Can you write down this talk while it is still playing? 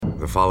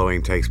The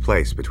following takes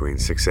place between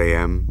 6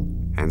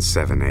 a.m. and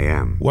 7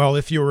 a.m. Well,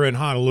 if you were in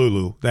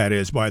Honolulu, that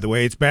is, by the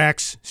way. It's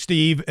Bax,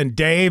 Steve, and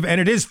Dave,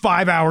 and it is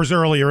 5 hours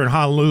earlier in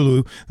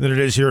Honolulu than it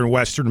is here in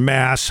Western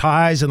Mass.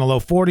 Highs in the low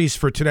 40s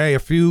for today. A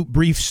few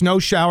brief snow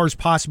showers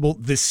possible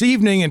this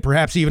evening, and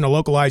perhaps even a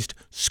localized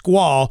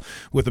squall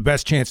with the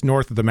best chance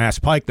north of the Mass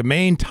Pike. The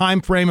main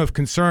time frame of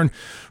concern,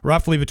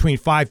 roughly between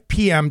 5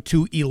 p.m.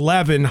 to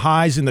 11.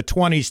 Highs in the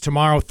 20s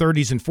tomorrow,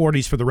 30s and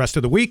 40s for the rest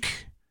of the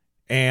week.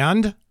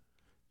 And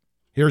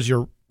here's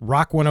your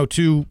Rock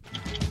 102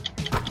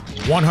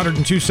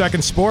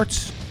 102-second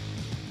sports.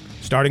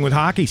 Starting with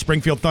hockey,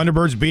 Springfield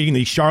Thunderbirds beating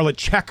the Charlotte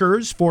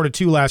Checkers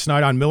 4-2 last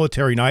night on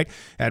Military Night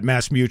at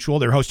Mass Mutual.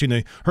 They're hosting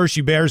the Hershey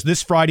Bears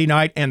this Friday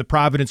night and the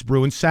Providence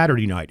Bruins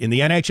Saturday night. In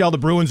the NHL, the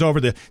Bruins over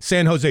the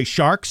San Jose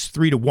Sharks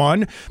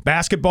 3-1.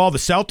 Basketball, the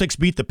Celtics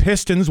beat the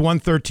Pistons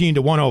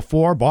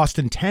 113-104.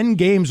 Boston 10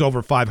 games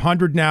over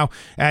 500 now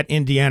at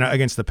Indiana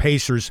against the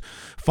Pacers.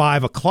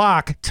 5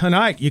 o'clock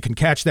tonight. You can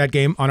catch that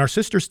game on our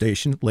sister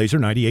station, Laser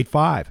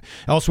 98.5.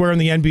 Elsewhere in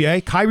the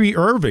NBA, Kyrie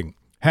Irving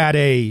had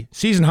a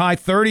season-high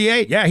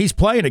 38. Yeah, he's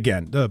playing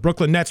again. The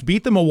Brooklyn Nets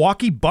beat the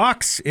Milwaukee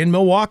Bucks in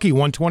Milwaukee,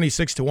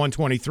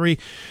 126-123.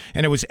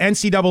 And it was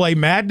NCAA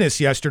madness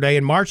yesterday,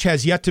 and March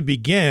has yet to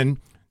begin.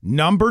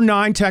 Number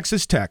 9,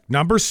 Texas Tech.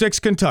 Number 6,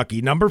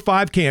 Kentucky. Number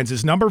 5,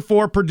 Kansas. Number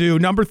 4, Purdue.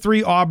 Number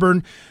 3,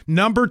 Auburn.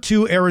 Number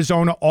 2,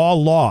 Arizona,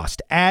 all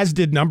lost, as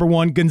did number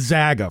 1,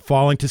 Gonzaga,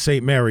 falling to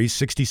St. Mary's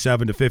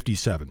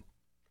 67-57.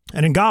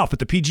 And in golf, at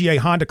the PGA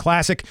Honda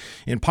Classic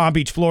in Palm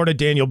Beach, Florida,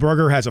 Daniel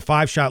Berger has a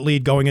 5-shot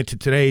lead going into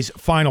today's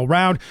final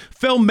round.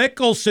 Phil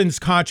Mickelson's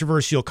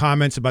controversial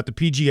comments about the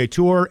PGA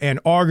Tour and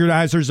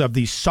organizers of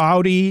the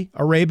Saudi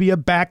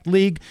Arabia-backed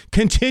league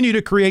continue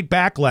to create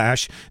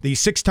backlash. The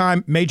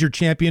 6-time major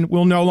champion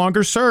will no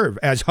longer serve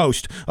as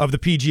host of the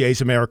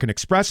PGA's American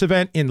Express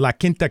event in La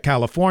Quinta,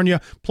 California.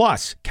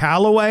 Plus,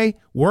 Callaway,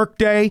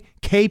 Workday,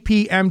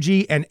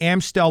 KPMG, and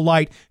Amstel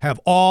Light have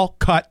all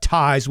cut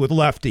ties with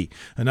Lefty,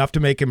 enough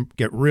to make him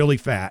get really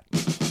fat.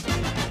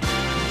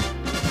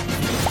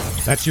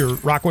 That's your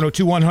Rock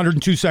 102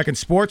 102-second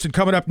sports. And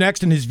coming up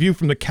next in his View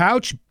from the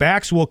Couch,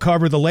 Bax will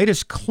cover the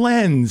latest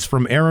cleanse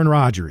from Aaron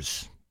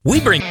Rodgers.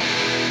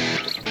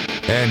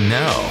 And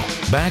now,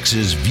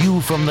 Bax's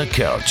View from the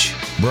Couch,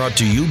 brought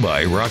to you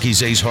by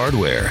Rocky's Ace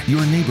Hardware,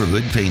 your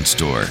neighborhood paint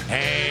store.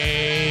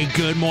 Hey,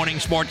 good morning,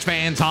 sports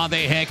fans. How the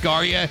heck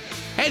are you?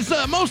 As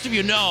most of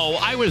you know,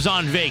 I was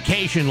on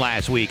vacation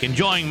last week,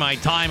 enjoying my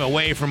time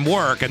away from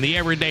work and the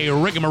everyday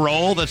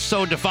rigmarole that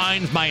so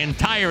defines my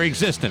entire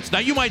existence. Now,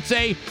 you might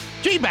say,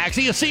 gee,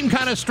 Baxie, you seem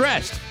kind of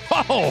stressed.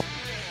 Oh,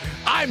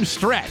 I'm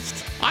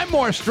stressed. I'm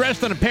more stressed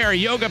than a pair of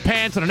yoga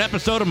pants and an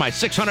episode of My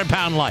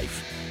 600-Pound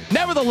Life.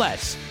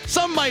 Nevertheless,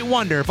 some might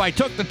wonder if I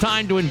took the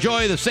time to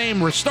enjoy the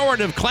same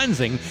restorative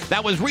cleansing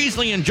that was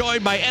recently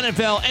enjoyed by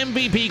NFL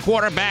MVP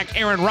quarterback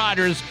Aaron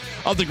Rodgers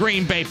of the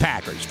Green Bay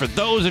Packers. For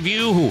those of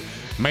you who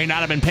may not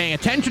have been paying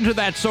attention to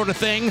that sort of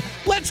thing,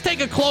 let's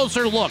take a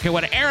closer look at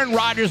what Aaron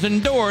Rodgers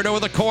endured over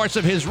the course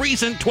of his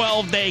recent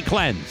 12-day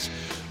cleanse.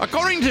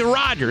 According to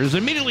Rodgers,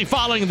 immediately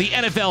following the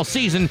NFL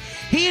season,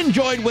 he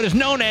enjoyed what is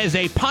known as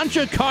a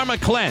Panchakarma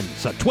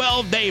cleanse, a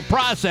 12-day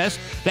process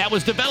that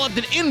was developed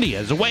in India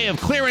as a way of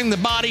clearing the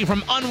body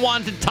from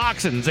unwanted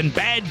toxins and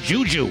bad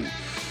juju.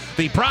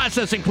 The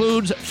process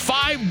includes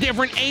 5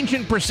 different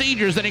ancient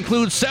procedures that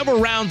include several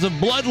rounds of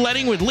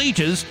bloodletting with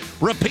leeches,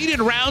 repeated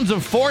rounds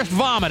of forced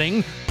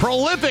vomiting,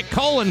 prolific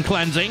colon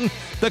cleansing,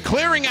 the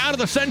clearing out of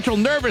the central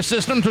nervous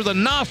system through the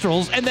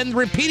nostrils, and then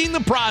repeating the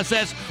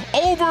process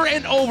over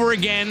and over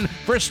again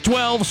for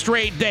 12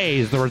 straight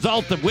days, the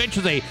result of which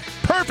is a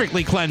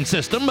perfectly cleansed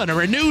system and a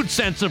renewed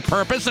sense of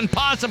purpose and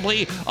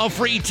possibly a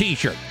free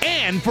t-shirt.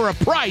 And for a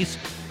price,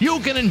 you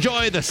can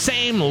enjoy the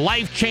same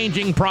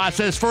life-changing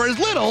process for as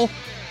little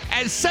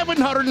as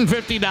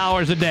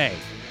 $750 a day.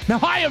 Now,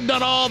 I have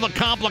done all the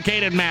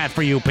complicated math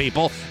for you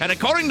people, and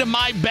according to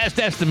my best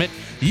estimate,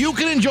 you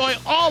can enjoy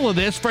all of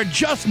this for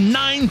just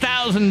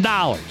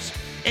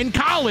 $9,000. In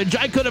college,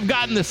 I could have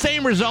gotten the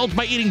same results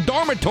by eating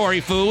dormitory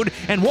food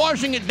and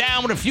washing it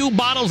down with a few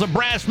bottles of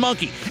Brass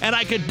Monkey, and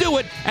I could do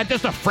it at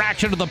just a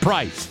fraction of the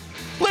price.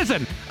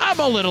 Listen, I'm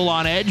a little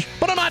on edge,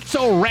 but I'm not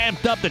so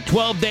ramped up that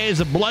 12 days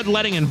of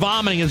bloodletting and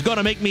vomiting is going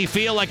to make me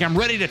feel like I'm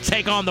ready to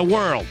take on the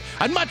world.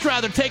 I'd much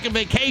rather take a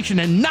vacation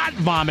and not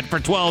vomit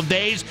for 12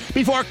 days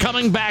before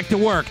coming back to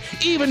work,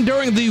 even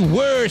during the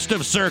worst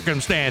of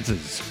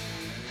circumstances.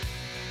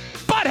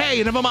 But hey,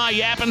 enough of my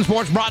yapping.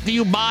 Sports brought to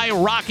you by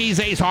Rocky's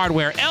Ace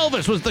Hardware.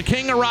 Elvis was the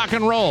king of rock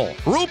and roll.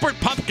 Rupert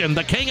Pupkin,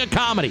 the king of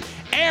comedy.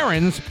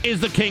 Aaron's is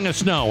the king of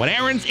snow, and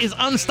Aaron's is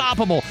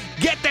unstoppable.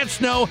 Get that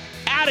snow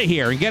out of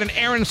here and get an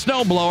Aaron's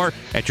snowblower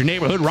at your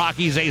neighborhood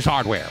Rocky's Ace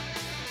Hardware.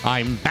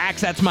 I'm Bax.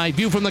 That's my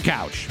View from the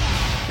Couch.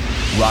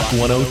 Rock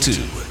 102,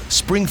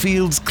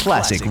 Springfield's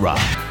classic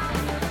rock.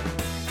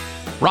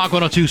 Rock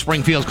 102,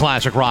 Springfield's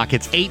classic rock.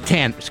 It's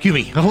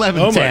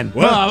 11:10.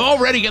 Well, I'm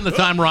already getting the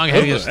time wrong. I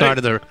haven't even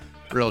started the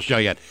real show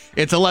yet.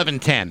 It's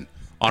 11:10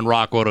 on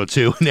Rock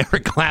 102 and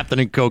Eric Clapton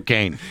and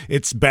Cocaine.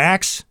 It's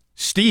Bax,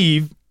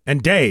 Steve,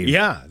 and Dave.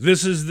 Yeah,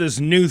 this is this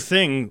new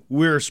thing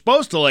we're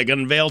supposed to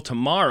unveil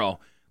tomorrow,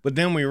 but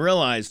then we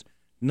realized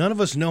none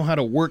of us know how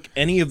to work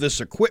any of this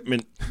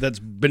equipment that's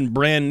been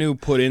brand new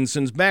put in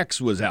since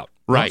Bax was out.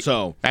 Right.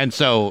 So,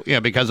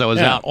 because I was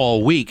out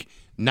all week,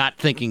 not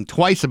thinking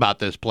twice about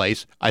this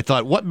place, I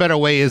thought, what better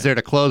way is there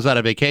to close out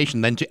a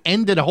vacation than to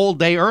end it a whole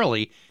day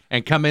early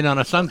and come in on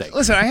a Sunday?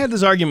 listen, I had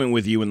this argument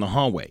with you in the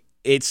hallway.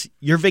 It's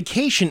your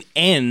vacation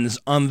ends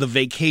on the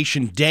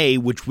vacation day,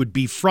 which would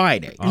be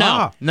Friday.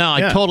 No, I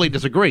Yeah. totally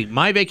disagree.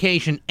 My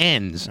vacation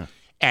ends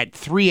at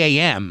 3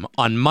 a.m.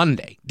 on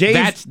Monday.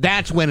 Dave-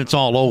 That's when it's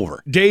all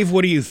over. Dave,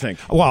 what do you think?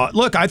 Well,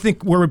 look, I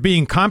think we're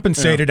being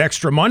compensated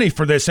extra money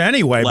for this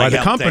anyway by the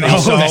company. Oh,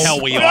 So, the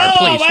hell we are,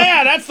 please.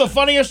 man, that's the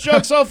funniest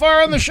joke so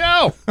far on the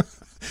show.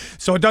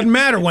 so it doesn't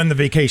matter when the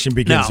vacation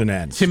begins and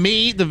ends. To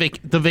me, the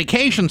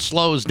vacation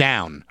slows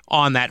down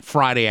on that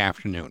Friday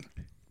afternoon.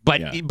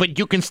 But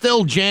you can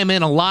still jam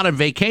in a lot of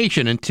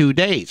vacation in 2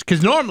 days,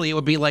 because normally it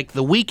would be like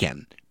the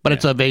weekend, but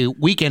it's a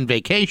weekend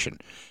vacation.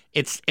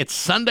 It's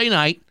Sunday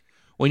night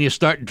when you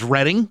start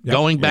dreading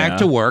going back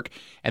to work,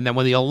 and then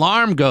when the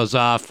alarm goes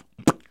off,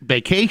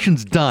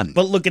 vacation's done.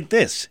 But look at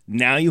this.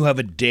 Now you have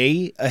a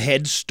day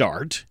ahead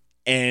start,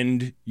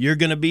 and you're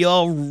going to be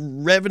all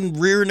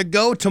rearing to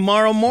go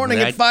tomorrow morning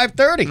at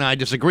 5:30. No, I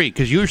disagree,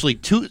 because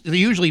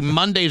usually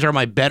Mondays are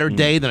my better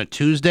day than a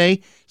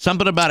Tuesday.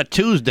 Something about a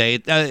Tuesday,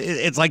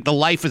 it's like the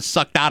life is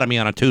sucked out of me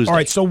on a Tuesday. All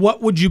right, so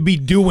what would you be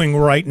doing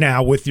right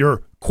now with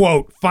your,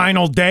 quote,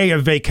 final day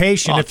of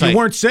vacation if you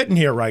weren't sitting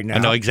here right now? I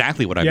know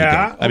exactly what I'd be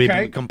Yeah? doing. I'd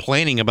Okay. be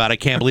complaining about I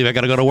can't believe I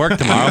got to go to work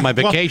tomorrow. My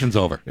vacation's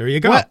over. There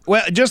you go.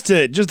 Well, just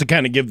to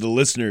kind of give the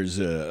listeners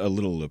a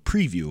little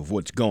preview of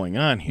what's going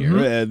on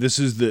here. This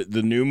is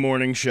the new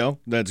morning show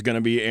that's going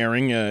to be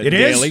airing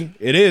daily.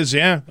 It is,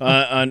 yeah,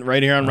 on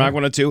right here on Rock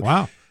 102.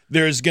 Wow.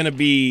 There's going to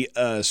be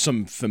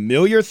some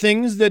familiar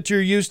things that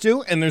you're used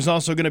to, and there's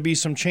also going to be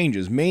some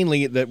changes,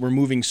 mainly that we're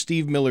moving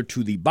Steve Miller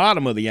to the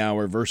bottom of the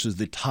hour versus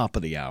the top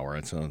of the hour.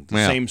 It's the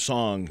same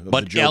song of the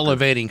But Joker.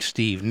 elevating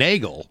Steve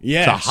Nagel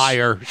Yes. to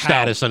higher How?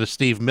 status than a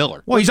Steve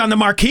Miller. Well, he's on the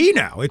marquee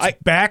now. It's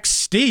Bax,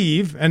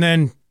 Steve, and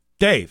then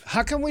Dave.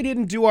 How come we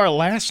didn't do our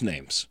last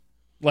names?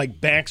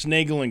 Like Bax,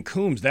 Nagel, and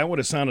Coombs. That would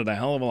have sounded a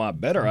hell of a lot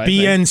better, I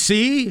think.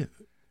 BNC.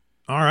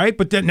 All right,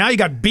 but then now you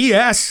got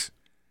BS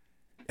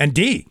and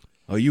D.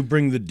 Oh, you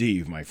bring the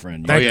D, my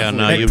friend. Thank You-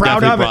 you. you proud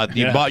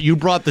definitely of it. brought you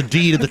brought the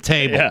D to the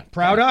table. Yeah.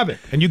 Proud of it.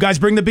 And you guys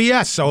bring the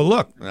BS, so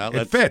look, Well,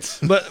 it fits.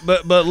 But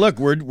look,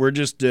 we're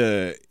just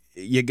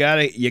you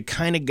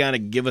kind of gotta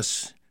give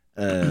us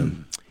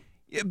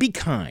be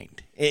kind.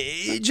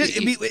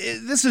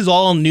 This is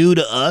all new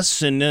to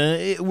us, and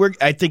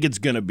I think it's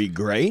gonna be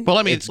great. Well,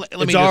 let me It's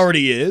just-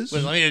 already is.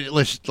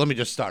 Let me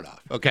just start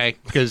off, okay?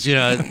 Because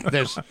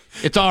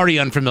it's already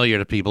unfamiliar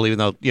to people, even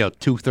though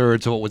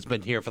 2/3 of what's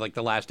been here for like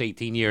the last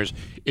 18 years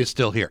is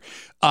still here.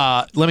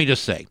 Let me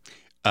just say,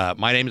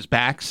 my name is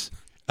Bax.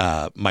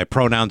 My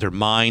pronouns are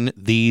mine,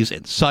 these,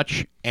 and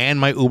such, and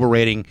my Uber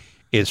rating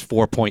is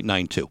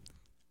 4.92.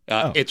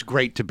 It's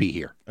great to be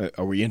here.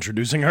 Are we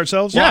introducing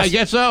ourselves? Well, I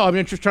guess so.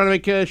 I'm just trying to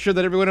make sure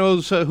that everyone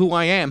knows who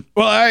I am.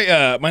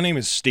 Well, my name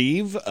is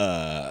Steve.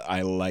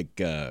 I like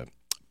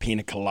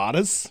pina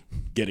coladas,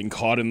 getting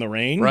caught in the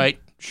rain. Right?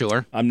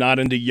 Sure. I'm not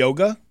into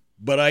yoga,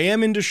 but I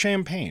am into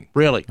champagne.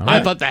 Really?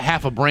 I thought the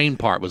half a brain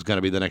part was going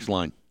to be the next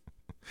line.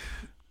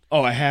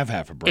 Oh, I have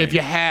half a brain. If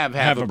you have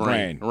half a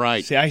brain.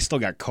 Right. See, I still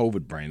got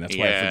COVID brain. That's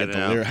why I Yeah, forget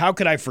no. the lyrics. How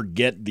could I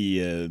forget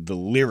the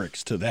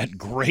lyrics to that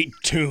great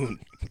tune?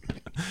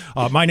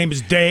 My name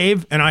is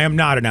Dave, and I am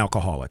not an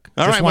alcoholic.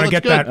 All Just right, want well, to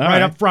get that's that good.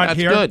 right All up front That's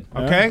here. good.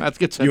 Okay? That's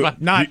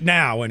good. Not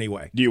now,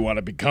 anyway. Do you want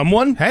to become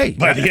one? Hey.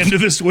 by the end of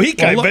this week,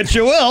 Well, I look- bet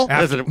you will.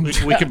 Listen,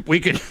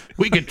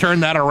 we could turn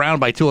that around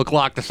by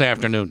 2:00 this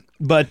afternoon.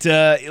 But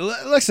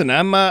listen,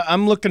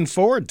 I'm looking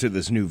forward to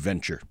this new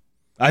venture.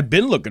 I've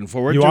been looking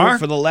forward You to are? it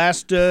for the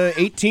last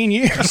 18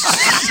 years.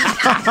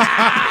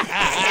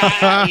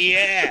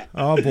 Yeah.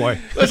 Oh, boy.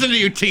 Listen to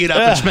you tee it up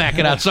and smack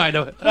it outside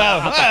of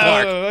out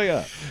the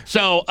park.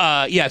 So,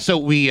 so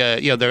we,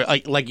 there,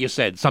 like you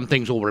said, some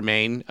things will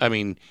remain. I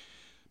mean,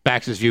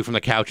 Bax's View from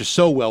the Couch is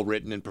so well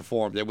written and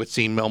performed, it would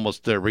seem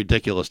almost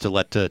ridiculous to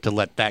let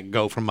that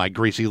go from my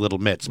greasy little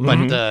mitts.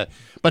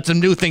 But some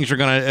new things are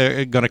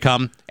gonna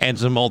come, and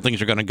some old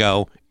things are gonna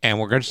go, and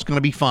we're just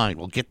gonna be fine.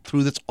 We'll get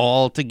through this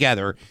all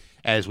together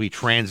as we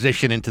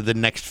transition into the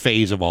next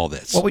phase of all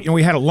this. Well,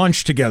 we had a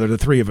lunch together, the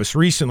three of us,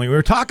 recently. We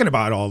were talking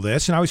about all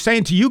this, and I was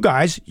saying to you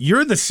guys,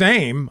 you're the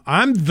same.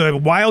 I'm the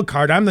wild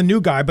card. I'm the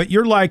new guy, but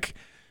you're like,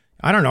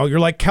 I don't know, you're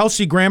like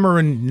Kelsey Grammer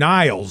and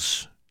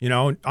Niles. You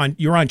know,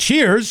 you're on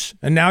Cheers,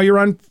 and now you're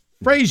on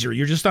Frasier.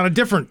 You're just on a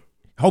different,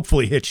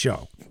 hopefully, hit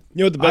show.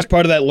 You know what the best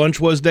part of that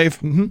lunch was, Dave?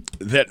 Mm-hmm.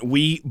 That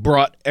we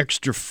brought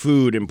extra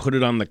food and put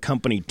it on the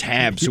company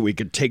tab so we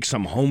could take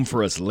some home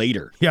for us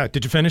later. Yeah,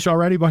 did you finish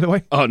already, by the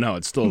way? Oh, no,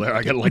 it's still there.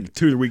 I got like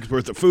 2 weeks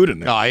worth of food in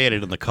there. Oh, I ate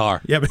it in the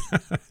car. Yeah, but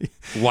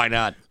Why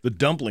not? The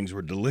dumplings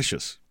were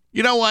delicious.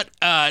 You know what?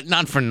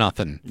 Not for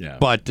nothing. Yeah.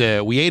 But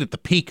we ate at the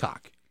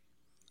Peacock.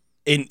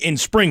 In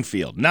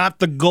Springfield, not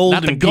the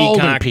golden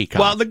peacock.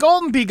 Well, the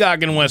golden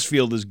peacock in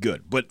Westfield is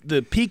good, but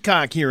the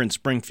peacock here in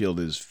Springfield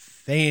is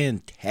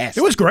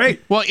fantastic. It was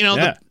great. Well,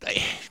 a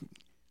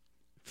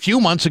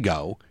few months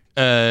ago,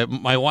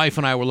 my wife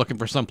and I were looking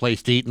for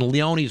someplace to eat, and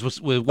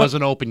Leone's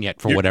wasn't open yet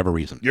for whatever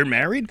reason. You're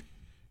married?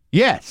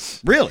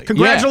 Yes. Really?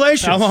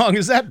 Congratulations. How long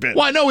has that been?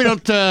 Well, I know we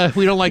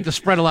don't like to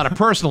spread a lot of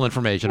personal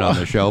information on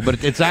the show,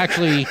 but it's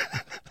actually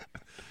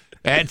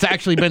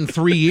been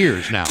 3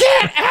 years now.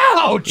 Get out!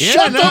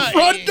 Shut the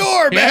front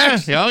door,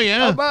 Max. Yeah. Oh, yeah.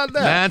 How about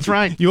that? That's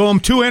right. You owe him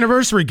 2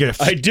 anniversary gifts.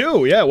 I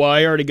do, yeah. Well,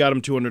 I already got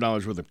him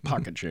 $200 worth of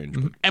pocket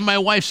change. But And my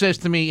wife says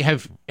to me,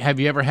 "Have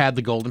you ever had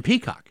the golden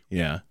peacock?"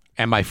 yeah.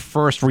 And my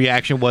first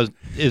reaction was,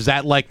 "Is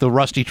that like the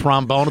rusty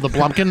trombone of the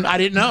Blumpkin?" I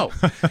didn't know.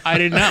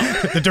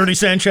 The Dirty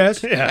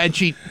Sanchez? Yeah. And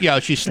she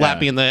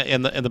slapped me in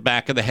the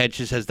back of the head.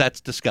 She says,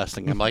 "That's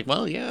disgusting." I'm like,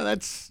 "Well, yeah,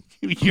 that's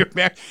you're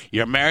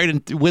married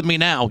and with me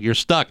now. You're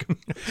stuck."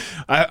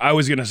 I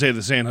was going to say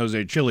the San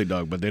Jose chili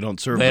dog, but they don't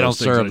serve They don't those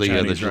things serve in a the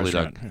Chinese chili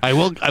dog.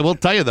 restaurant. I will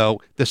tell you though,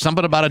 there's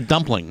something about a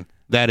dumpling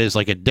that is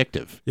like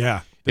addictive. Yeah.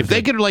 If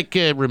they could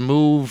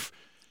remove,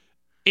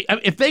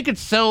 if they could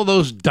sell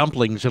those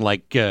dumplings in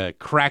like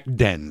crack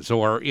dens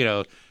or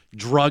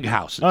drug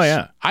houses. Oh,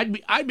 yeah.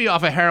 I'd be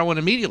off of heroin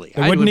immediately.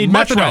 They wouldn't need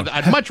methadone.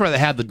 I'd much rather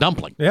have the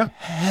dumpling. Yeah.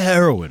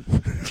 Heroin.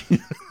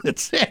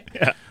 That's it.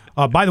 Yeah.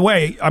 By the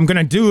way, I'm going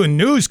to do a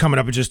news coming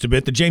up in just a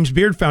bit. The James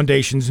Beard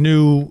Foundation's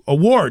new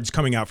awards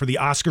coming out for the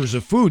Oscars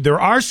of Food. There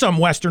are some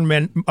Western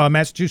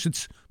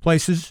Massachusetts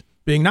places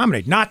being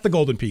nominated. Not the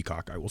Golden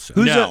Peacock, I will say.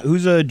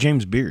 Who's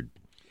James Beard?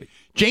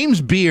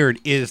 James Beard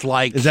is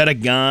like... Is that a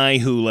guy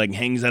who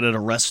hangs out at a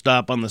rest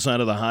stop on the side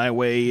of the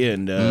highway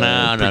and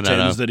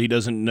pretends that he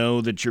doesn't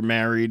know that you're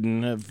married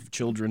and have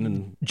children?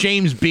 And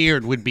James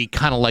Beard would be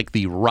kind of like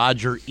the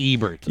Roger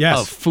Ebert Yes.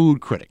 of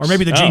food critics. Or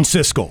maybe the Gene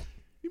Siskel.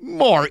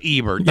 More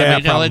Ebert. Yeah, I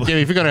mean,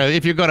 probably.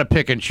 if you're gonna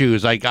pick and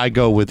choose, I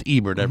go with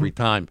Ebert every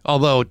time.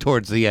 Although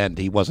towards the end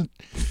he wasn't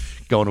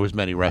going to as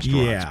many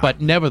restaurants. Yeah.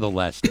 But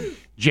nevertheless,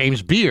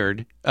 James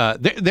Beard.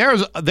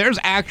 There's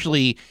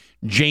actually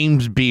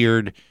James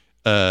Beard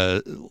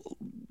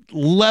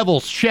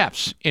level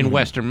chefs in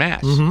Western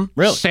Mass.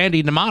 Really?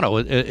 Sandy D'Amato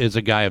is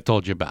a guy I've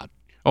told you about.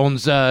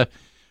 Does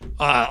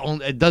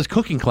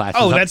cooking classes.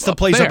 oh, that's the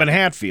place there. up in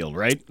Hatfield,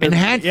 right? In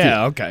Hatfield.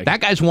 Yeah, okay.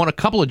 That guy's won a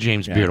couple of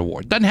James Beard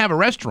Awards. Doesn't have a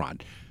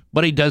restaurant,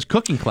 but he does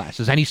cooking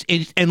classes. And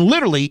and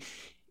literally,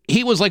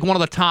 he was like one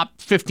of the top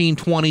 15,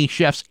 20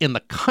 chefs in the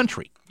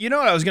country. You know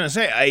what I was going to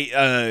say?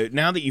 I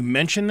now that you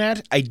mention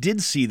that, I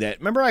did see that.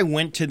 Remember I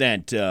went to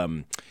that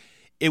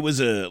it was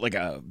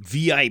a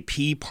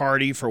VIP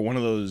party for one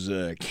of those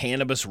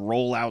cannabis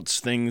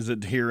rollouts things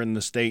that here in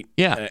the state.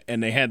 Yeah.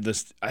 And they had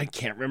this, I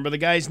can't remember the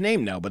guy's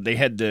name now, but they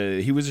had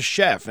he was a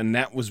chef, and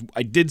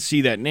I did see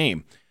that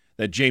name,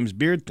 that James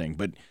Beard thing,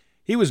 but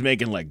he was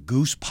making like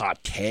goose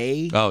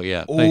pate. Oh,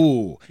 yeah.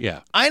 Oh,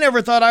 yeah. I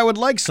never thought I would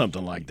like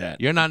something like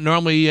that. You're not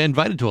normally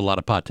invited to a lot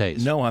of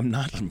patés. No, I'm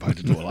not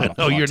invited to a lot of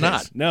No, you're patés.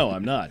 not. No,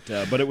 I'm not.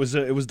 But it was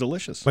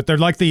delicious. But they're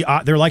like the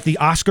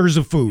Oscars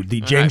of Food,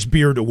 the James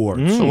Beard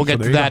Awards. So we'll get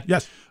there to you go. that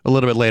Yes. a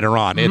little bit later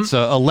on. It's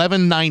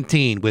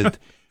 11:19 with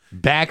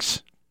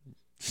Bax,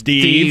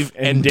 Steve,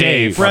 and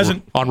Dave.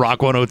 Present. On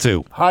Rock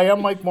 102. Hi,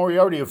 I'm Mike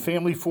Moriarty of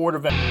Family Ford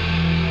Event.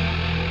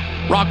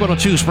 Rock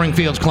 102,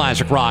 Springfield's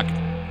Classic Rock.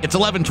 It's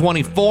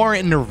 11:24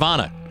 in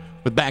Nirvana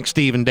with Bax,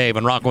 Steve, and Dave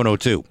on Rock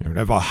 102. We're going to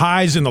have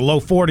highs in the low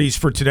 40s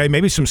for today.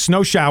 Maybe some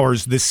snow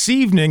showers this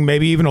evening,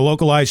 maybe even a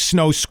localized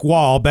snow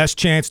squall. Best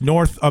chance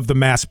north of the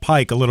Mass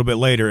Pike a little bit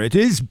later. It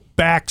is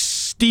Bax,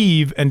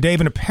 Steve, and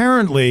Dave, and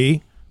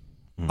apparently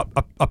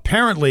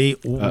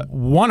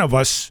one of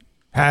us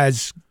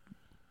has...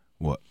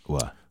 What?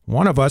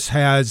 One of us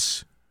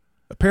has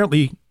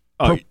apparently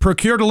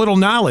procured a little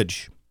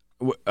knowledge.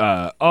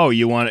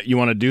 You want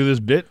to do this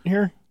bit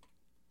here?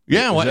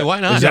 Yeah,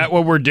 why not? Is that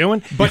what we're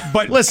doing?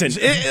 But Listen,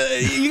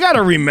 you got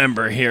to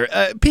remember here,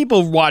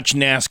 people watch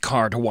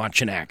NASCAR to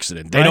watch an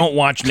accident. They don't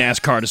watch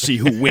NASCAR to see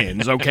who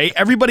wins, okay?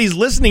 Everybody's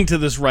listening to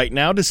this right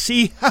now to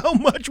see how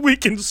much we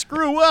can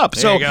screw up.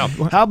 There you go.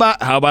 How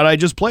about I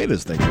just play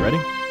this thing? You ready?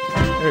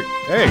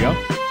 There you go.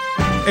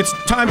 it's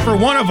time for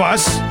one of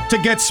us to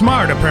get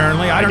smart,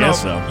 apparently. I don't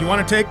guess know. so. You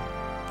want to take?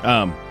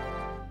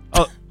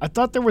 I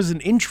thought there was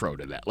an intro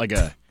to that, like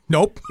a...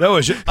 Nope. That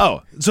was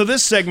so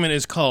this segment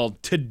is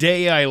called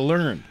Today I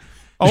Learned.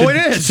 Oh, it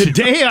is.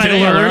 Today I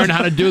Today I learned learned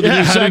how to do the new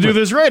how to segment. do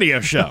this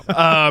radio show.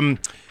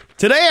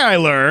 Today I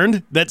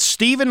learned that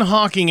Stephen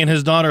Hawking and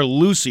his daughter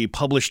Lucy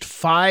published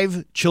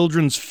 5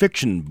 children's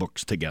fiction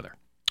books together.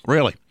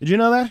 Really? Did you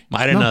know that?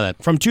 I didn't know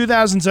that. From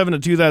 2007 to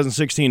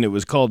 2016, it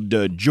was called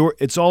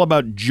It's All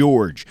About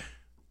George.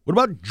 What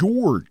about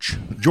George?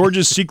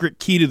 George's Secret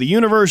Key to the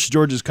Universe,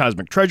 George's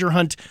Cosmic Treasure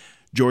Hunt,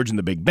 George and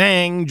the Big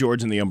Bang,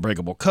 George and the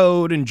Unbreakable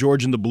Code, and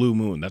George and the Blue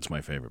Moon. That's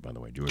my favorite, by the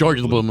way. George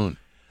of the Blue Moon.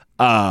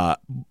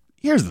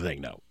 Here's the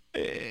thing, though.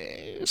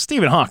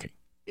 Stephen Hawking,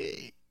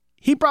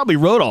 he probably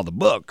wrote all the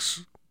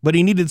books, but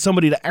he needed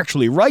somebody to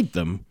actually write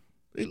them.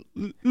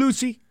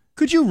 Lucy,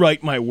 could you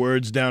write my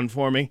words down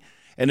for me?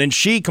 And then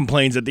she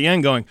complains at the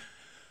end going,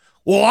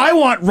 well, I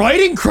want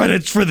writing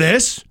credits for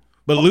this.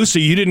 But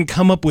Lucy, you didn't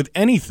come up with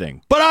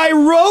anything. But I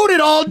wrote it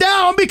all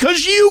down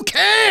because you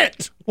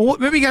can't. Well,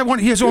 maybe he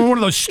has one of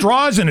those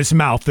straws in his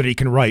mouth that he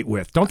can write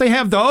with. Don't they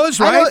have those,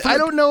 right? I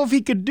don't know if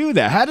he could do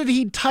that. How did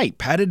he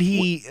type? How did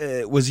he,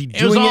 was he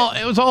doing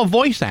it? It was all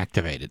voice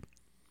activated.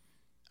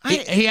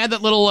 He had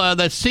that little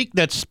that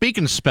speak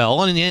and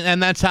spell,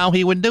 and that's how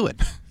he would do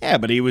it. Yeah,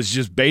 but he was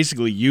just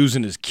basically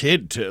using his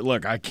kid to,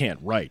 look, I can't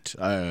write.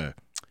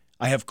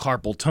 I have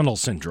carpal tunnel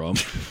syndrome.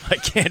 I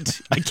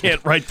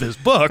can't write this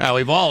book. Now,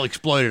 we've all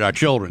exploited our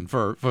children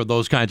for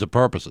those kinds of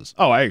purposes.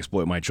 Oh, I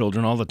exploit my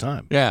children all the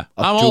time. Yeah,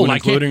 I'm old.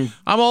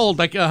 I'm old.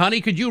 Like,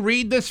 honey, could you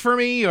read this for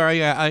me? Or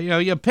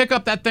you pick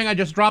up that thing I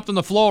just dropped on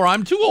the floor.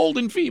 I'm too old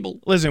and feeble.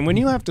 Listen, when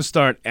you have to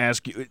start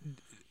asking,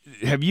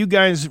 have you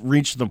guys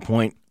reached the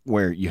point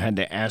where you had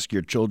to ask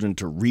your children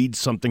to read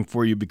something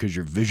for you because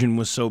your vision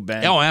was so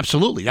bad? Oh,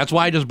 absolutely. That's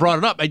why I just brought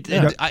it up.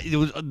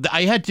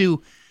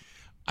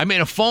 I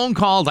made a phone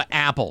call to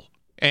Apple,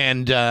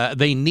 and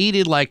they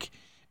needed like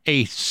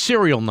a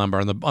serial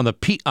number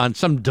on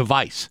some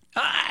device.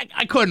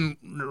 I couldn't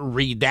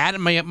read that,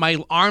 and my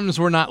arms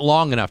were not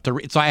long enough to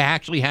read, so I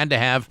actually had to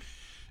have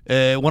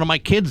one of my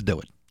kids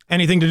do it.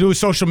 Anything to do with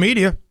social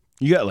media,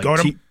 you got like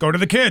go to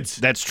the kids.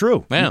 That's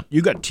true. Yeah,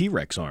 you got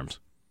T-Rex arms.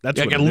 That's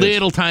what I got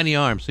little tiny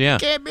arms. Yeah.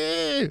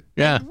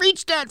 Yeah.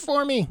 Reach that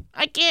for me.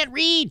 I can't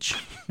reach.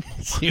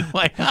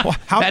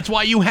 That's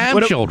why you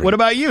have children. What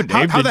about you,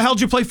 Dave? How the hell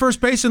did you play first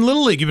base in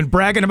Little League? You've been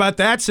bragging about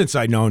that since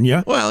I've known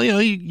you. Well, you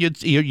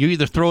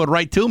either throw it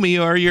right to me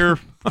or you're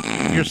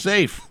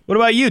safe. What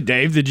about you,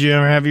 Dave? Did you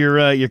ever have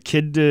your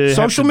kid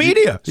social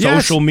media?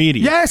 Social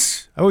media.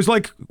 Yes. I was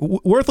like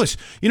worthless.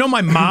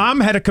 My mom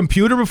had a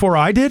computer before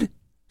I did,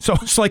 so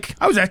it's like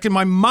I was asking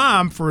my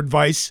mom for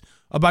advice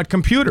about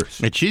computers.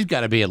 And she's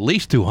got to be at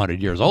least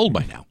 200 years old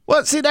by now.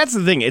 Well, see, that's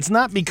the thing. It's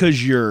not because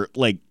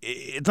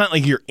it's not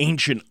like you're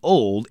ancient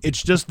old.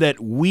 It's just that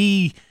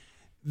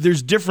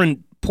there's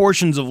different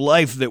portions of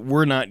life that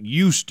we're not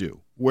used to.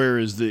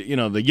 Whereas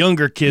the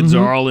younger kids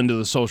are all into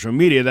the social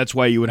media. That's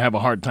why you would have a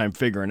hard time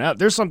figuring out.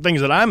 There's some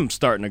things that I'm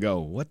starting to go,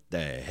 what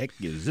the heck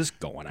is this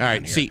going on? All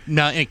right, here? See,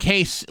 now in a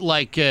case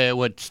like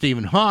what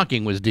Stephen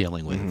Hawking was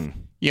dealing with,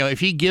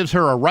 if he gives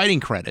her a writing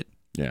credit,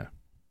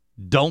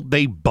 don't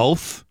they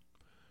both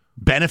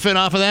benefit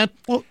off of that?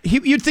 Well,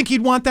 you'd think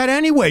he'd want that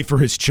anyway for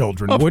his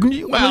children, wouldn't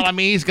you? Well,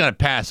 he's going to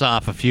pass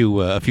off a few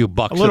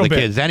bucks to the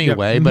kids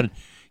anyway, but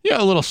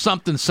a little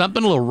something, a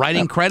little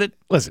writing credit.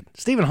 Listen,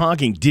 Stephen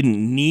Hawking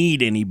didn't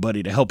need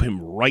anybody to help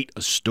him write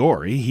a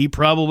story. He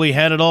probably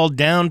had it all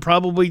down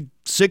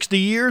 60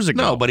 years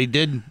ago. No, but he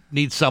did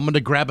need someone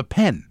to grab a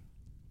pen.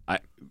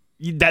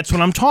 That's what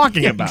I'm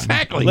talking about.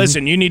 Exactly.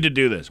 Listen, you need to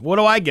do this. What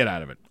do I get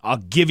out of it? I'll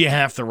give you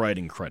half the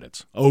writing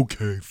credits.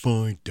 Okay,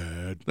 fine,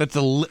 Dad. That's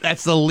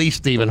the least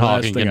Stephen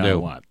Hawking can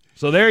do.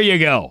 So there you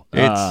go.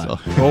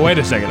 Well, wait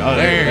a second. Oh,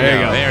 there you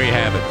go. There you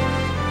have it.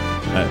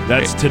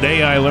 That's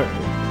today I learned.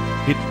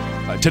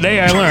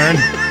 Today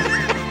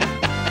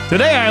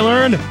I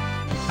learned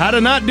how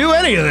to not do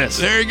any of this.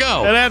 There you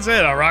go. And that's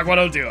it on Rock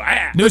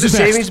 102. News and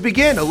savings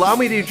begin. Allow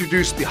me to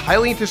introduce the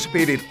highly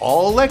anticipated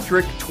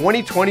all-electric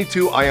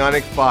 2022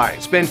 Ioniq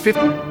 5. Spend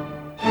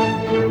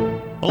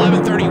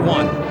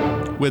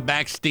 11:31 with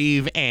back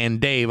Steve and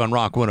Dave on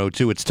Rock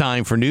 102. It's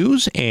time for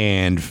news,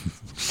 and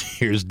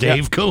here's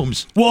Dave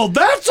Coombs. Well,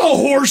 that's a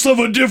horse of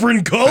a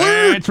different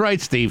color. That's right,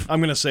 Steve.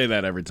 I'm going to say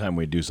that every time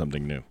we do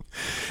something new.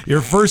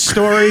 Your first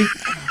story...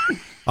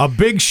 A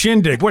big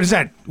shindig. What is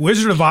that?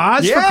 Wizard of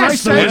Oz? Yes, for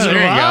Christ's the sake? Wizard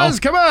of Oz.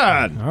 Come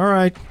on. All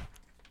right.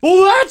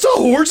 Well, that's a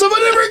horse of a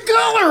different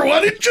color.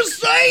 Why didn't you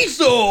say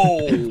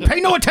so? Pay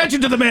no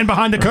attention to the man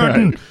behind the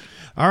curtain.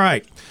 All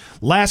right.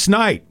 Last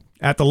night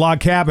at the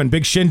log cabin,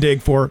 big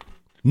shindig for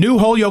new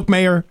Holyoke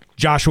Mayor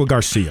Joshua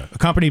Garcia.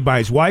 Accompanied by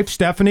his wife,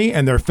 Stephanie,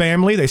 and their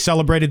family, they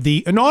celebrated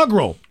the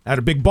inaugural at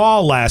a big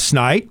ball last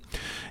night.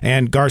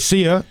 And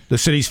Garcia, the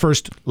city's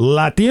first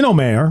Latino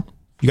mayor,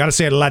 you got to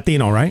say it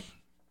Latino, right?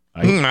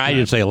 I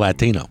just say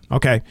Latino.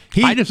 Okay.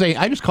 I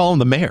just call him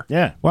the mayor.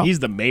 Yeah, well, he's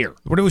the mayor.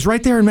 But it was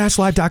right there in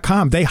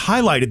MassLive.com. They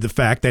highlighted the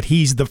fact that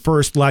he's the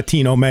first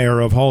Latino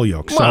mayor of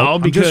Holyoke. So well,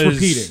 because I'm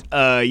just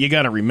repeating. You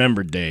got to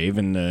remember, Dave,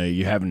 and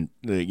you haven't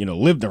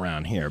lived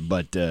around here,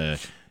 but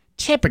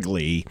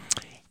typically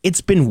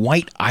it's been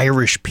white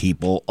Irish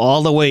people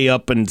all the way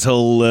up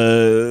until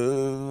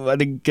I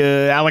think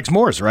Alex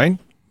Morris, right?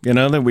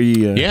 That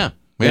we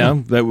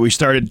that we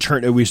started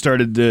turning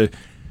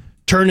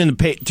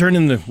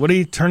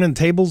the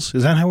tables?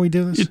 Is that how we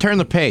do this? You turn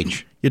the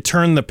page. You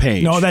turn the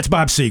page. No, that's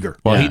Bob Seger.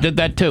 Well, he did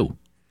that too.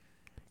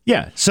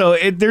 Yeah, so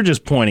they're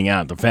just pointing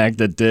out the fact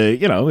that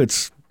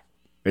it's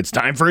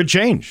time for a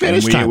change. It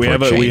is time for a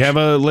change. We have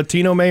a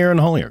Latino mayor in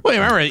Holyoke. Well,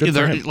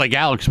 remember, like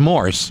Alex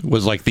Morris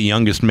was like the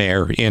youngest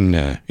mayor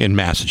in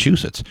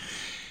Massachusetts.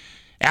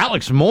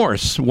 Alex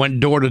Morris went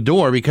door to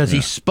door because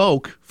he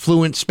spoke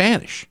fluent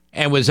Spanish.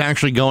 and was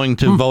actually going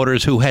to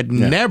voters who had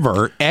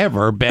never,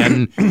 ever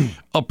been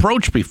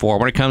approached before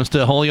when it comes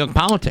to Holyoke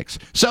politics.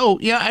 So,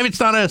 yeah, I mean, it's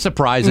not a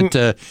surprise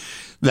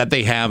that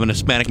they have an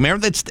Hispanic mayor.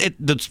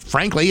 That's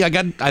frankly, I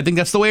think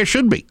that's the way it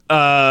should be.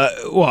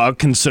 Well,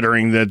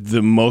 considering that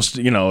the most,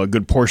 a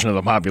good portion of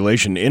the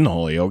population in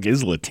Holyoke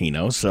is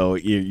Latino, so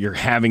you're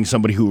having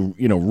somebody who,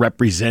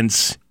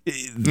 represents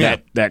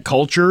that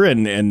culture,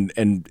 and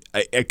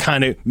it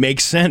kind of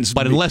makes sense.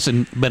 But in less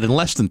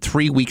than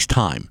 3 weeks'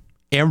 time,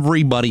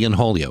 everybody in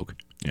Holyoke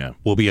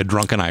will be a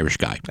drunken Irish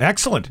guy.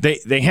 Excellent.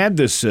 They had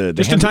this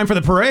just in time for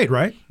the parade,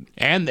 right?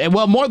 And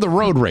well, more the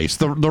road race.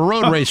 The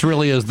road race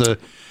really is the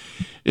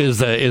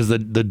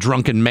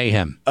drunken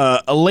mayhem.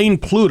 Elaine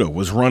Pluto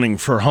was running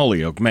for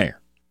Holyoke mayor,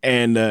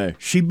 and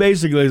she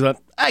basically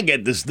thought, I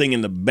get this thing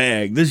in the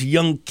bag. This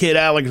young kid,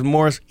 Alex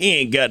Morris, he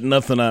ain't got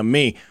nothing on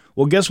me.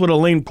 Well, guess what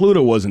Elaine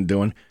Pluto wasn't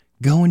doing?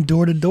 Going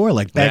door to door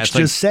like Bex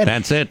just said.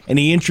 That's it. And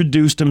he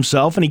introduced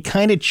himself, and he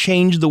kind of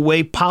changed the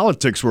way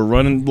politics were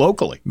running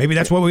locally. Maybe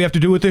that's what we have to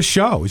do with this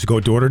show, is go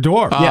door to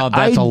door. Oh,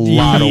 that's a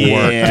lot of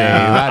work, Dave.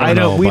 I don't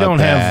know we about don't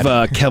that.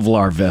 have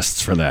Kevlar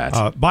vests for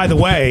that. By the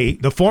way,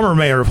 the former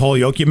mayor of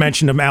Holyoke, you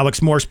mentioned him,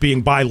 Alex Morse,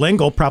 being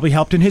bilingual, probably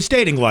helped in his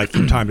dating life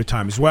from time to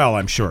time as well,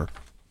 I'm sure.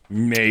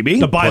 Maybe.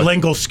 The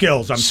bilingual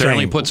skills, I'm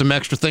certainly saying. put some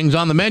extra things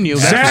on the menu.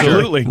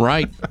 Absolutely.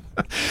 Right.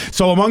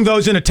 So among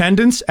those in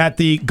attendance at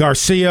the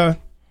Garcia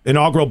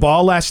inaugural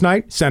ball last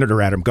night,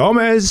 Senator Adam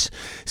Gomez,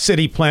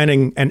 City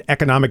Planning and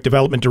Economic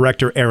Development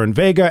Director Aaron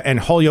Vega,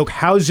 and Holyoke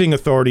Housing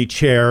Authority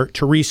Chair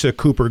Teresa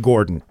Cooper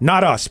Gordon.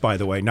 Not us, by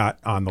the way, not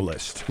on the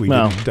list.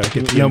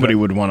 Nobody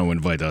would want to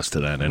invite us to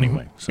that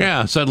anyway. So.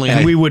 Yeah, suddenly.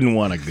 And we wouldn't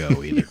want to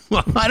go either.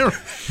 Well, I don't.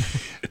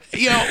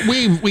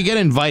 We get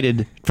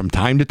invited from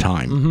time to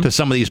time to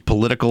some of these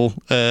political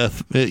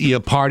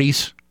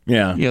parties.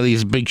 Yeah,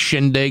 these big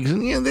shindigs,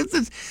 and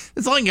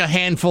it's only a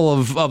handful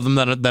of them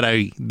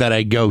that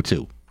I go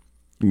to.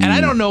 And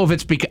I don't know if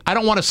it's because I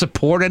don't want to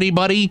support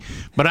anybody,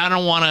 but I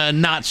don't want to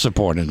not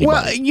support anybody.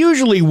 Well,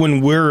 usually when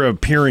we're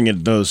appearing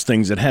at those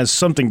things, it has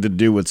something to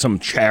do with some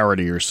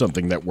charity or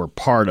something that we're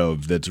part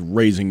of that's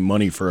raising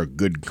money for a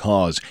good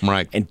cause.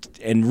 Right.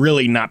 And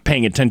really not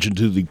paying attention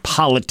to the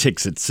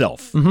politics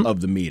itself of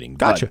the meeting.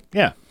 Gotcha. But,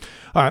 yeah.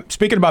 All right,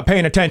 speaking about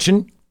paying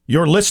attention,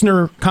 your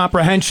listener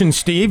comprehension,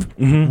 Steve,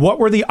 what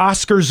were the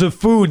Oscars of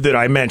food that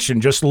I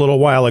mentioned just a little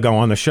while ago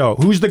on the show?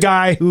 Who's the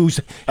guy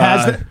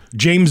has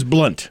James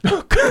Blunt.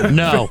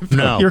 No.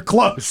 You're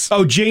close.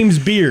 Oh, James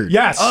Beard.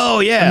 Yes.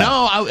 Oh, yeah.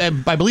 No,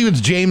 I believe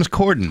it's James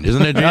Corden,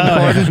 isn't it?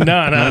 James Corden?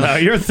 No.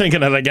 You're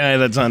thinking of the guy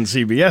that's on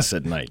CBS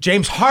at night.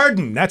 James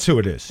Harden, that's who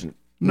it is.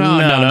 No.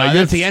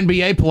 That's the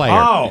NBA player.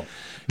 Oh.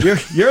 You're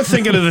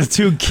thinking of the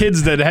two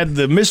kids that had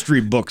the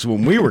mystery books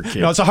when we were kids.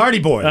 No, it's the Hardy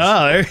Boys.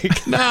 Oh, there you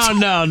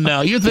go.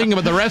 No. You're thinking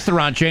about the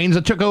restaurant chains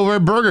that took over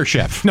Burger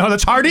Chef. No,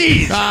 that's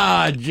Hardee's.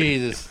 Ah,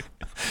 Jesus.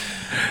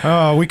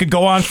 Oh, we could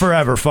go on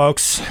forever,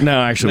 folks.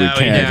 No, actually, we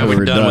can't. Yeah,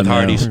 we're done with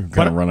Hardee's. We're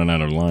kind of running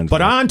out of lines.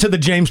 But on to the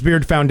James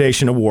Beard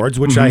Foundation Awards,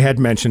 which I had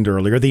mentioned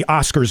earlier, the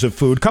Oscars of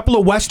food. Couple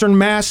of Western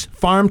Mass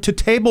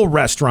farm-to-table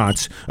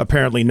restaurants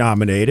apparently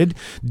nominated.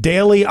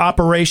 Daily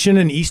Operation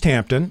in East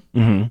Hampton.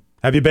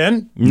 Have you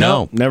been?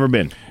 No, never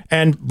been.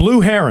 And Blue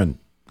Heron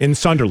in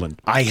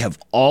Sunderland. I have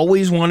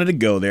always wanted to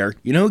go there.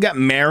 You know who got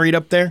married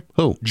up there?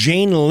 Who?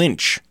 Jane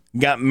Lynch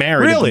got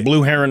married at the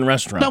Blue Heron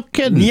restaurant. No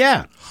kidding.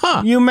 Yeah.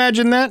 Huh. You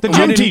imagine that? The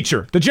gym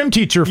teacher. The gym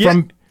teacher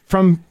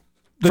from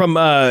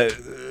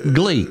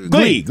Glee.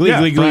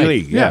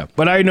 Glee. Yeah.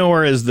 But I know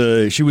her as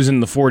she was in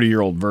the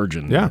 40-Year-Old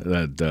Virgin. Yeah.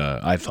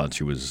 That I thought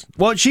she was.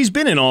 Well, she's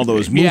been in all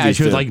those movies. Yeah,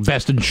 she was like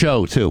Best in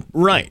Show too.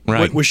 Right.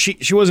 Right. Was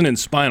she wasn't in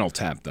Spinal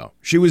Tap though.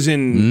 She was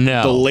in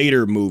the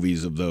later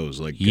movies of those.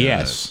 Like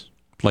yes,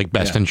 like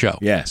Best in Show.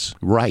 Yes.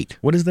 Right.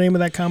 What is the name of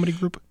that comedy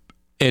group?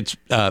 It's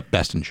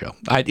Best in Show.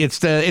 It's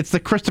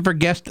the Christopher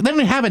Guest. They don't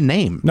even have a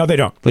name. No, they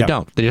don't. They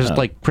don't. They're just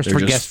like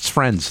Christopher Guest's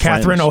friends.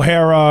 Catherine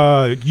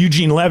O'Hara,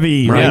 Eugene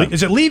Levy. Right.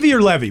 Is it Levy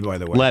or Levy, by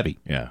the way? Levy.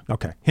 Yeah.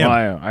 Okay. Him.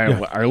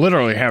 Well, I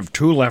literally have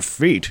two left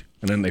feet.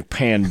 And then they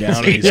pan down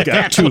and he's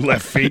got two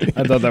left feet.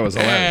 I thought that was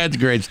hilarious. That's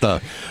great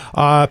stuff.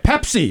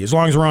 Pepsi, as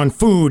long as we're on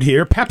food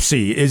here,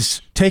 Pepsi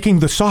is taking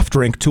the soft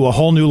drink to a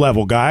whole new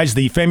level, guys.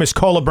 The famous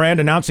cola brand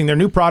announcing their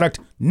new product,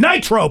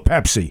 Nitro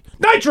Pepsi.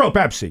 Nitro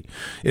Pepsi.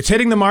 It's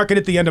hitting the market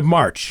at the end of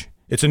March.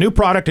 It's a new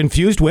product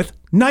infused with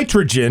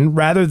nitrogen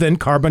rather than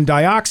carbon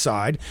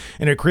dioxide,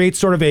 and it creates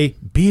sort of a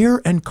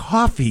beer and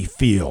coffee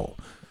feel.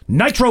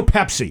 Nitro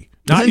Pepsi.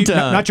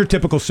 Not your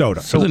typical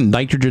soda. Isn't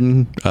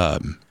nitrogen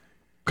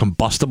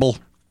combustible?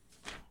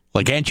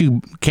 Like, can't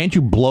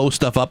you blow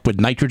stuff up with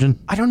nitrogen?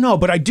 I don't know,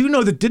 but I do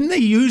know that didn't they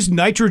use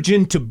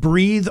nitrogen to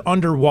breathe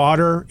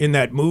underwater in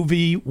that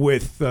movie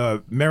with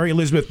Mary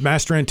Elizabeth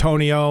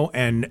Mastrantonio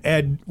and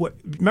Ed?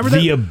 Remember that?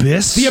 The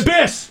Abyss? The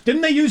Abyss.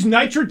 Didn't they use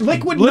liquid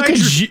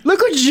nitrogen?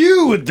 Look at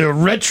you with the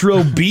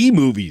retro B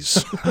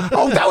movies.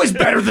 Oh, that was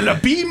better than a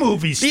B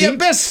movie, Steve. The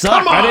Abyss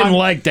sucked. Come on. I didn't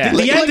like that.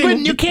 The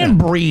ending, You can't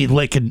breathe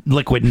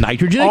liquid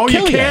nitrogen. oh, you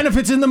Kill can if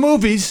it's in the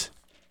movies.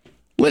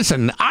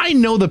 Listen, I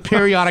know the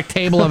periodic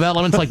table of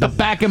elements like the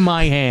back of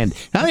my hand.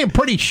 I am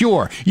pretty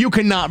sure you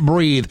cannot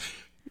breathe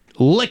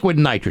liquid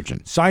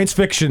nitrogen. Science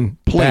fiction,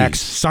 Please. Bax.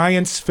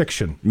 Science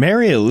fiction.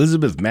 Mary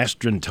Elizabeth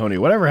Mastrantoni.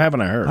 Whatever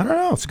happened to her? I don't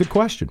know. It's a good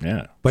question.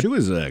 Yeah, But- she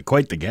was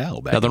quite the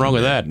gal. Back Nothing in wrong the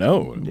with day. that.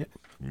 No.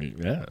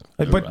 Yeah.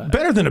 But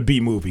better than a B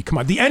movie. Come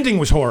on. The ending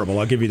was horrible.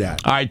 I'll give you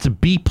that. All right, it's a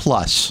B+,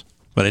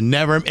 but it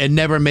never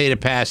made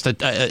it past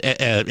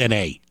an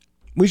A.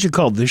 We should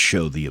call this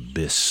show The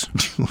Abyss.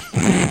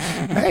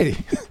 Hey,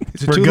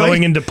 is it We're too going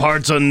late? into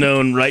parts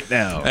unknown right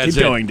now. That's Keep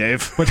it. going,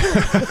 Dave.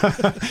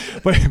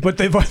 But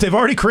they've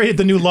already created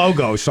the new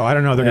logo, so I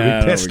don't know. They're going to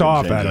Yeah, be pissed we're gonna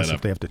off change at that us up.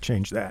 if they have to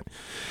change that.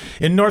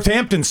 In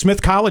Northampton,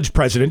 Smith College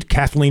president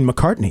Kathleen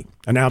McCartney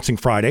announcing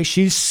Friday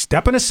she's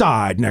stepping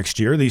aside next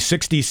year. The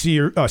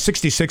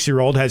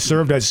 66-year-old has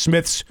served as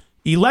Smith's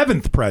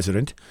 11th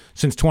president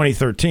since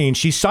 2013.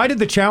 She cited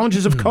the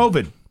challenges of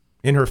COVID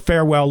in her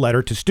farewell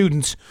letter to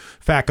students,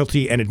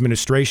 faculty, and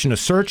administration. A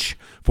search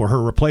for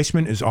her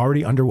replacement is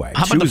already underway.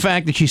 How about the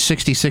fact that she's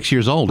 66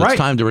 years old? Right. It's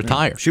time to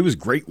retire. She was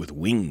great with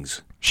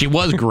wings. She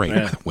was great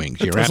with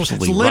wings. You're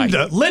absolutely it's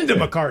right. Linda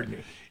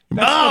McCartney.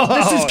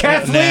 This is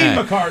Kathleen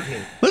nah.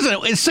 McCartney. Listen,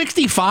 at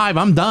 65,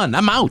 I'm done.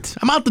 I'm out.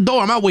 I'm out the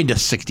door. I'm not waiting to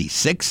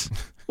 66.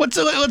 What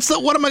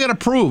am I going to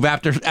prove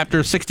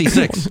after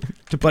 66?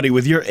 Buddy,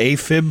 with your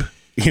AFib,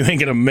 you ain't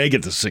gonna make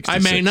it to 66.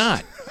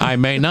 I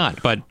may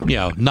not. But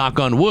knock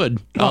on wood,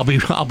 I'll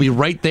be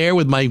right there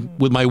with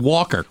my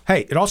walker.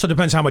 Hey, it also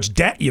depends how much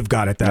debt you've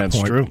got at that That's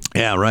point. true.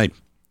 Yeah, right.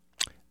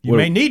 You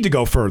may need to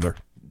go further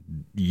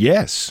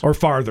Yes. or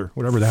farther,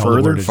 whatever the hell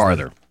the word is.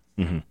 Farther.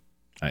 Mm-hmm. All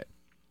right.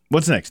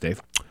 What's next,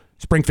 Dave?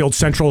 Springfield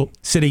Central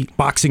City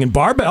Boxing and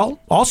Barbell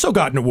also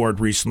got an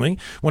award recently,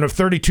 one of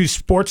 32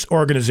 sports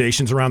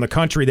organizations around the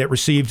country that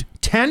received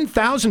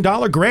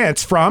 $10,000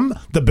 grants from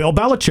the Bill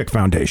Belichick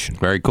Foundation.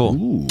 Very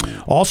cool.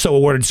 Also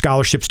awarded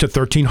scholarships to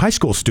 13 high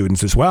school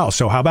students as well.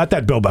 So how about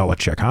that, Bill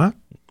Belichick, huh?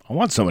 I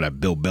want some of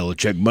that Bill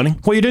Belichick money.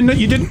 Well,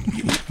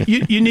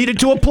 you needed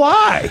to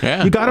apply.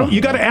 Yeah. You got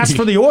to ask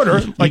for the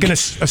order, like in a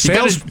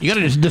sales. You got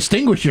to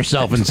distinguish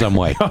yourself in some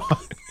way.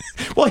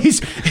 Well,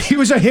 he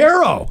was a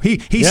hero. He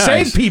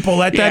saved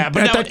people at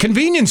that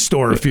convenience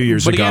store a few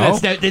years But ago.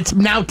 again, it's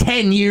now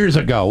 10 years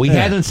ago. He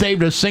hasn't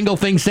saved a single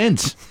thing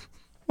since.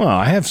 Well,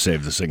 I have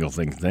saved a single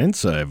thing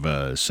since.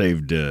 I've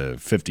saved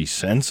 50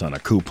 cents on a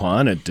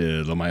coupon at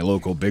my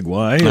local Big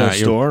Y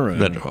store.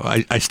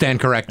 I stand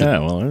corrected. Yeah,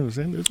 well, there's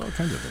all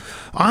kinds of things.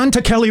 On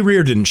to Kelly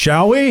Reardon,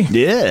 shall we?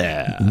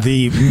 Yeah.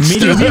 The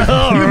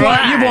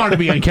You wanted to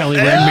be on Kelly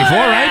Reardon before,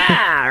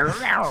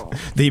 right?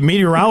 The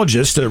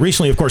meteorologist,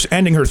 recently, of course,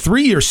 ending her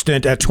 3-year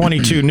stint at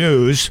 22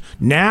 News,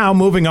 now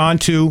moving on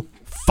to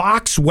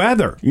Fox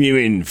Weather. You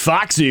mean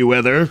Foxy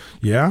Weather?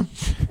 Yeah.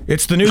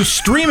 It's the new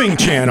streaming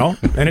channel,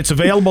 and it's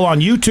available on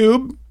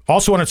YouTube,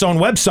 also on its own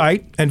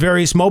website, and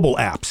various mobile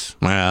apps.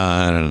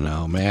 I don't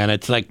know, man.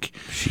 It's like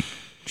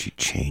She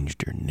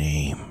changed her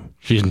name.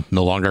 she's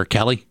no longer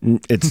Kelly.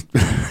 It's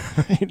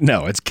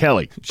no, it's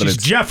Kelly. But She's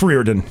Jeff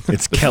Reardon.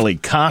 it's Kelly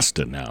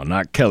Costa now,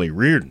 not Kelly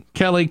Reardon.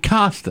 Kelly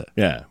Costa.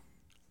 Yeah.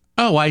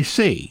 Oh, I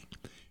see.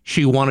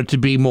 She wanted to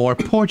be more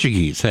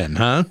Portuguese then,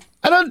 huh?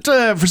 I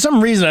don't, for some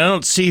reason, I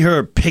don't see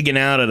her pigging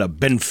out at a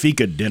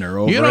Benfica dinner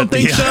over You don't at the,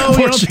 think so? You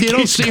don't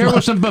Portuguese see her Club.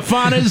 with some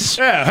Bafanas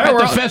Yeah, hey, at we're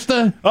the all-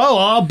 Festa? Oh,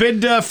 I'll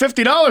bid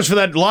 $50 for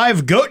that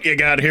live goat you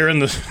got here in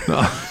the...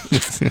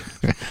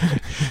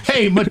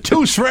 Hey,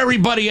 Matus for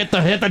everybody at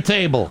the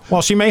table.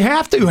 Well, she may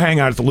have to hang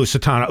out at the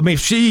Lusitano. I mean,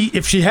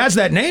 if she has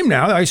that name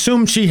now, I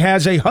assume she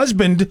has a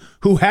husband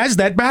who has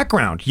that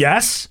background.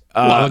 Yes?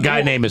 Well, the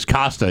guy name is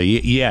Costa.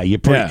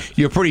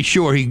 You're pretty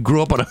sure he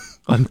grew up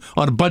on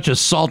a bunch of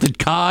salted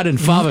cod and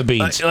fava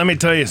beans. Let me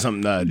tell you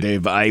something,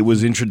 Dave. I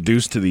was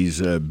introduced to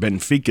these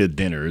Benfica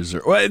dinners.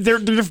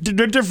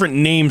 They're different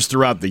names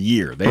throughout the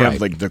year. They have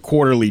Right. like the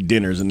quarterly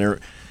dinners, and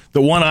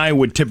the one I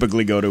would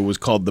typically go to was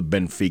called the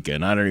Benfica,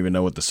 and I don't even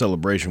know what the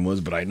celebration was,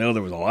 but I know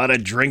there was a lot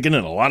of drinking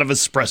and a lot of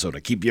espresso to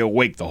keep you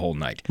awake the whole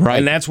night. Right.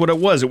 And that's what it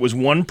was. It was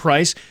one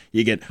price.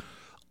 You get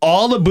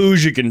all the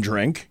booze you can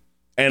drink,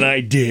 and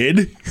I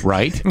did.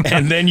 Right?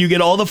 And then you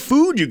get all the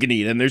food you can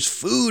eat, and there's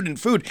food.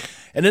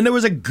 And then there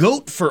was a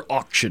goat for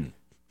auction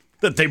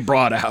that they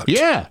brought out.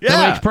 Yeah,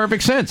 that makes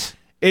perfect sense.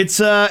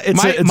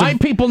 My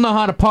people know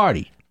how to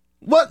party.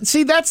 Well,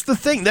 see, that's the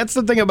thing. That's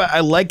the thing I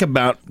like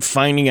about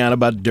finding out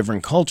about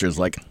different cultures.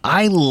 Like,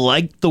 I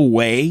like the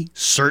way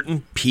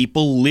certain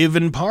people live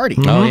and party.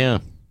 Oh, yeah.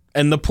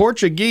 And the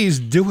Portuguese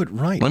do it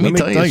right. Let me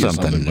tell you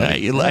something.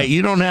 buddy.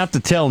 You don't have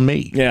to tell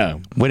me. Yeah.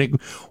 When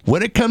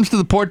it comes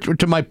to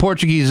to my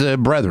Portuguese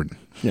brethren,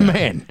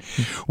 man,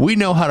 we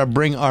know how to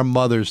bring our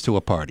mothers to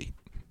a party.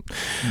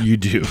 You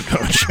do,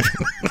 don't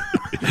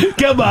you?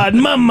 Come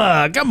on,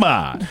 mama, come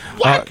on.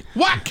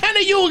 What can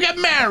you get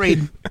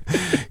married?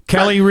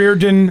 Kelly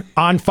Reardon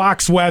on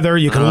Fox Weather.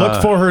 You can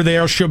look for her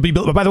there. She'll be,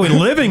 by the way,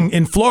 living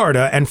in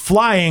Florida and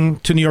flying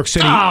to New York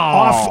City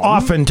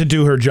often to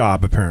do her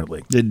job,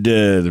 apparently. Did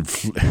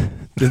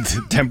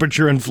the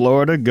temperature in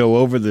Florida go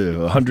over the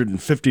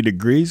 150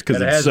 degrees because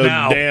It it's has so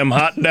now. damn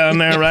hot down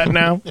there right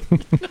now?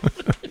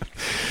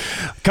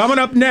 Coming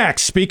up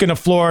next, speaking of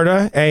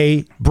Florida,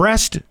 a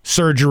breast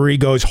surgery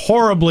goes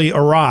horribly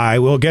awry.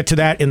 We'll get to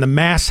that in the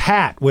Mass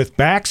Hat with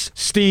Bax,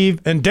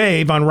 Steve, and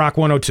Dave on Rock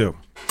 102.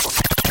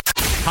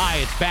 Hi,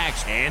 it's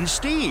Bax. And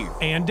Steve.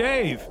 And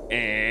Dave.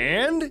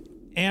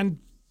 And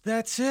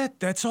that's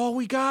it. That's all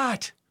we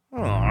got.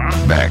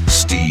 Bax,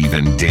 Steve,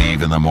 and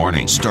Dave in the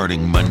morning,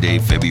 starting Monday,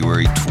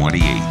 February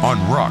 28th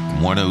on Rock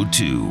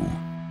 102.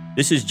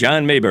 This is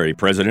John Mayberry,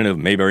 president of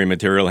Mayberry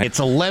Material. It's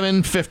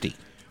 11:50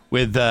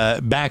 with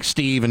Bax,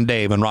 Steve, and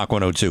Dave on Rock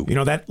 102. You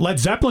know, that Led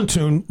Zeppelin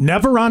tune,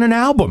 never on an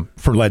album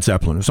for Led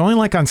Zeppelin. It was only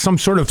like on some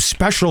sort of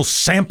special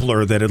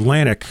sampler that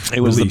Atlantic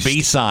It was released. the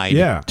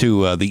B-side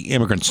to the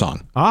Immigrant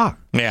Song. Ah.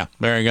 Yeah,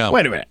 there you go.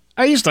 wait a minute.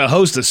 I used to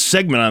host a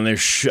segment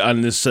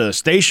on this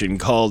station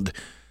called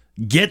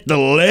 "Get the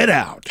Lead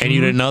Out." And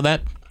you didn't know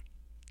that?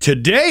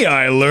 Today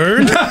I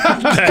learned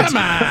Come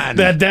on.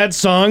 that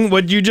song,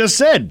 what you just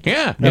said.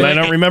 Yeah. And I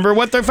don't remember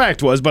what the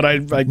fact was, but I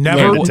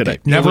Never learned it today.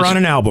 Never It was on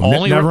an album.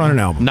 Never on an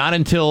album. Not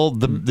until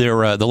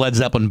the Led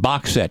Zeppelin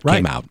box set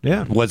came out.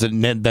 Yeah. Was it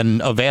then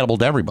available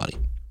to everybody?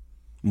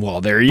 Well,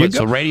 there you But go.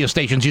 so radio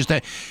stations used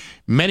to,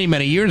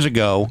 many years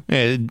ago,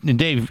 and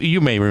Dave, you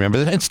may remember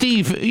this, and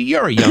Steve,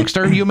 you're a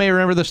youngster, you may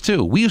remember this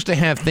too. We used to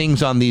have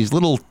things on these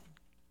little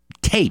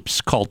tapes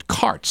called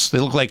carts. They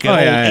look like old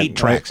 8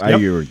 tracks. I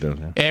hear it.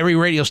 Every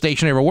radio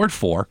station I ever worked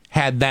for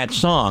had that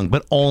song,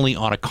 but only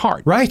on a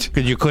cart. Right.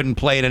 Because you couldn't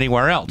play it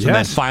anywhere else. And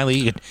then Yes.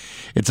 finally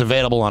it's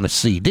available on a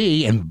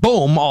CD, and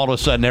boom, all of a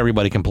sudden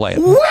everybody can play it.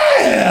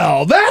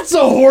 Well, that's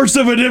a horse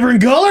of a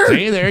different color.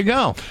 See, there you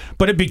go.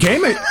 But it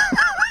became a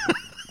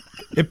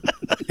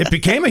it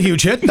became a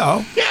huge hit,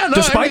 though. Yeah, no,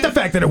 despite I mean- the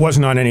fact that it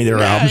wasn't on any of their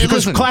Yeah, albums, because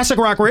listen. classic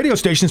rock radio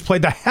stations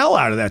played the hell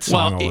out of that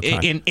song Well, all the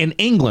time. in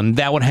England,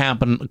 that would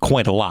happen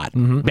quite a lot.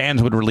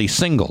 Bands would release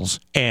singles,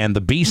 and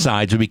the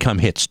B-sides would become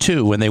hits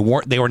too, and they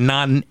were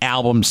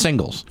non-album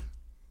singles.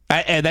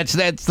 And that's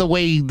the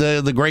way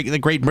the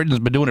Great Britain's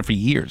been doing it for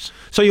years.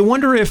 So you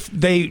wonder if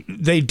they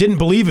didn't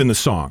believe in the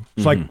song.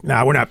 It's like,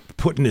 nah, we're not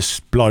putting this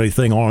bloody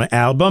thing on an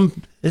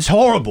album. It's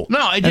horrible.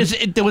 No,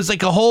 there was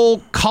like a whole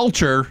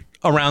culture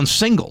around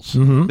singles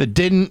that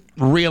didn't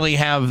really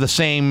have the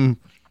same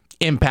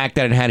impact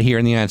that it had here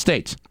in the United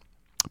States.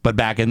 But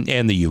back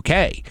in the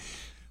UK,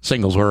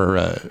 singles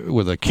were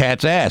the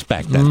cat's ass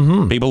back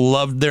then. People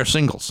loved their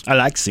singles. I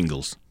like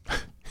singles.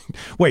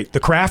 Wait, the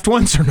Kraft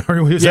ones?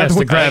 Or was Yes, that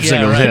the Kraft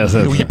singles. right. Yes,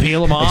 You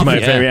peel them off. That's my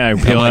favorite. Yeah,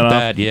 Something peel it like off.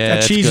 that. Yeah, That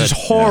that's cheese good. is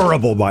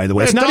horrible, by the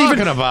way. What It's are not you even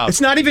talking about? It's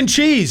not even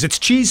cheese. It's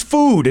cheese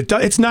food. It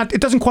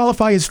doesn't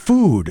qualify as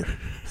food.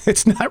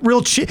 It's not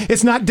real cheese.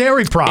 It's not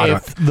dairy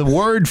product. If the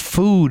word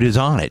food is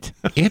on it,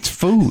 it's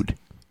food.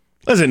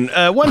 Listen,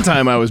 one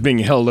time I was being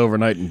held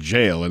overnight in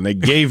jail, and they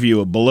gave you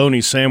a bologna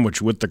sandwich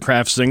with the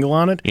Kraft single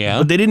on it. Yeah.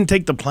 But they didn't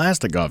take the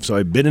plastic off, so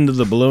I bit into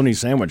the bologna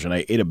sandwich, and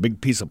I ate a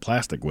big piece of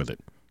plastic with it.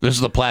 This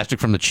is the plastic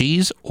from the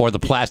cheese or the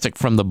plastic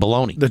from the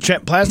bologna?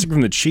 The plastic from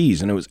the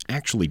cheese, and it was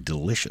actually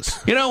delicious.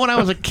 You know, when I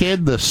was a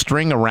kid, the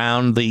string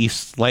around the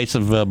slice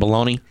of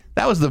bologna,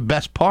 that was the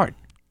best part.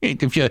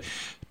 If you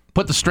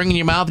put the string in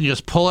your mouth and you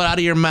just pull it out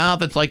of your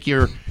mouth, it's like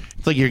you're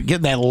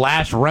getting that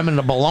last remnant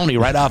of bologna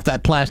right off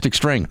that plastic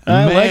string.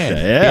 I like Man,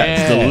 that. Yeah,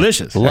 it's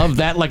delicious. Love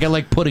that like I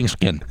like pudding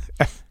skin.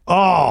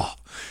 Oh,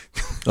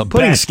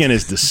 Pudding skin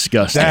is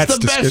disgusting. That's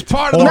the best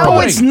part of the No,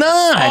 pudding. it's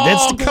not. Oh,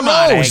 That's come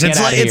on, gross. hey, It's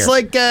get like outta it's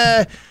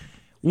here. like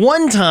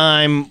one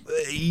time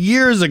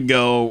years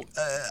ago,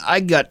 I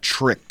got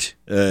tricked.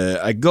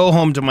 I go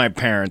home to my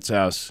parents'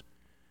 house.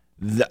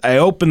 I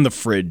open the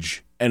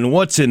fridge, and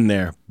what's in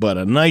there but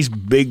a nice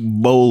big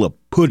bowl of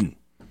pudding.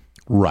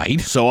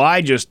 Right. So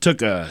I just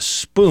took a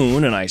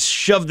spoon and I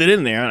shoved it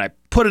in there, and I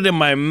put it in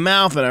my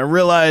mouth, and I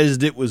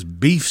realized it was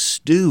beef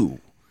stew,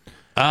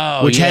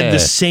 which had the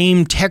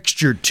same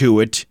texture to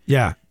it.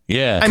 yeah.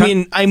 Yeah. I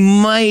mean, I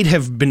might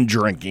have been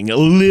drinking a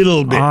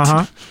little bit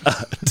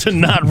to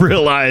not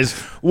realize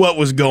what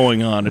was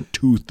going on at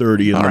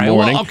 2:30 in all the right.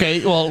 morning. Well,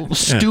 okay. Well,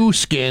 stew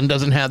skin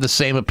doesn't have the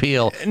same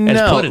appeal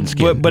as pudding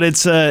skin. but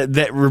it's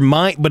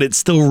but it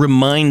still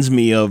reminds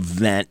me of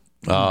that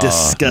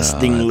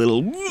disgusting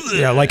little.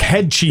 Yeah, like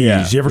head cheese.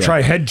 Yeah, You ever yeah.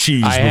 try head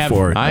cheese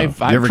before? I've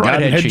You ever tried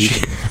gotten head head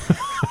cheese.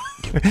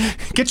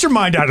 Get your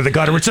mind out of the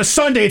gutter. It's a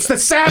Sunday. It's the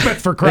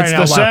Sabbath for crying It's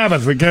out the loud.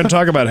 Sabbath. We can't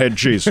talk about head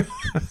cheese.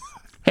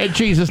 Head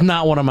cheese is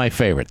not one of my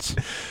favorites,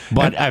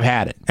 but I've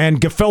had it. And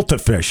gefilte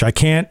fish. I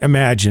can't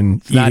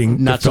imagine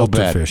eating Not so gefilte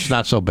bad. fish.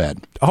 Not so bad.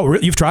 Oh,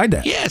 really? You've tried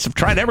that? Yes, I've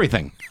tried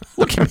everything.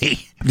 Look at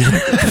me. Look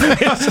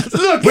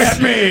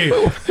at me.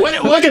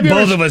 Look at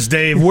both of us,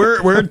 Dave.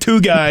 We're two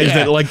guys Yeah.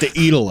 that like to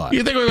eat a lot.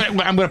 You think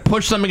I'm going to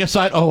push something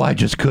aside? Oh, I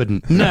just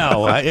couldn't.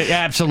 No,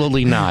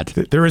 absolutely not.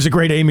 There is a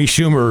great Amy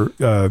Schumer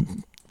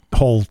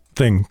whole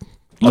thing.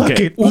 Look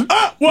Okay. at,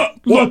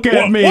 look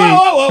at me.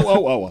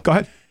 Whoa. Go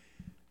ahead.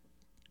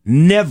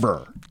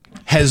 Never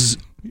has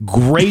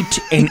Great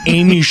and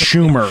Amy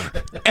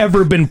Schumer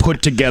ever been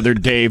put together,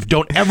 Dave.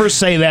 Don't ever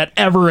say that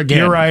ever again.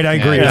 You're right. I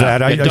agree with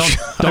that. I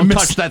Don't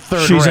touch that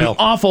third She's rail. an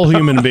awful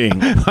human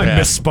being. I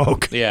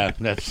misspoke. Yeah,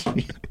 that's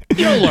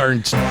you'll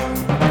learn.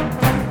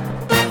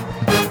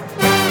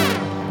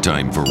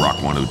 time for Rock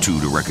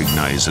 102 to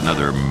recognize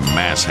another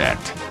mass hat,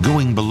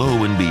 going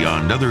below and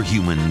beyond other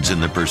humans in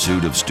the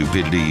pursuit of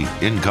stupidity,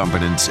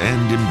 incompetence,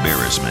 and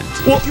embarrassment.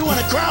 Well, if you want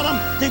to crown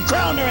them, then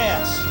crown their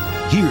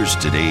ass. Here's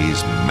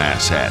today's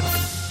mass hat.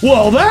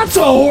 Well, that's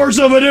a horse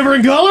of a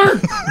different color.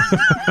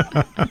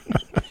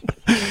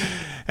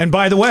 And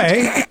by the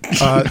way,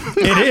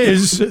 it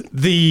is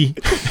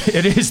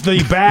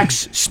the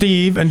Bax,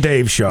 Steve, and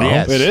Dave show.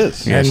 Yes, it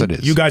is. And Yes, it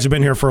is. you guys have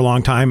been here for a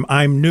long time.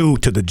 I'm new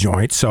to the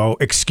joint, so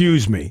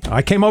excuse me.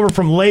 I came over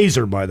from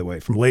Laser, by the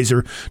way, from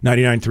Laser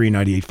 99.3,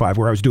 98.5,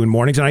 where I was doing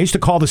mornings, and I used to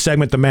call the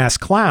segment the Mass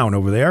Clown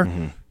over there.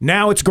 Mm-hmm.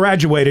 Now it's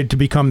graduated to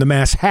become the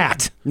Mass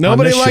Hat.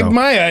 Nobody liked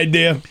my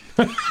idea.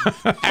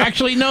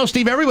 Actually, no,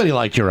 Steve, everybody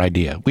liked your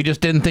idea. We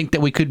just didn't think that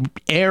we could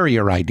air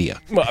your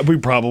idea. Well, we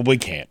probably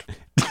can't.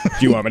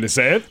 Do you want me to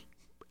say it?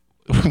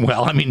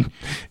 Well, I mean,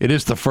 it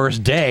is the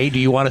first day. Do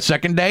you want a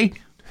second day?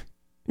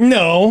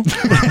 No.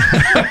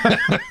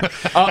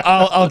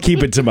 I'll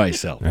keep it to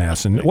myself.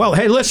 Yes, and, well,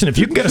 hey, listen, if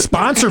you can get a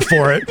sponsor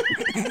for it,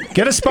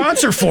 get a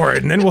sponsor for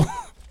it, and then we'll...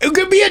 It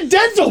could be a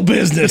dental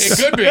business.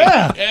 It could be.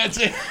 Yeah. That's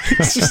it.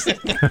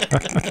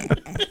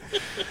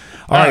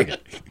 All right,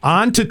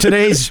 on to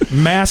today's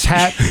Mass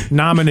Hat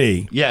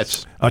nominee.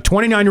 Yes. A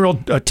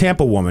 29-year-old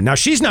Tampa woman. Now,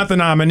 she's not the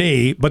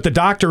nominee, but the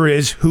doctor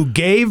is, who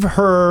gave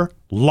her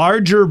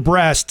larger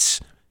breasts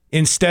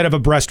instead of a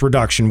breast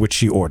reduction, which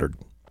she ordered.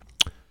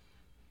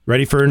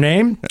 Ready for her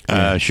name?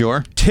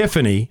 Sure.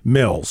 Tiffany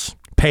Mills.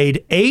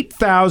 Paid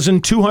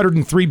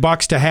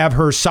 $8,203 to have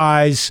her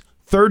size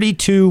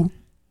 32F.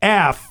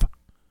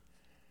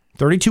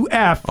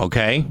 32F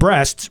Okay.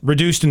 breasts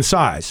reduced in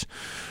size.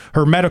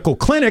 Her medical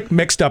clinic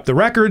mixed up the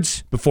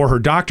records before her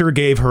doctor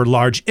gave her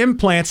large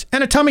implants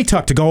and a tummy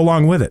tuck to go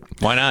along with it.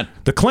 Why not?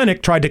 The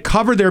clinic tried to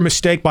cover their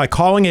mistake by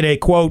calling it a,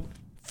 quote,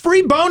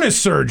 free bonus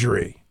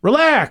surgery.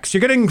 Relax, you're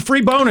getting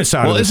free bonus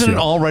out of this. Well, isn't it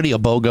deal. already a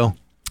BOGO?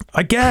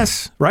 I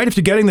guess, right? If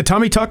you're getting the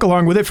tummy tuck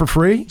along with it for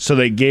free? So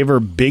they gave her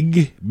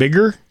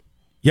bigger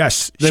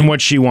Yes. than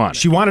what she wanted.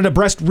 She wanted a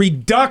breast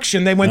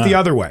reduction. They went the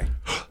other way.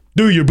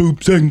 Do your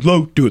boobs hang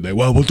low? Do they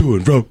wobble to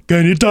and fro?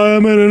 Can you tie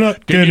 'em in a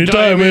knot? Can you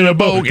tie 'em in a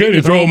bow? Can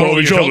you throw 'em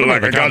over your shoulder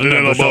like a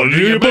continental bow? Do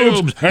your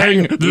boobs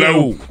hang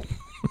low?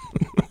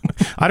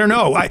 I don't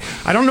know. I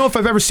don't know if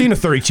I've ever seen a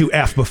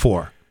 32F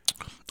before.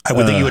 I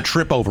would think you would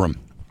trip over him.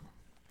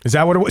 Is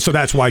that what it was? So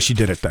that's why she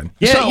did it then.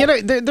 Yeah, So- you know,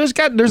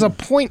 there's a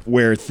point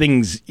where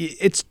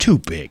it's too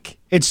big.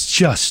 It's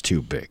just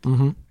too big.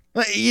 Mm-hmm.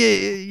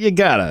 You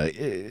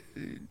gotta.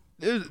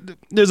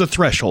 There's a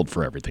threshold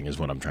for everything, is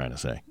what I'm trying to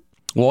say.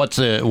 Well, what's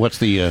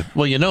the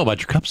well, you know about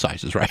your cup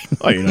sizes, right?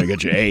 Oh, you know, you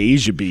got your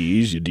A's, your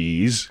B's, your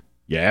D's,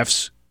 your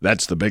F's.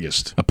 That's the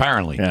biggest.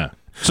 Apparently. Yeah.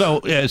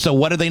 So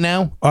what are they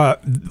now? I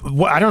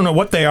don't know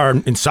what they are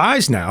in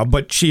size now,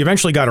 but she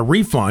eventually got a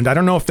refund. I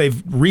don't know if they've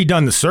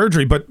redone the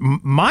surgery, but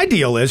my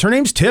deal is her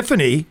name's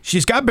Tiffany.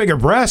 She's got bigger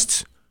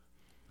breasts.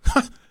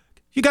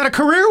 You got a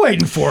career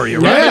waiting for you,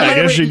 right? Yeah, I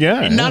guess you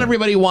got it. Not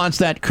everybody wants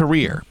that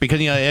career because,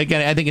 you know,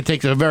 again, I think it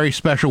takes a very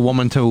special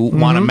woman to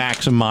want to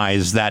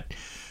maximize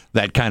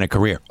that kind of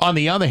career. On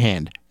the other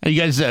hand, you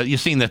guys, you've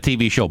seen the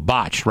TV show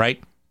Botched,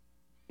 right?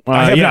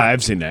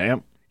 I've seen that.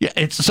 Yep. Yeah,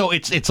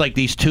 it's like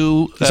these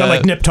two. Is that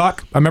like Nip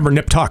Tuck? I remember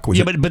Nip Tuck. Was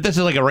Yeah, it? but this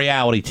is like a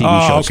reality TV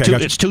Oh, show. okay,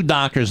 gotcha. It's two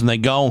doctors, and they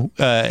go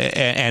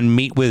and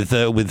meet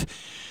with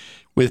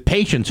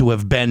patients who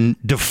have been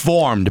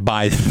deformed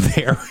by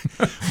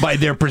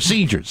their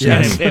procedures.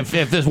 Yes. And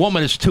if this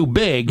woman is too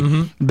big,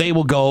 they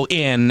will go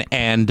in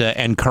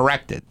and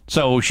correct it.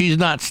 So she's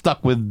not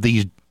stuck with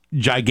these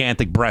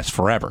gigantic breasts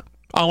forever,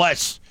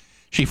 unless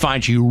she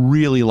finds she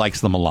really likes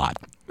them a lot.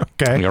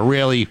 Okay.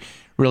 Like,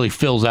 really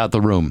fills out the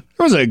room.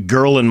 There was a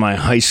girl in my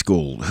high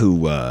school who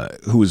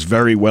was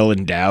very well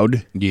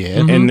endowed.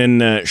 Yeah. And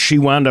then she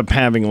wound up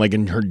having, like,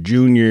 in her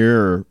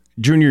junior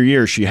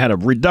year, she had a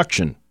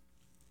reduction.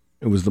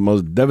 It was the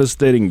most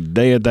devastating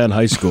day at that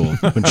high school.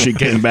 When she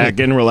came back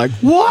in, we're like,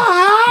 what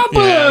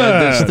happened?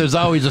 Yeah, there's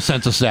always a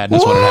sense of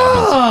sadness when it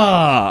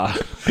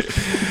happens.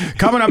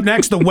 Coming up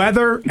next, the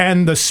weather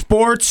and the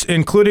sports,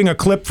 including a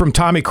clip from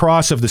Tommy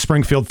Cross of the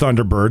Springfield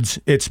Thunderbirds.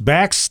 It's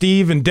Bax,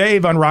 Steve, and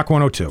Dave on Rock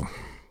 102.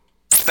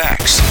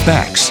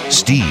 Bax,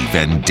 Steve,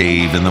 and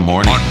Dave in the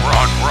morning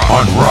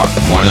on Rock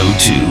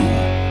 102.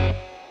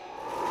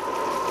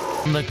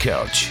 On the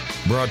couch,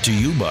 brought to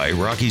you by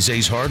Rocky's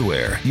Ace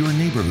Hardware, your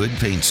neighborhood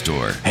paint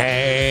store.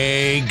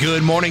 Hey,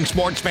 good morning,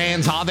 sports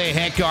fans. How the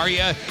heck are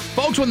you?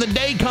 Folks, when the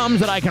day comes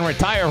that I can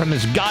retire from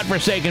this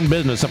godforsaken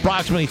business,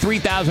 approximately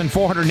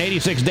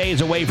 3,486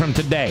 days away from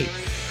today,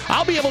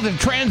 I'll be able to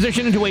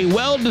transition into a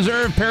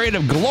well-deserved period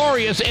of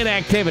glorious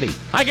inactivity.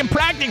 I can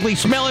practically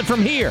smell it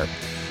from here.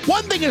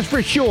 One thing is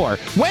for sure,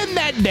 when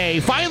that day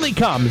finally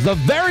comes, the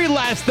very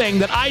last thing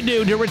that I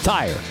do to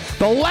retire,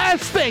 the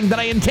last thing that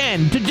I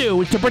intend to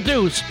do is to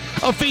produce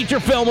a feature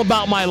film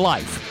about my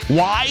life.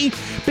 Why?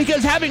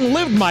 Because having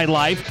lived my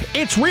life,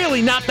 it's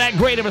really not that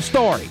great of a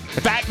story.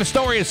 In fact, the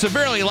story is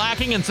severely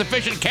lacking in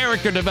sufficient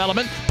character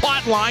development,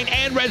 plot line,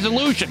 and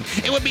resolution.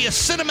 It would be a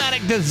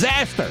cinematic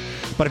disaster.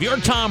 But if you're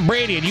Tom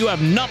Brady and you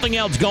have nothing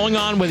else going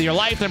on with your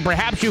life, then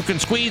perhaps you can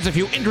squeeze a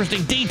few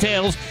interesting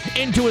details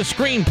into a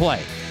screenplay.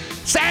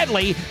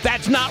 Sadly,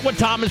 that's not what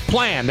Tom has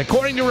planned.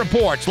 According to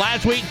reports,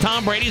 last week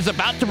Tom Brady is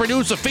about to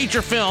produce a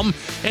feature film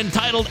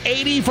entitled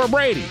 80 for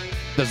Brady.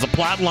 Does the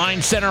plot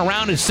line center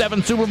around his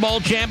 7 Super Bowl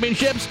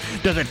championships?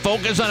 Does it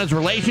focus on his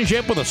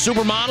relationship with a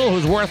supermodel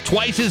who's worth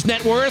twice his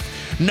net worth?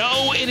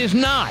 No, it is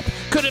not.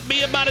 Could it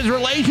be about his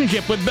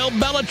relationship with Bill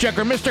Belichick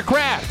or Mr.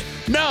 Kraft?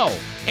 No.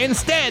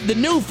 Instead, the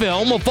new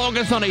film will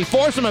focus on a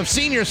foursome of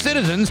senior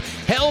citizens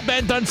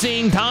hell-bent on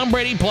seeing Tom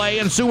Brady play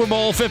in Super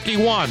Bowl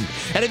 51.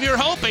 And if you're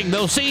hoping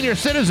those senior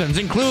citizens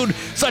include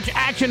such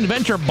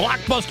action-adventure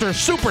blockbuster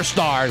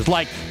superstars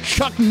like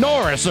Chuck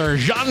Norris or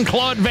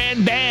Jean-Claude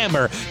Van Damme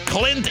or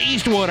Clint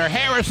Eastwood or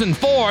Harrison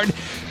Ford,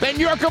 then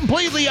you're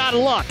completely out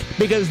of luck,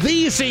 because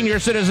these senior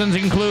citizens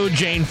include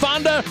Jane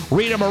Fonda,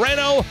 Rita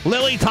Moreno,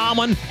 Lily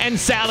Tomlin, and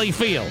Sally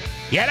Field.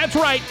 Yeah, that's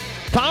right.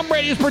 Tom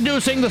Brady is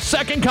producing the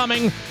second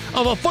coming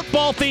of a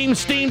football-themed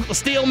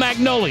Steel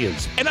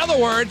Magnolias. In other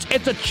words,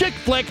 it's a chick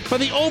flick for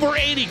the over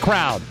 80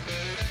 crowd.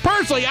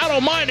 Personally, I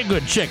don't mind a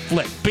good chick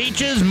flick.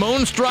 Beaches,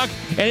 Moonstruck,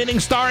 anything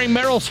starring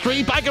Meryl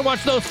Streep. I can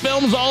watch those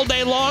films all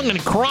day long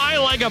and cry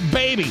like a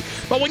baby.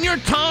 But when you're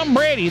Tom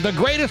Brady, the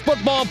greatest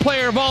football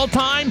player of all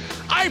time,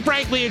 I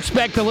frankly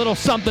expect a little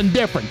something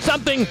different.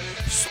 Something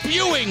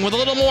spewing with a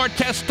little more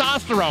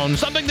testosterone.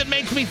 Something that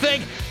makes me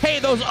think, hey,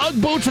 those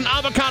Ugg boots and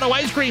avocado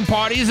ice cream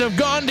parties have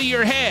gone to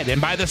your head. And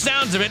by the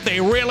sounds of it,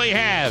 they really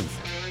have.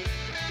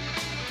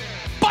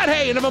 But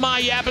hey, enough of my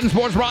yapping.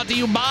 Sports brought to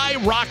you by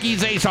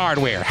Rocky's Ace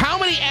Hardware. How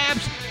many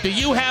apps do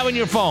you have on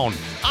your phone?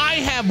 I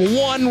have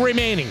one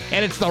remaining,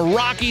 and it's the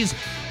Rocky's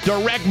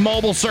Direct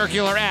Mobile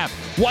Circular app.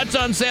 What's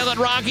on sale at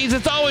Rocky's?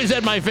 It's always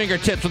at my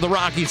fingertips with the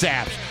Rocky's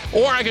apps.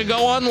 Or I could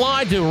go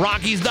online to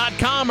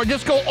Rockies.com or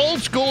just go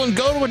old school and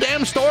go to a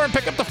damn store and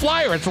pick up the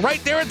flyer. It's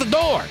right there at the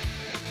door.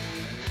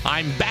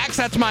 I'm back.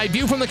 That's my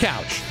view from the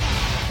couch.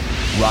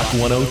 Rock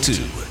 102,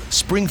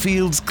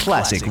 Springfield's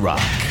classic rock.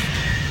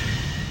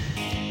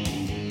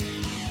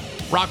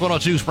 Rock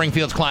 102,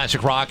 Springfield's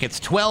Classic Rock. It's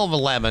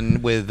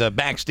 12:11 with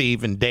Back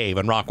Steve and Dave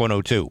on Rock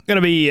 102. Going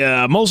to be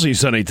mostly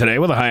sunny today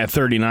with a high of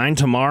 39.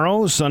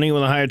 Tomorrow, sunny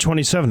with a high of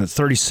 27 at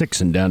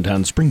 36 in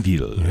downtown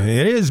Springfield.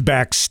 It is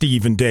Back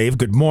Steve and Dave.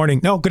 Good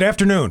morning. No, good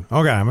afternoon.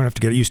 Okay, I'm going to have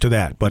to get used to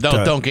that. But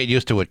Don't get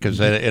used to it, because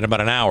in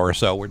about an hour or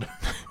so, we're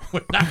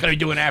not going to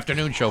do an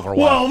afternoon show for a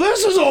while. Well,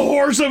 this is a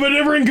horse of a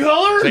different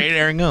color. See,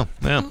 there you go.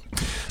 Yeah.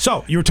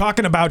 So, you were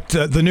talking about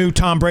the new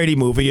Tom Brady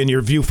movie and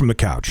your view from the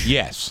couch.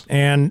 Yes.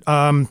 And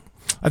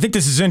I think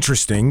this is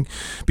interesting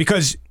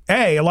because,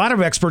 A, a lot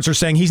of experts are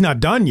saying he's not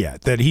done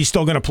yet, that he's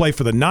still going to play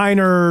for the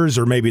Niners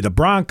or maybe the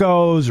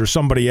Broncos or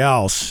somebody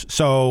else.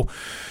 So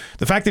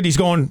the fact that he's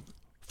going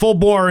full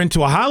bore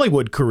into a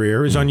Hollywood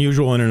career is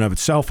unusual in and of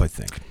itself, I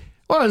think.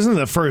 Well, isn't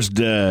it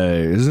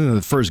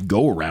the first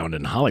go-around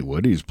in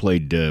Hollywood? He's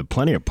played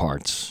plenty of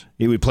parts.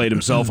 He played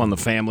himself on The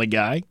Family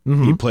Guy.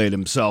 Mm-hmm. He played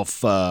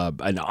himself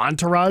an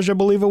Entourage, I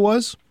believe it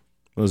was.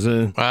 Was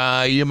it?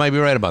 You might be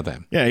right about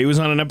that. Yeah, he was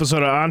on an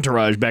episode of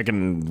Entourage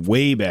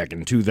way back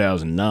in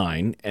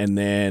 2009, and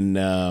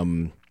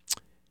then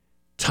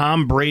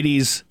Tom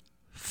Brady's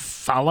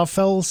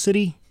Falafel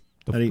City.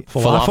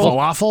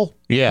 Falafel?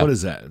 Yeah. What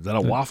is that? Is that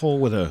a waffle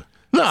with a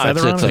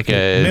feather on it? Like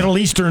a Middle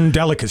Eastern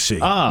delicacy.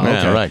 Oh, okay.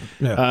 Yeah, right.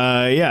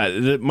 Yeah,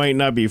 that might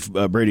not be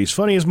Brady's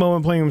funniest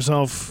moment playing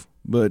himself,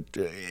 but.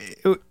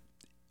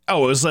 It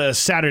was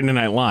Saturday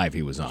Night Live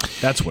he was on.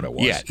 That's what it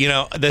was.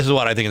 Yeah, this is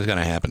what I think is going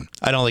to happen.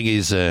 I don't think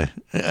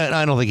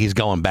he's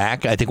going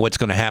back. I think what's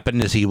going to happen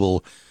is he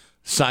will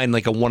sign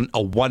like a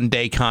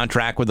one-day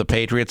contract with the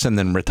Patriots and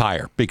then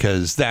retire,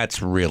 because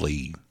that's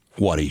really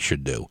what he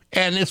should do.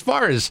 And as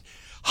far as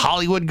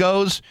Hollywood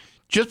goes,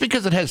 just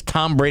because it has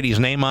Tom Brady's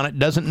name on it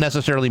doesn't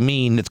necessarily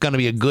mean it's going to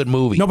be a good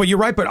movie. No, but you're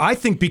right. But I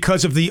think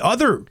because of the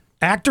other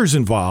actors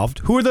involved.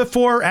 Who are the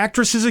 4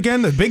 actresses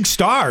again? The big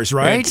stars,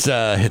 right?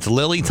 It's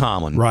Lily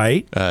Tomlin,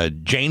 right?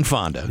 Jane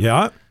Fonda,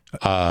 yeah.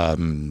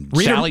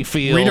 Sally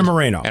Field, Rita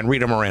Moreno, and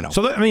Rita Moreno.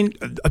 So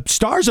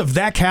stars of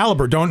that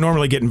caliber don't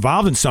normally get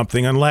involved in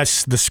something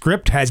unless the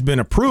script has been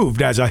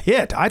approved as a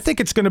hit. I think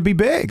it's going to be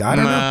big. I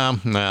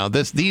don't know.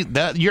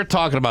 No, you're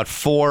talking about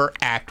 4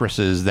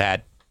 actresses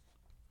that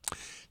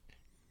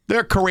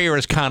their career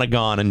has kind of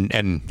gone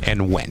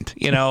and went.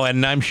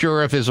 And I'm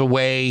sure if there's a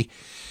way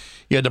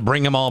you had to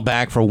bring them all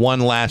back for one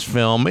last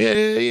film.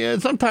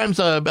 Sometimes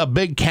a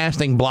big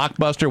casting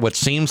blockbuster, what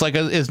seems like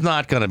is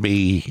not going to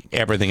be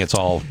everything it's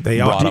all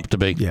brought up to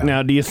be. Yeah.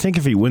 Now, do you think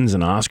if he wins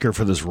an Oscar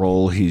for this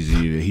role,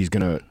 he's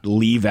going to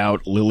leave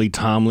out Lily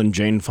Tomlin,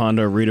 Jane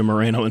Fonda, Rita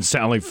Moreno, and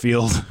Sally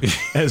Field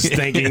as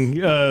thanking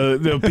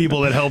the people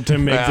that helped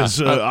him make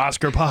this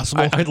Oscar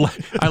possible?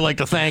 I'd like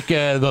to thank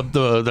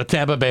the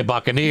Tampa Bay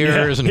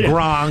Buccaneers and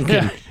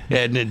Gronk.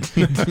 And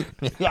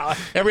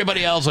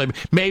everybody else,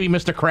 maybe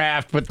Mr.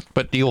 Kraft,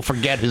 but you'll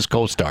forget his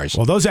co-stars.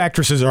 Well, those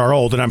actresses are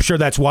old, and I'm sure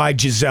that's why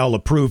Giselle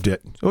approved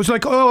it. It was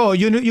like, oh,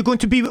 you're going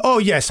to be, oh,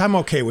 yes, I'm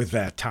okay with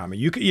that, Tommy.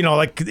 You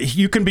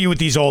can be with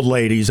these old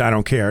ladies. I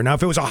don't care. Now,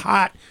 if it was a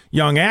hot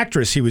young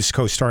actress he was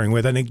co-starring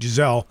with, I think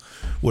Giselle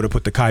would have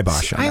put the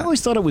kibosh on I that.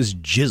 always thought it was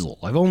Jizzle.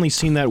 I've only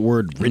seen that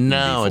word written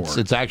No, before.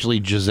 it's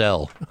actually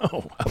Giselle.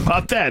 Oh, how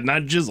about that?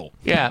 Not Jizzle.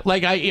 Yeah,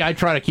 like I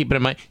try to keep it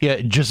in mind.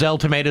 Yeah, Giselle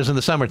tomatoes in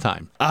the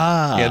summertime.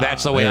 Ah. Yeah,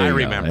 that's the way I there you go,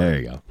 remember. There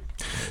you go.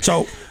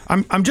 So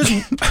I'm just...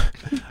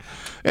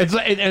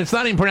 It's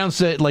not even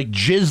pronounced like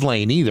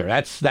Ghislaine either.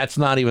 That's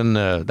not even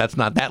that's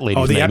not that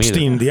lady's the name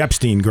Epstein, either. the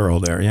Epstein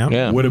girl there, yeah?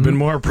 Yeah. Would have been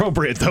more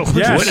appropriate, though.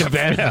 Yes. Would have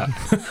been.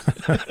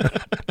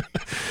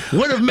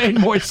 Would have made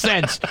more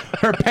sense.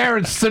 Her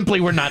parents simply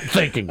were not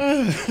thinking.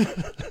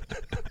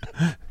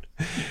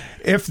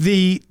 If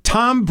the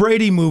Tom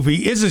Brady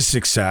movie is a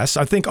success,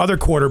 I think other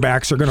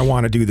quarterbacks are going to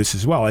want to do this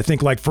as well. I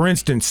think, like, for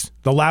instance,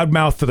 the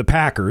loudmouth for the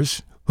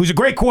Packers, who's a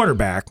great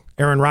quarterback,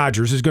 Aaron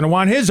Rodgers, is going to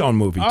want his own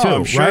movie, too,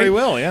 I'm sure right? he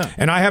will, yeah.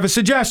 And I have a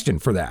suggestion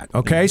for that,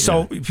 okay?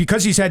 So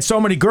because he's had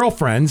so many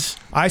girlfriends,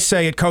 I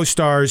say it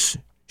co-stars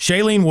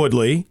Shailene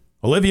Woodley,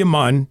 Olivia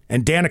Munn,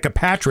 and Danica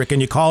Patrick,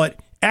 and you call it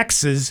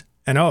X's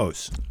and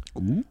O's.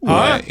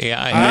 I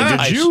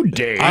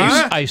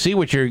see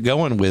what you're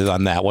going with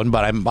on that one,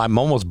 but I'm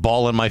almost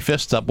balling my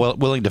fists up,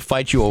 willing to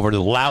fight you over the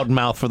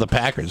loudmouth for the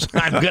Packers.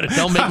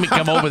 Don't make me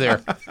come over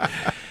there.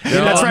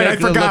 That's right. I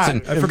forgot.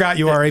 Listen, I forgot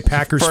you are a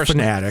Packers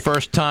fanatic.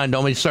 First time.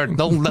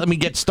 Don't let me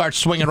start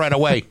swinging right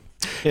away.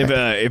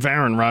 If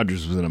Aaron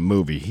Rodgers was in a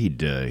movie,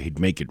 he'd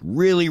make it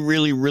really,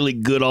 really, really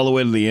good all the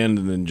way to the end,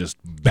 and then just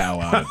bow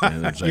out.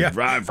 And it's like,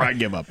 I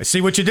give up. I see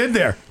what you did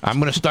there. I'm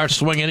going to start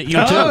swinging at you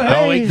too.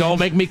 Hey. Don't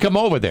make me come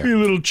over there. You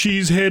little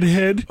cheesehead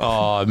head.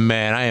 Oh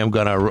man, I am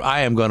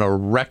gonna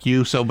wreck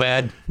you so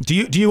bad. Do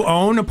you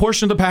own a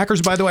portion of the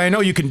Packers? By the way, I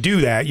know you can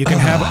do that. You can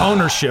have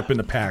ownership in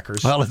the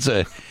Packers. Well, it's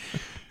a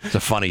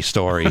funny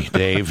story,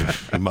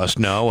 Dave. You must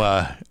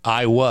know.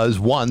 I was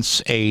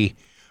once a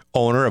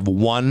owner of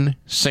one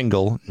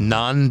single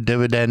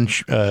non-dividend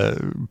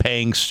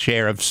paying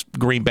share of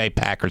Green Bay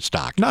Packers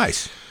stock.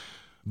 Nice.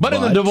 But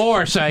in the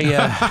divorce, I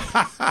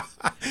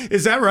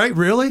is that right?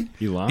 Really?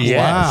 You lost.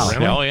 Yes. Wow.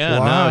 Really? Oh yeah.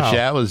 Wow.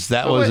 No,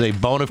 that was a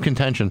bone of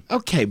contention.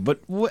 Okay, but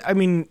I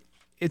mean,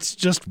 it's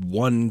just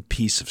one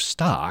piece of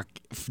stock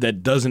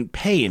that doesn't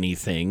pay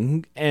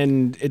anything,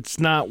 and it's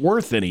not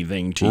worth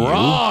anything to you.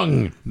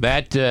 Wrong.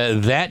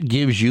 That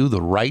gives you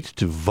the right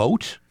to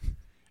vote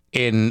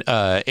in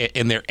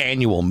their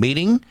annual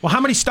meeting. Well, how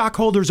many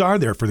stockholders are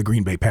there for the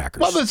Green Bay Packers?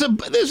 Well,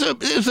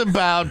 there's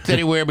about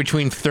anywhere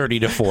between 30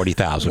 to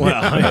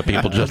 40,000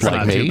 people just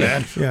like me.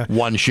 Yeah.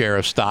 One share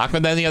of stock,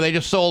 and then they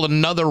just sold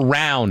another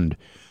round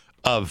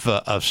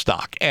of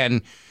stock.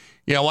 And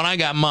when I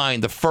got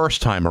mine the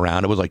first time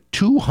around, it was like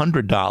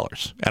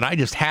 $200, and I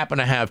just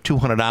happened to have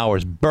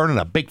 $200 burning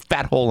a big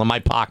fat hole in my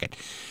pocket.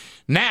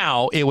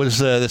 Now it was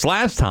this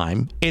last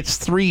time, it's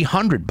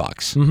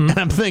 $300, and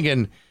I'm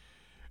thinking,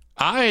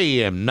 I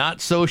am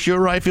not so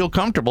sure I feel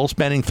comfortable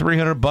spending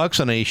 $300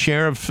 on a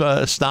share of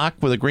stock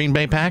with the Green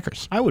Bay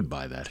Packers. I would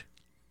buy that.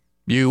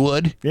 You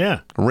would?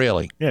 Yeah.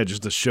 Really? Yeah,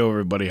 just to show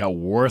everybody how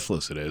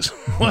worthless it is.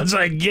 Once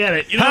I get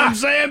it, you know what I'm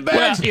saying, Ben?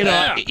 Well,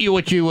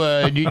 what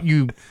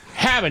you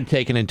haven't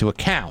taken into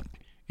account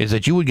is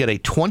that you would get a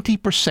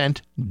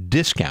 20%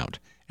 discount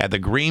at the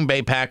Green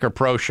Bay Packer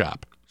Pro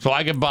Shop. So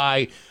I could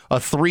buy a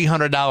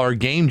 $300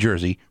 game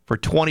jersey for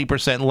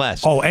 20%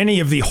 less. Oh,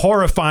 any of the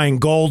horrifying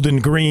gold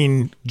and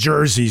green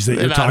jerseys that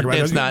you're talking about.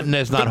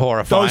 It's not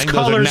horrifying. Those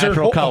colors are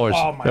natural are colors.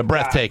 Oh my They're God.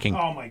 breathtaking.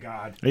 Oh my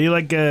God. Are you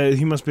like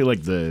he must be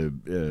like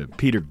the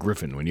Peter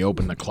Griffin when you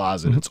open the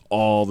closet, it's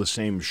all the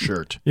same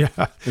shirt. Yeah.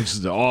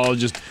 It's all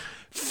just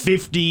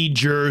 50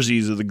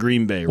 jerseys of the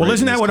Green Bay. Well, right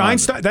isn't in that his what closet.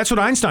 Einstein? That's what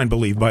Einstein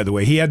believed, by the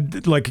way. He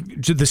had like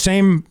the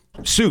same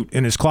suit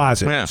in his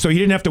closet, so he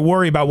didn't have to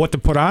worry about what to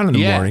put on in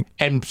the morning.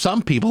 And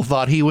some people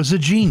thought he was a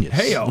genius.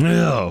 Hey-o.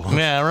 No.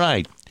 Yeah,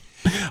 right.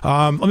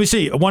 Let me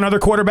see. One other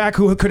quarterback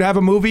who could have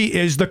a movie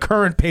is the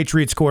current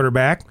Patriots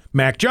quarterback,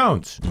 Mac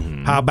Jones.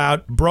 How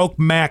about Broke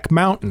Mac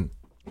Mountain?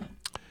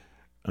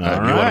 You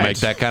want to make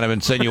that kind of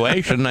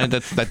insinuation? I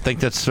think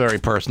that's very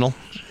personal.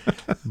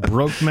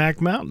 Broke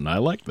Mac Mountain. I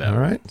like that. All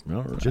right.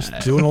 Just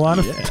doing a lot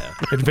of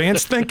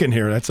advanced thinking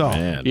here. That's all.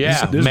 Man,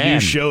 Yeah, this man. new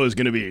show is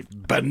going to be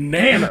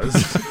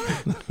bananas.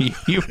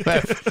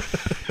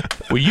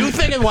 Were you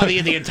thinking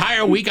the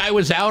entire week I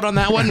was out on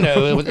that one?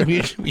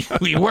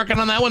 Were you working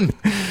on that one?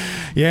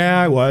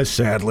 Yeah, I was,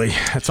 sadly.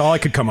 That's all I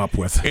could come up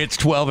with. It's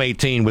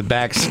 12:18 with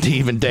back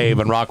Steve and Dave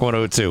on Rock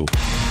 102.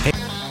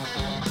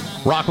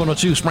 Rock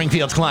 102,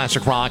 Springfield's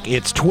Classic Rock.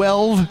 It's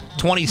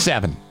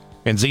 12:27.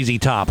 and ZZ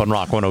Top on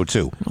Rock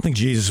 102. I don't think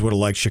Jesus would have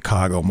liked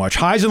Chicago much.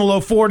 Highs in the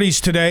low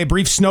 40s today.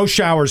 Brief snow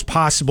showers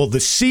possible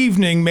this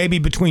evening, maybe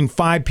between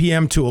 5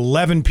 p.m. to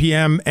 11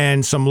 p.m.,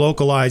 and some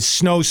localized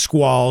snow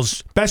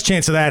squalls. Best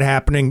chance of that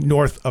happening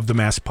north of the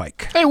Mass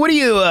Pike. Hey, what do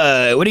you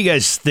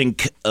guys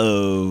think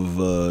of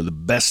the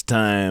best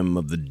time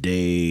of the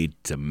day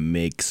to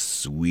make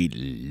sweet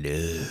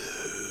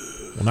love?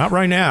 Well, not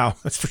right now,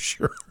 that's for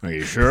sure. Are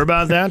you sure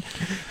about that?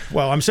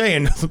 Well, I'm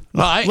saying,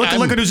 Well,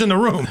 look at who's in the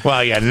room.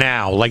 Well, yeah,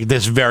 now, like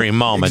this very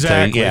moment.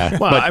 Exactly. Yeah.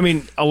 Well, But- I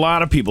mean, a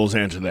lot of people's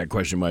answer to that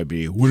question might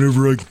be,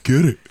 whenever I can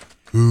get it.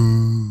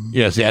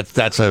 Yes,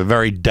 that's a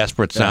very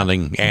desperate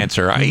sounding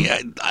answer.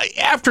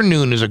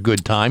 Afternoon is a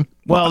good time.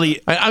 Well,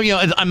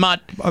 I'm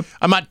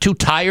not too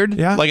tired.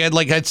 Yeah.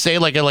 I'd say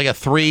like a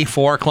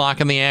 3-4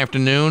 o'clock in the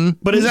afternoon.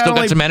 But is that still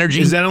only, got some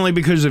energy? Is that only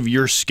because of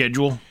your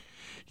schedule?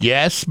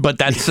 Yes, but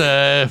that's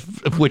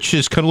which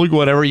is kind of like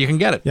whatever you can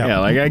get it. Yeah,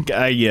 like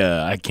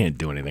I can't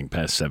do anything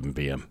past 7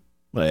 p.m.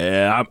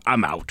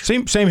 I'm out.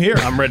 Same here.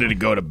 I'm ready to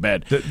go to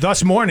bed.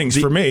 Thus mornings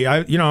for me.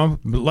 But Yeah,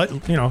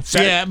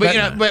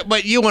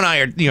 but you and I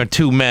are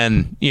two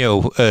men.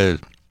 Well,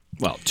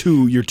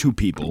 you're two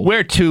people.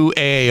 We're two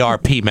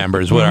AARP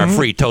members with our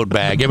free tote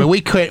bag. I mean,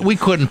 we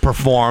couldn't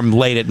perform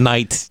late at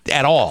night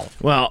at all.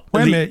 Well,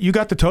 Wait a minute, you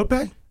got the tote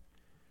bag?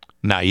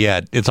 Not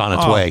yet. It's on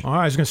its way.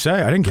 I was going to say,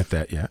 I didn't get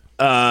that yet.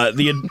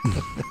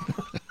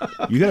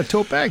 You got a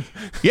tote bag?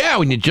 Yeah,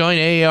 when you join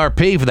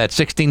AARP for that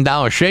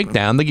 $16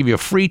 shakedown, they give you a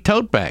free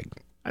tote bag.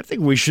 I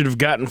think we should have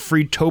gotten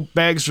free tote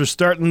bags for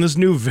starting this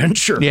new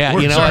venture. Yeah,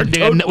 Where's our our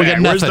tote we got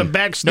bag? Where's the nothing.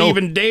 Back Steve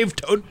and Dave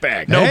tote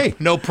bag?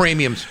 No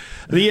premiums.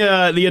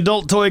 The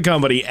adult toy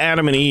company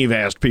Adam and Eve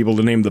asked people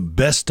to name the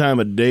best time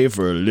of day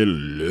for a little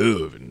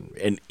love,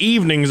 and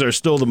evenings are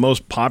still the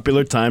most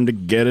popular time to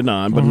get it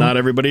on, but not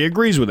everybody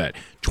agrees with that.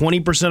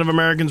 20% of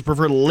Americans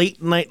prefer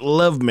late night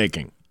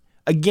lovemaking.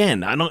 Again,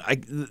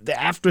 the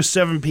after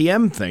 7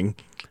 p.m. thing,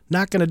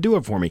 not going to do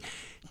it for me.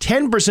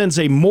 10%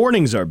 say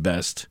mornings are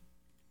best,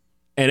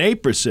 and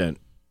 8%.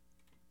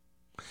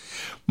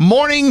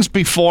 Mornings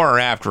before or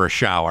after a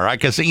shower. I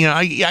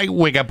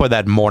wake up with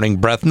that morning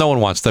breath. No one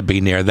wants to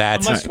be near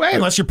that.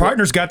 Unless your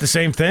partner's got the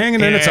same thing,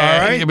 and then it's all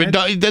right. But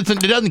it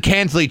doesn't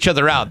cancel each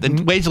other out.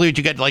 Then basically you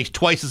get like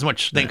twice as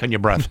much stink on your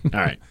breath.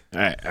 All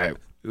right.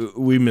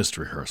 We missed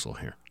rehearsal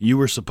here. You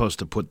were supposed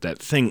to put that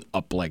thing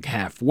up like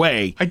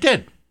halfway. I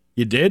did.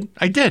 You did?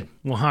 I did.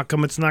 Well, how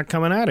come it's not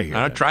coming out of here?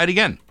 I'll try it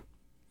again.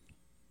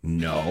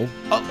 No.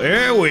 Oh,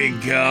 there we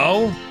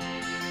go.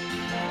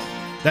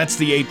 That's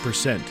the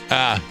 8%.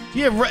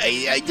 You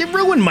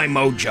ruined my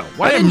mojo.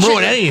 I didn't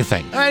ruin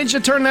anything. Why didn't you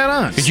turn that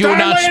on? Because you were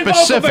not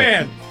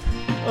specific.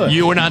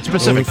 You were not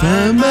specific.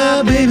 Find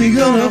my baby,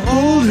 gonna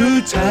hold her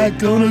tight,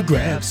 gonna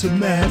grab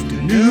some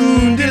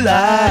afternoon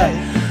delight.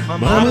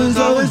 Mama's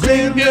always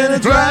saying that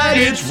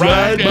it's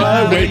right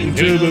by waiting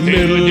till the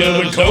middle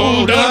of a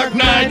cold dark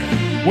night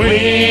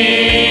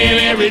when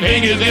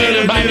everything is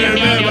gonna be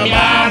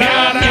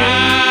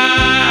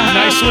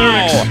Nice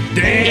lyrics.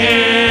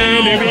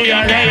 Damn,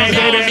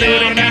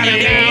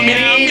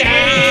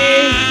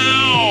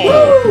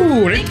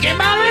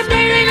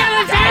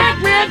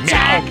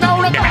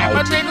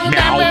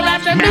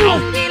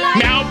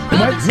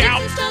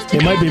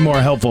 It might be more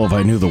helpful if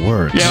I knew the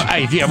words.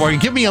 Yeah, well,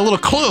 give me a little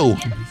clue.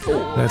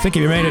 I think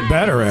you made it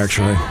better,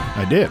 actually.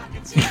 I did.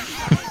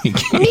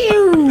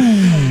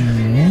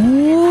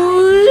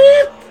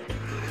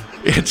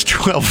 It's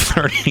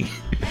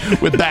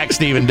 12:30 with Back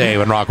Steve and Dave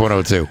on Rock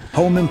 102.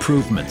 Home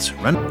improvements.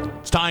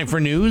 It's time for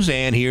news,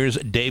 and here's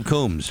Dave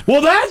Coombs.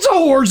 Well, that's a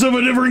horse of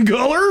a different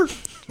color.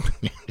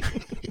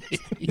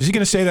 Is he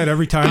going to say that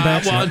every time,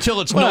 Bax? Well, until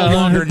it's no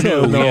longer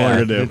new.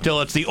 longer new.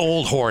 Until it's the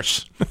old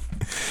horse.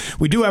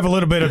 We do have a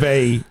little bit of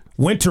a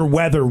winter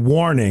weather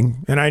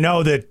warning, and I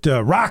know that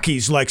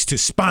Rockies likes to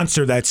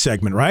sponsor that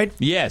segment, right?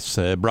 Yes,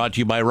 brought to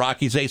you by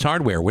Rocky's Ace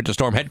Hardware, Winter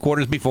Storm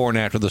headquarters before and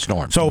after the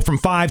storm. So from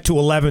 5 to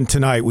 11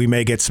 tonight, we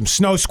may get some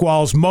snow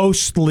squalls,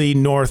 mostly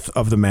north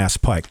of the Mass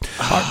Pike.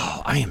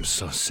 Oh, I am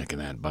so sick of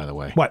that, by the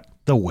way. What?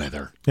 The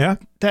weather. Yeah?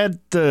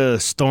 That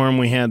storm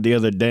we had the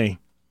other day,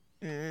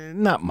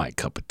 not my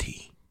cup of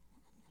tea.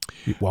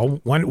 Well,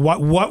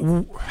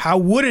 how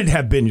would it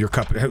have been your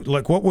cup?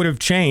 Like, what would have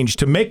changed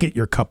to make it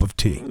your cup of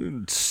tea?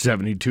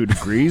 72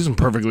 degrees and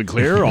perfectly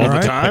clear all the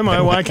time.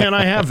 Why can't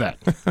I have that?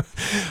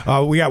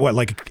 We got,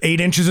 like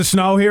 8 inches of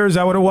snow here? Is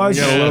that what it was?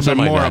 We got a little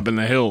bit more up in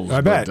the hills.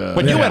 I bet.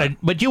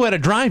 But you had a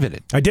drive in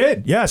it. I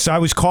did, yes. I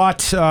was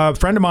caught. A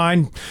friend of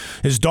mine,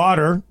 his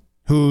daughter,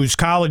 who's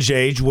college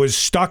age, was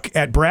stuck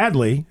at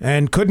Bradley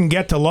and couldn't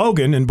get to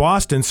Logan in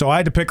Boston, so I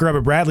had to pick her up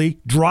at Bradley,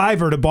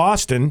 drive her to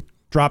Boston,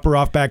 drop her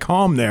off back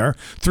home there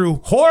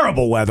through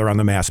horrible weather on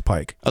the Mass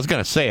Pike. I was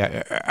going to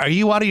say, are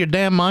you out of your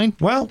damn mind?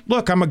 Well,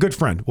 look, I'm a good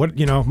friend. But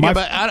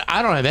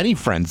I don't have any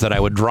friends that I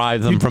would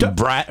drive them from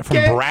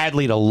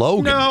Bradley to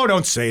Logan. No,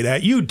 don't say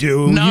that. You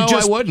do. No,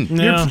 I wouldn't.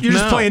 You're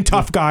just playing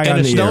tough guy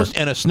on the air.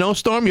 In a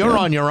snowstorm, you're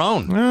on your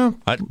own.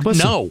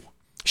 No.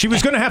 She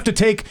was going to have to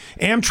take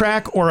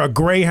Amtrak or a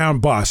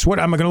Greyhound bus. What,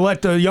 am I going to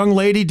let the young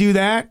lady do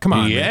that? Come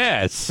on.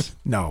 Yes.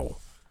 Man. No.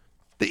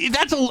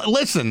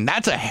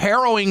 That's a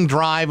harrowing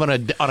drive on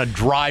a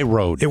dry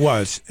road. It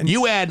was. And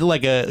you add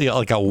like a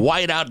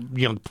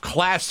whiteout,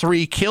 class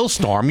 3 kill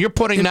storm. You're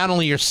putting not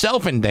only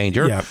yourself in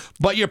danger,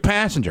 but your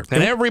passenger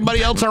and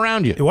everybody else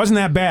around you. It wasn't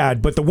that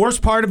bad, but the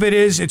worst part of it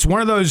is it's one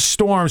of those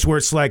storms where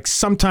it's like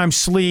sometimes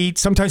sleet,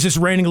 sometimes it's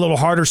raining a little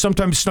harder,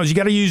 sometimes it snows. You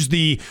got to use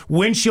the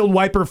windshield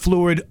wiper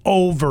fluid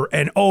over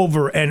and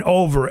over and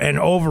over and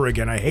over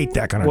again. I hate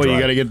that kind of drive. Well,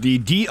 you got to get the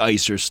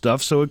de-icer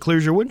stuff so it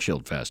clears your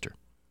windshield faster.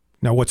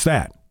 Now, what's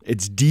that?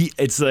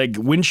 It's like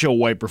windshield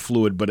wiper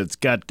fluid, but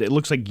it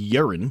looks like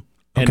urine,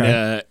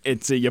 and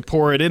you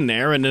pour it in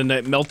there, and then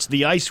it melts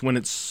the ice when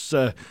it's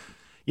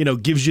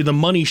gives you the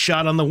money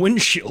shot on the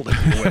windshield.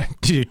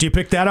 Do you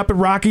pick that up at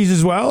Rockies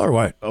as well, or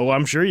what? Oh,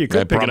 I'm sure you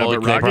could pick it up at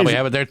Rockies. They probably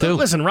have it there too.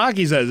 Listen,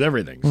 Rockies has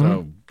everything,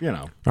 so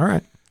All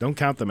right. Don't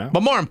count them out.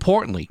 But more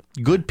importantly,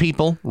 good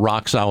people,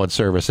 rock solid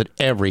service at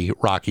every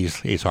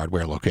Rockies Ace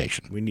Hardware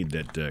location. We need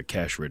that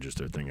cash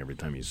register thing every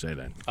time you say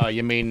that.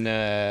 You mean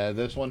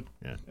this one?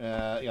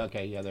 Yeah.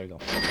 Okay, yeah, there you go.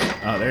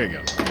 Oh, there you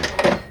go.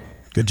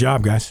 Good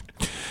job, guys.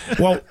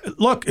 Well,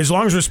 look, as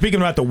long as we're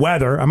speaking about the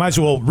weather, I might as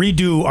well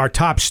redo our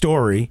top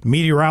story.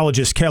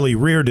 Meteorologist Kelly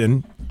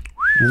Reardon,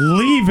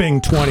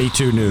 leaving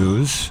 22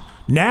 News,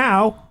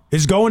 now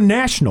is going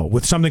national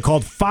with something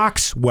called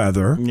Fox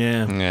Weather.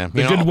 Yeah.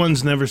 The good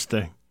ones never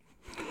stay.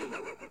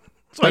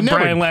 That's why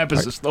Brian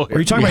Lapis is still here. Are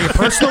you talking about your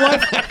personal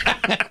life?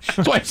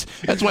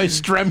 That's why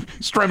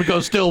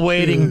Stremko's still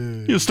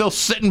waiting. You're still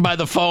sitting by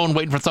the phone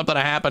waiting for something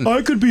to happen.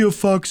 I could be a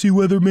foxy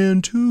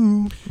weatherman,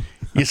 too.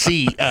 You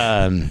see,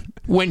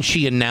 when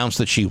she announced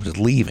that she was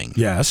leaving,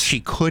 she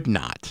could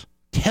not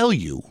tell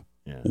you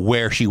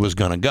where she was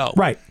going to go.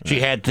 Right. She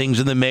had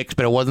things in the mix,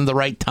 but it wasn't the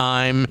right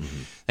time.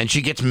 Mm-hmm. And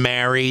she gets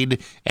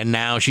married, and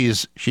now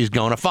she's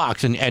going to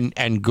Fox,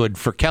 and good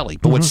for Kelly.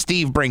 But what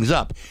Steve brings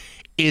up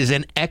is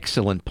an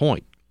excellent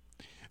point.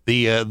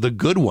 The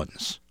good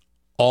ones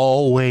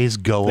always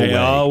go away. They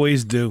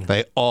always do.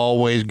 They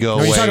always go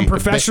away. Are you talking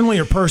professionally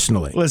or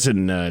personally?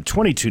 Listen,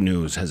 22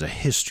 News has a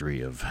history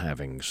of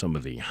having some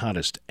of the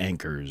hottest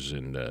anchors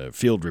and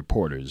field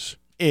reporters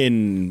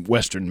in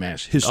Western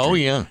Mass history. Oh,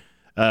 yeah.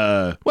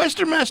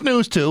 Western Mass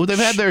News, too. They've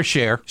had their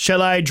share.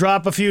 Shall I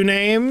drop a few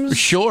names?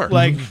 Sure.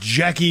 Like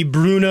Jackie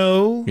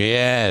Bruno?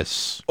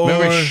 Yes. Or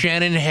remember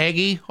Shannon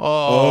Hagee?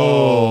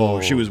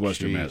 Oh, she was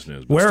Western Mass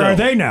News. Where are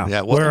they now?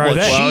 Yeah, where are they?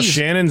 Well,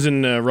 Shannon's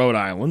in Rhode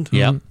Island.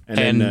 Yeah.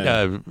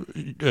 And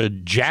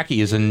Jackie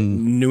is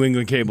in New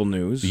England Cable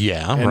News.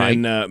 Yeah, and right.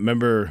 then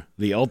remember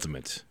the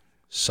ultimate,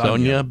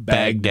 Sonia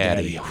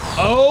Baghdadi.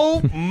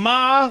 Oh,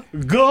 my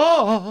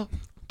God.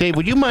 Dave,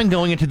 would you mind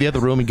going into the other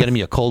room and getting me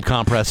a cold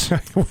compress?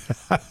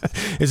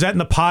 Is that in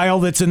the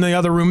pile that's in the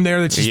other room there?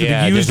 That's just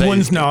the used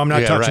ones? No, I'm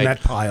not touching that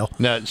pile.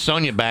 No,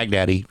 Sonia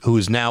Baghdadi, who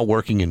is now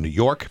working in New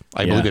York,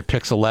 I believe at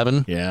Pix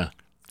 11. Yeah.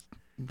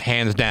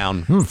 Hands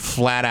down,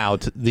 flat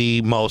out,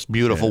 the most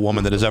beautiful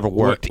woman that has ever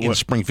worked in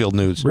Springfield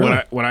News.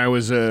 Really? When I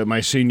was my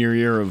senior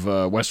year of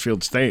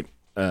Westfield State,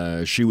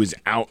 she was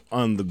out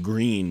on the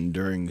green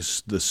during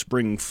the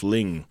spring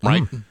fling.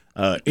 Right.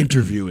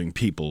 Interviewing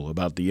people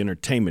about the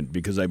entertainment,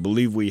 because I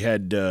believe we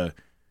had Run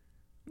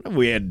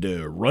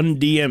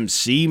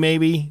DMC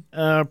maybe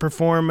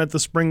perform at the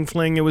Spring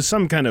Fling. It was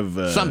some kind of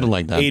something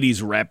like that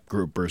 80s rap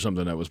group or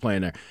something that was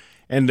playing there,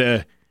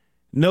 and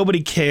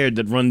nobody cared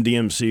that Run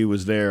DMC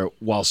was there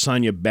while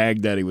Sonia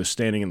Baghdadi was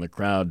standing in the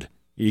crowd.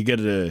 You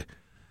get a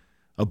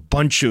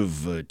bunch of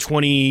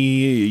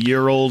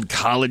 20-year-old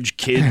college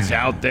kids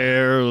out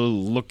there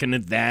looking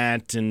at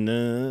that, and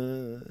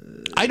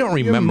I don't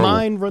remember. Your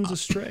mind runs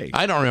astray.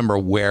 I don't remember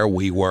where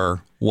we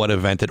were, what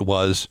event it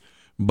was,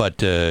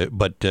 but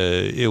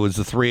it was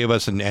the three of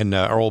us, and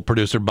our old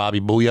producer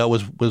Bobby Booyah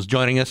was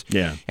joining us.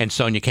 Yeah, and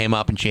Sonia came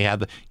up, and she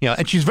had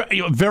and she's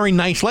a very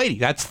nice lady.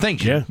 That's the thing.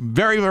 She's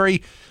very,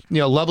 very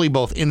lovely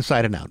both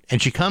inside and out.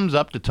 And she comes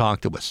up to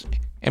talk to us.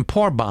 And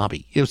poor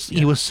Bobby,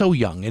 he was so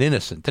young and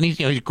innocent, and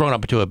he's grown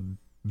up into a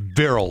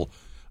virile,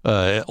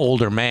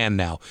 older man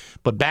now.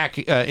 But back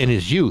in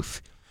his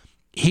youth,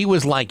 he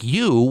was like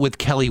you with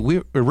Kelly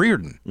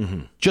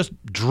Reardon, just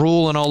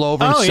drooling all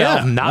over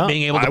himself, not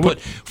being able to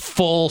put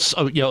full,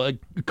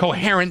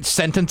 coherent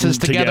sentences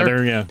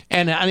together.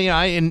 And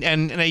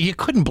and you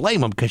couldn't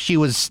blame him because she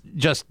was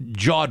just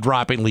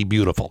jaw-droppingly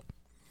beautiful.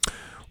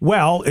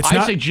 Well,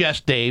 I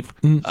suggest, Dave,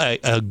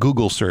 a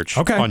Google search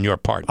on your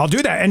part. I'll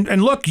do that.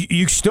 And look,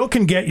 you still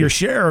can get your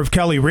share of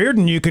Kelly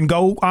Reardon. You can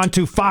go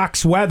onto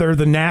Fox Weather,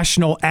 the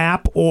national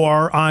app,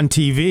 or on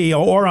TV,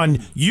 or on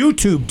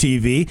YouTube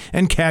TV,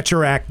 and catch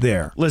her act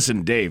there.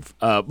 Listen, Dave,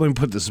 let me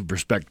put this in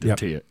perspective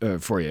to you,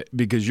 for you,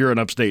 because you're an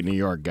upstate New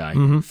York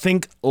guy.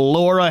 Think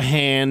Laura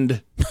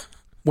Hand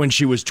when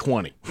she was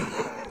 20.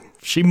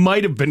 She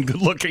might have been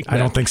good looking. I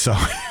don't think so.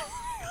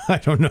 I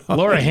don't know.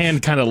 Laura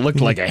Hand kind of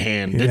looked like a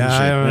hand, didn't she?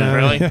 I don't know.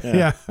 Really?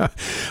 Yeah.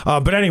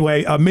 But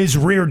anyway, Ms.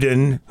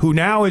 Reardon, who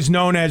now is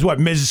known as what,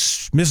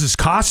 Mrs.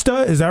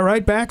 Costa? Is that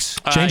right, Bax?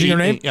 Changing her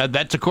name?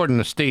 That's according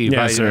to Steve.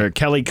 Yes, sir.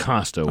 Kelly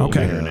Costa will be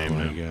her name. Oh,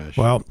 my gosh.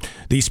 Well,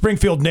 the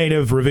Springfield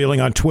native revealing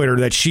on Twitter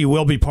that she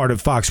will be part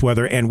of Fox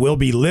Weather and will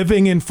be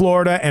living in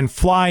Florida and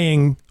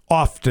flying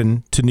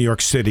often to New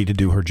York City to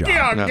do her job.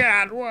 Oh,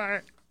 God,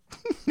 why?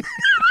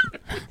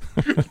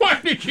 Why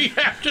did she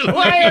have to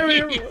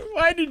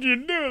Why did you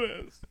do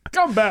this?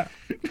 Come back.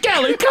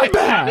 Kelly, come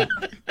back.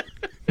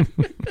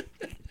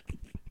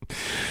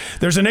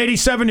 There's an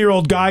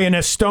 87-year-old guy in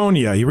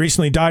Estonia. He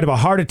recently died of a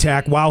heart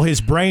attack while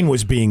his brain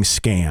was being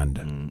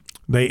scanned.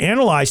 They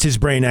analyzed his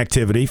brain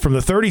activity from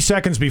the 30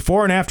 seconds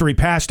before and after he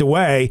passed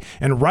away,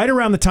 and right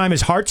around the time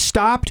his heart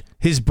stopped,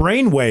 his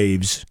brain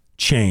waves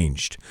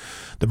changed.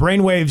 The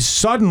brain waves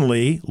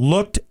suddenly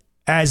looked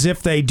as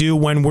if they do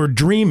when we're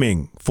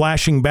dreaming,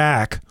 flashing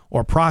back,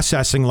 or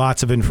processing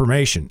lots of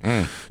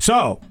information.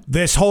 So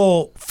this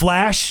whole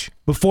flash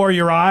before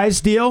your eyes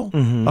deal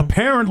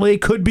apparently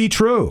could be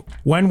true.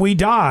 When we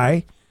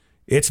die,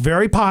 it's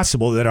very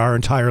possible that our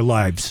entire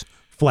lives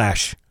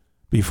flash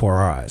before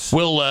our eyes.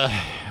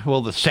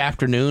 Will this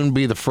afternoon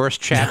be the first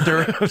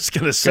chapter? I was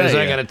going to say. Because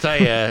I got to tell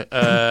you,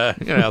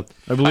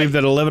 I believe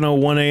that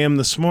 11:01 a.m.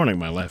 this morning,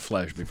 my life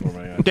flashed before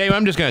my eyes. Dave,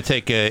 I'm just going to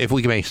take, if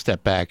we may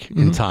step back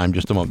in time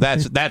just a moment.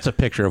 That's a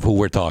picture of who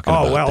we're talking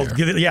about. Oh, well,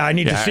 there. yeah, I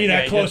need to see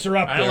that closer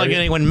up I there. don't like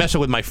anyone messing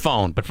with my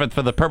phone, but for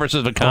the purposes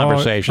of a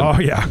conversation. Oh,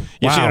 yeah.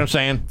 You see Wow. what I'm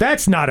saying?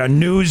 That's not a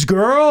news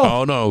girl.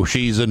 Oh, no,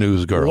 she's a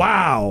news girl.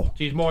 Wow.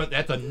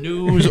 That's a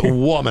news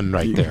woman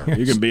right there.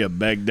 You can be a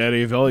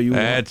Baghdadi if all you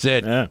want. That's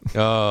it. Yeah.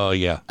 Oh,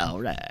 yeah. All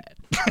right.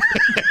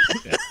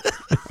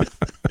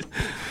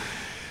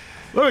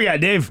 What do we got,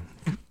 Dave?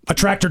 A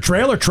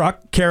tractor-trailer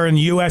truck carrying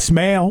U.S.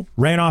 mail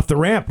ran off the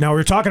ramp. Now, we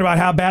were talking about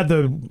how bad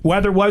the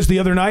weather was the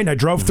other night, and I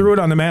drove through it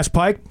on the Mass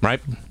Pike. Right.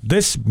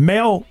 This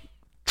mail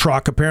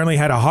truck apparently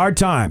had a hard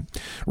time.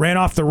 Ran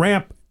off the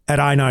ramp at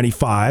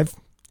I-95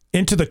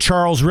 into the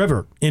Charles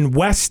River in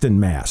Weston,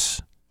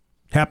 Mass.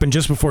 Happened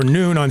just before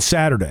noon on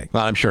Saturday.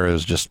 Well, I'm sure it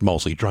was just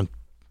mostly junk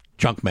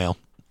mail.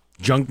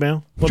 Junk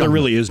mail? Well, there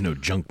really is no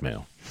junk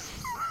mail.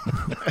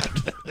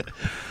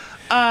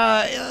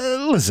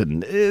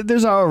 Listen,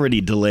 there's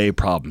already delay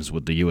problems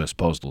with the U.S.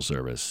 Postal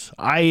Service.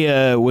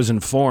 I was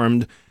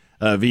informed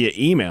via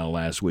email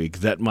last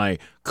week that my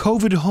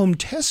COVID home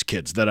test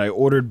kits that I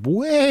ordered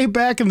way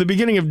back in the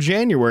beginning of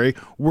January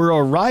were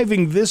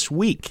arriving this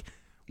week,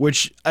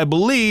 which I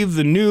believe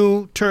the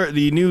new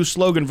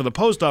slogan for the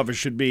post office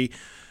should be,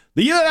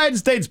 the United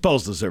States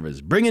Postal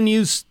Service, bringing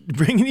you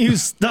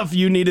stuff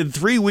you needed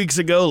 3 weeks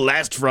ago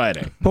last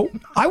Friday. But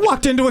I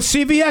walked into a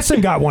CVS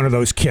and got one of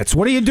those kits.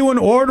 What are you doing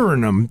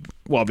ordering them?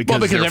 Well,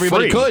 because they're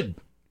everybody free. could.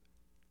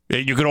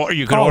 You could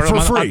order for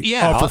them free.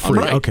 yeah, for free.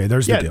 right. Okay,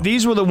 there's the deal.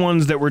 These were the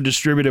ones that were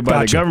distributed by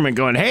Gotcha. the government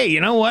going, hey, you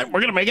know what?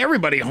 We're going to make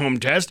everybody a home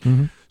test.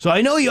 So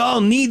I know you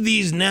all need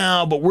these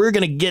now, but we're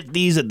going to get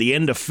these at the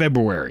end of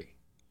February.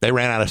 They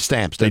ran out of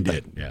stamps, They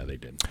didn't did. Yeah, they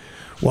did.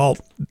 Well,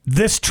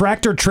 this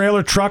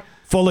tractor-trailer truck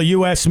full of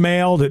U.S.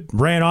 mail that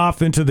ran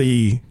off into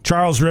the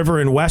Charles River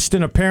in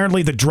Weston,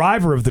 apparently the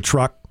driver of the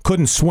truck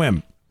couldn't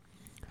swim.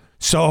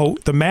 So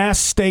the Mass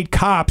State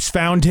cops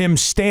found him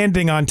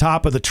standing on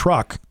top of the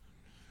truck,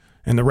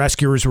 and the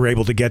rescuers were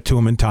able to get to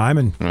him in time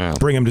and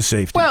bring him to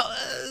safety. Well,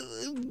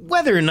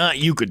 whether or not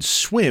you could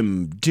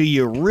swim, do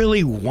you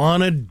really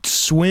want to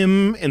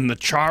swim in the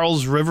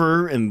Charles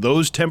River in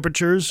those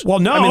temperatures? Well,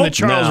 no. I mean, the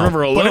Charles No.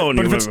 River alone.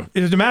 But if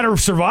it's a matter of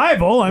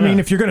survival, I mean,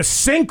 if you're going to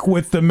sink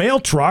with the mail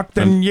truck,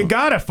 then you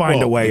got to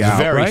find a way out,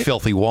 Very right?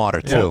 filthy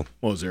water, too.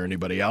 Well, is there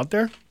anybody out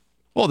there?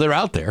 Well, they're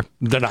out there.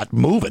 They're not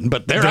moving,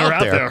 but they're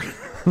out there.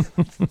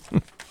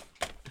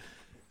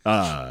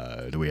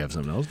 Do we have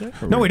something else there?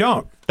 No, we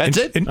don't. That's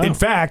it? In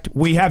fact,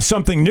 we have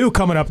something new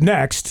coming up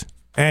next,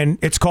 and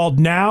it's called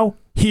Now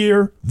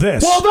Hear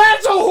This. Well,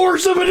 that's a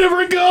horse of a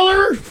different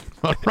color.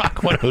 On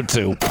Rock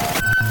 102.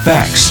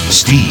 Bax,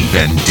 Steve,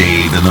 and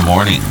Dave in the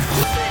morning.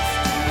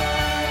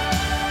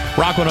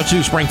 Rock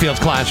 102, Springfield's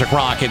Classic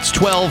Rock. It's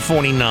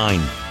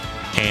 12:49.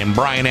 And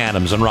Brian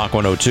Adams on Rock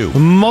 102.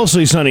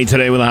 Mostly sunny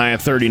today with a high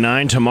of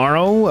 39.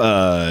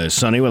 Tomorrow,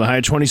 sunny with a high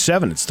of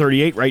 27. It's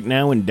 38 right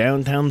now in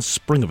downtown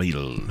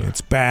Springfield.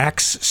 It's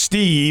Bax,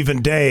 Steve,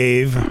 and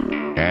Dave.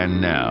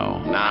 And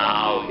now.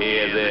 Now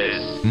hear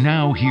this.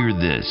 Now hear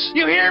this.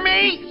 You hear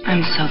me?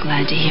 I'm so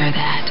glad to hear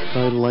that.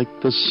 I like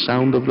the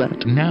sound of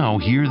that. Now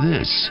hear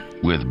this.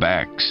 With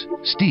Bax,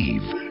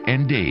 Steve,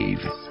 and Dave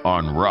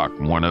on Rock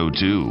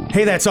 102.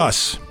 Hey, that's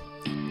us.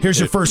 Here's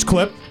your first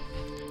clip.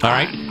 All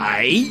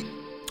right.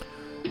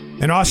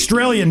 An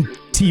Australian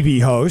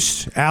TV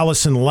host,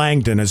 Alison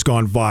Langdon, has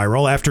gone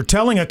viral after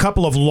telling a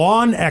couple of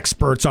lawn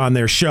experts on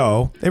their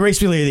show. They're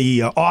basically the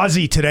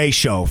Aussie Today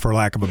show, for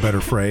lack of a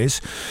better phrase.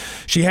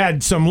 She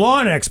had some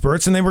lawn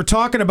experts, and they were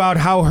talking about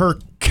how her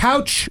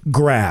couch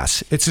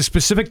grass, it's a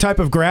specific type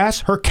of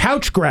grass, her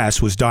couch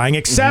grass was dying,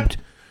 except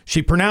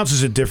she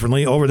pronounces it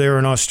differently over there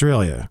in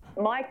Australia.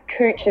 My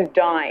cooch is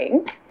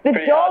dying. The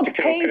dog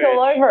pees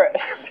all over it.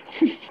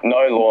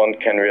 No lawn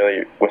can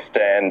really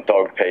withstand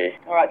dog pee.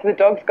 All right, so the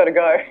dog's got to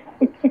go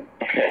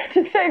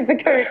to save the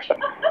cooch.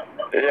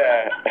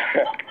 Yeah.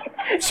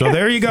 So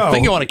there you go. I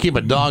think you want to keep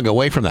a dog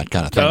away from that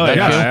kind of thing. Oh, don't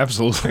yeah, you?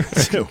 absolutely.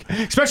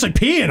 Especially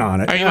peeing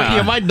on it. I mean,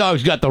 yeah, my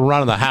dog's got the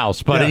run of the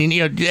house, but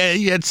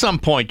at some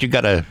point you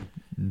got to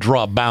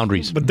draw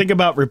boundaries. But think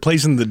about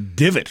replacing the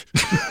divot.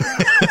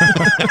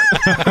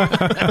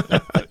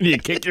 You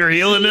kick your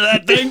heel into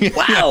that thing?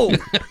 Wow!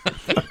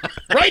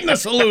 Right in the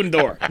saloon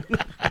door.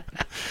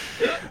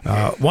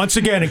 Once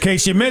again, in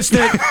case you missed it,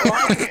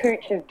 Her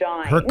cooch is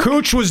dying. her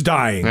cooch was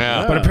dying.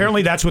 Yeah. But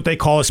apparently that's what they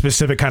call a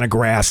specific kind of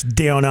grass,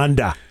 down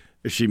under.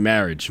 Is she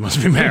married? She must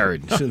be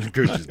married. The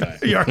cooch is dying.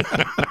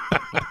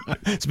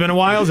 It's been a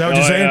while, is that what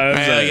you're saying?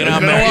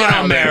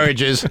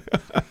 Marriages.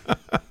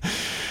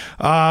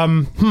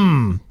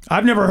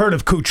 I've never heard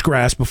of cooch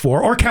grass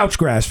before, or couch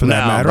grass for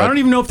that matter. I don't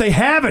even know if they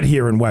have it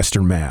here in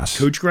Western Mass.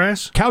 Cooch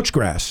grass? Couch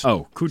grass.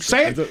 Oh, cooch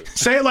Say grass.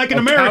 Say it like an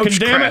American, couch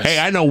damn grass. it. Hey,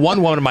 I know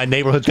one woman in my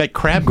neighborhood's got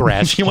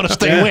crabgrass. You want to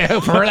stay away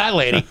from that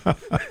lady? I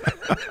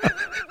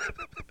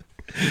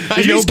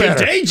know She's better.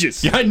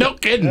 contagious. Yeah, no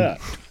kidding. Yeah.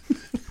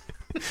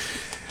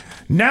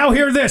 Now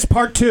hear this,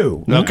 part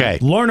 2. Okay.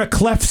 Lorna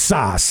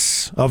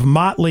Clefsas of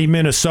Motley,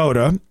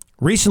 Minnesota,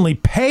 recently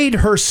paid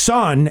her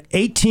son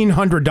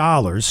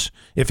 $1,800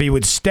 if he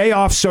would stay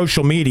off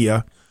social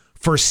media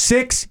for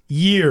 6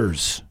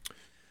 years.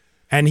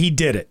 And he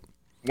did it.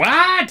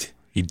 What?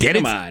 He did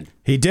Come it? on.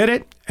 He did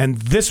it, and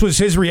this was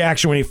his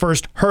reaction when he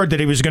first heard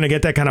that he was going to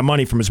get that kind of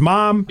money from his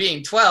mom.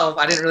 Being 12,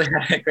 I didn't really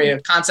have a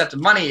great concept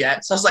of money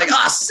yet. So I was like,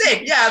 oh,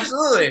 sick. Yeah,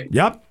 absolutely.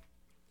 Yep.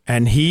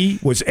 And he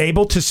was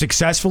able to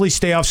successfully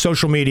stay off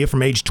social media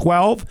from age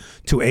 12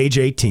 to age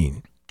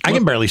 18. I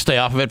can barely stay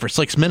off of it for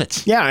 6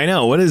 minutes. Yeah, I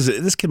know. What is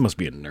it? This kid must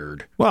be a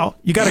nerd. Well,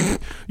 you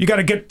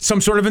gotta get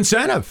some sort of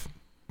incentive.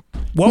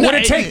 What would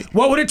it take?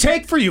 What would it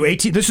take for you?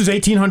 This is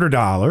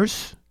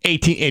 $1,800.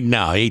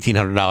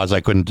 $1,800.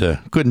 I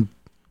couldn't.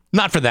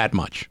 Not for that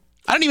much.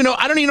 I don't even know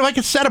if I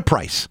could set a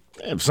price.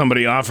 If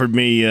somebody offered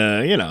me,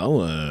 a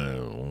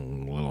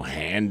little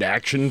hand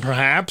action,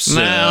 perhaps.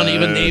 No,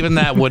 even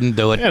that wouldn't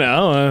do it.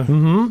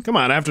 Come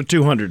on. After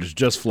 200, it's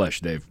just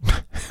flesh, Dave.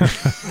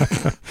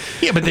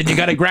 Yeah, but then you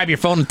got to grab your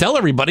phone and tell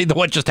everybody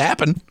what just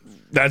happened.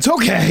 That's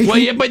okay. Well,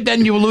 yeah, but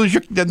then you lose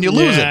it.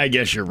 I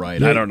guess you're right.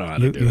 I don't know how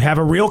to do it. You have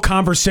a real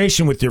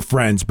conversation with your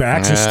friends,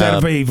 Bax, instead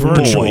of a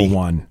virtual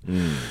one.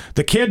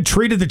 The kid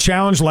treated the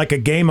challenge like a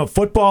game of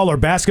football or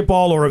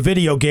basketball or a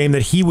video game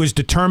that he was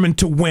determined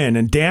to win.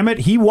 And damn it,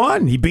 he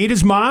won. He beat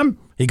his mom.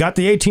 He got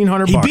the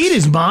 $1,800. He beat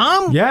his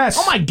mom? Yes.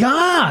 Oh, my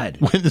God.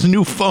 With his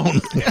new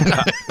phone.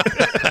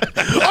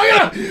 Oh,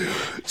 yeah.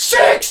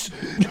 6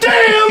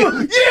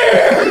 damn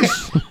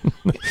years!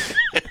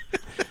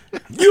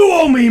 You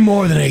owe me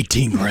more than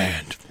 18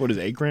 grand. What is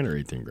it, 8 grand or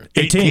 18 grand?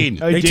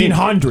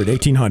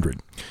 1,800.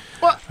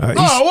 What?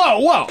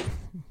 Whoa.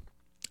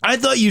 I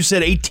thought you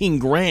said 18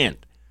 grand.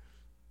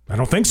 I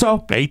don't think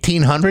so.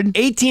 1,800?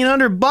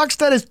 $1,800?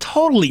 That is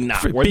totally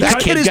not worth it. That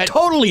kid is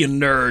totally a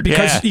nerd.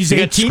 Because he's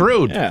 18.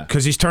 Screwed. Yeah.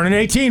 Because he's turning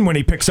 18 when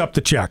he picks up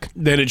the check.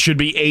 Then it should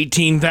be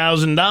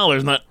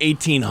 $18,000, not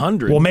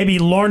 $1,800. Well, maybe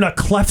Lorna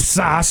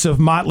Clefsas of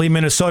Motley,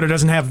 Minnesota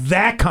doesn't have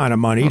that kind of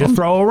money to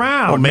throw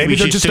around. Or maybe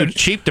they're she's just too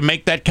cheap to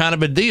make that kind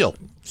of a deal.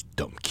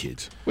 Dumb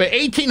kids. Wait,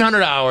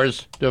 1,800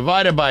 hours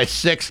divided by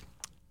 6,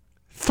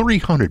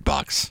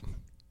 $300.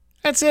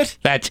 That's it.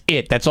 That's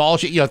it. That's all.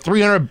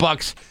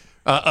 $300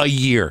 a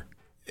year.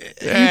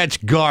 That's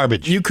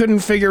garbage. You couldn't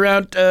figure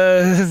out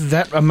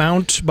that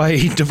amount by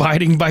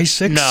dividing by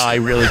 6? No, I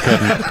really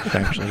couldn't,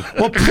 actually.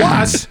 Well,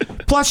 plus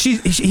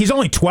he's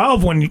only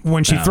 12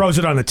 when she throws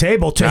it on the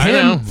table. To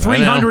him,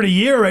 $300 a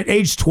year at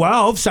age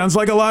 12 sounds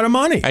like a lot of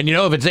money. And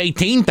if it's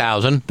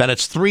 $18,000, then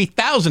it's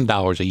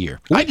 $3,000 a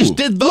year. Ooh. I just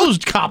did those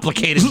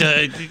complicated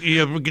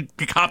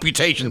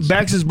computations.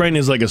 Bax's brain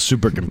is like a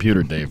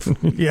supercomputer, Dave.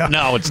 Yeah.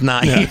 No, it's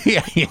not.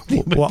 Yeah.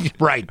 Well,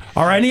 right.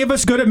 Are any of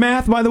us good at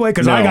math, by the way?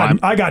 Because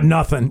I got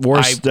nothing.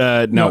 Worst,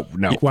 no.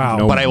 Wow.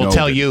 No, but I will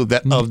tell you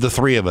that of the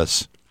three of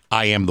us,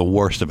 I am the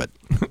worst of it.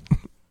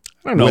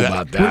 I don't know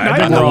about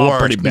that. I'm the worst.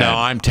 Pretty bad. No,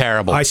 I'm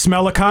terrible. I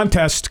smell a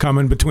contest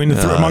coming between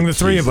among the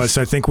three of us.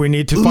 I think we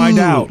need to find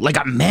out. Like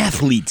a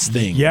mathletes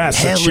thing.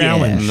 Yes, Hell a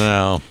challenge. Yeah.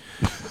 No.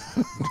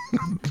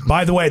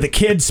 By the way, the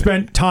kid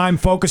spent time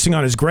focusing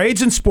on his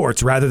grades and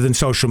sports rather than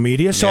social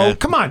media. So,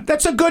 come on,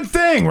 that's a good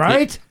thing,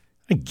 right?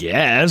 I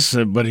guess,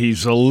 but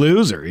he's a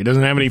loser. He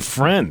doesn't have any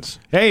friends.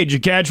 Hey, did you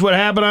catch what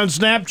happened on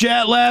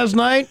Snapchat last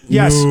night?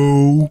 Yes.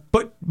 No.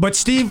 But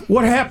Steve,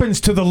 what happens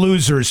to the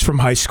losers from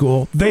high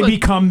school? They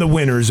become the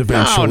winners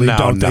eventually,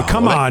 don't they?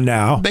 Come on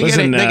now. They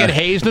get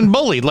hazed and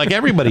bullied like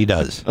everybody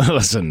does.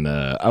 Listen,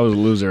 I was a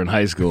loser in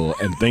high school,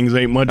 and things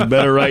ain't much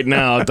better right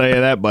now, I'll tell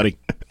you that, buddy.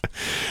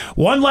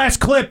 One last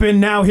clip, and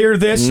now hear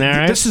this.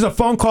 Right. This is a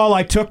phone call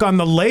I took on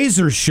the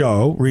Laser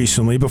Show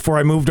recently before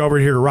I moved over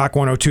here to Rock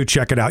 102.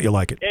 Check it out. You'll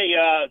like it. Hey,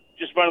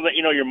 just just want to let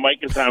you know your mic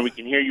is on. We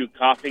can hear you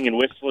coughing and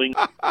whistling.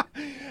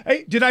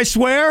 Hey, did I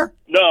swear?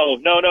 No.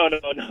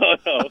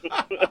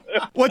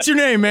 What's your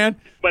name, man?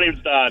 My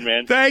name's Don,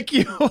 man. Thank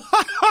you.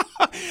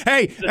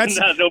 Hey, that's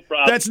no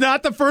problem. That's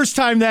not the first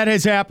time that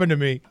has happened to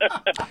me.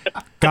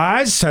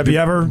 Guys, have you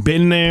ever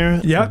been there?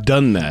 Yep.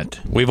 Done that.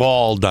 We've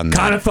all done that.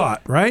 Kind of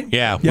thought, right?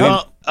 Yeah. Yep.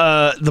 Well,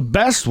 the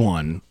best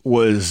one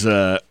was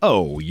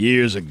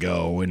years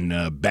ago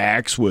when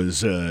Bax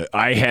was.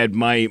 I had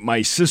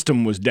my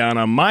system was down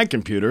on my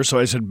computer, so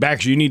I said,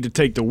 Bax, you need to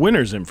take the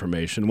winner's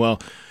information. Well,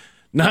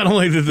 not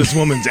only did this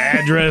woman's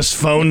address,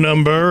 phone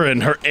number,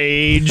 and her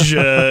age be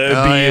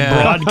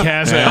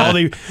broadcast, all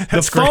the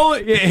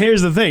phone.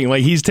 Here's the thing: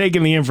 like he's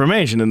taking the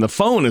information, and the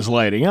phone is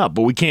lighting up,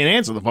 but we can't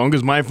answer the phone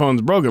because my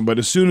phone's broken. But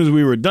as soon as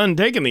we were done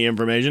taking the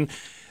information.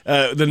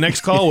 The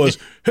next call was,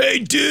 hey,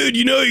 dude,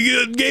 you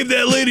gave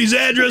that lady's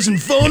address and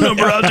phone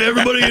number out to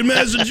everybody in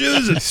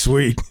Massachusetts.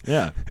 Sweet.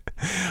 Yeah.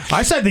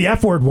 I said the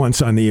F word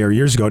once on the air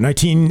years ago,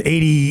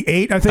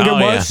 1988, I think it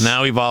was. Yeah.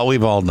 Now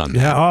we've all done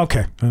that. Yeah,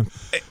 okay.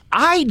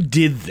 I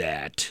did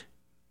that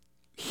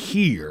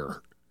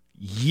here.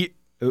 Is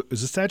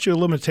the statute of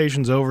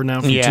limitations over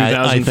now from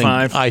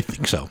 2005? I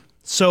think so.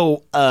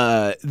 So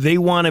they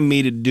wanted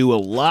me to do a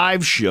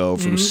live show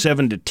from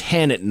 7 to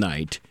 10 at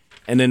night,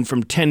 and then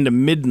from 10 to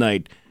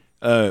midnight,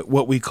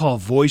 what we call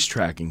voice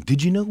tracking.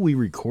 Did you know we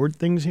record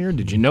things here?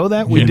 Did you know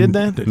that? We did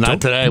that? Not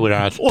today. We're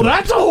not. Well,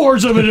 that's a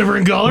horse of a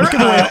different color.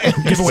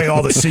 Give away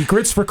all the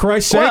secrets, for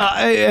Christ's sake. Well,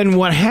 and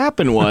what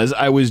happened was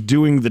I was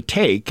doing the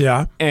take,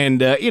 yeah,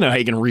 and you know how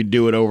you can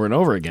redo it over and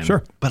over again.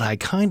 Sure. But I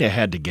kind of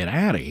had to get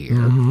out of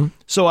here.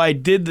 So I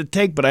did the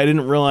take, but I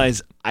didn't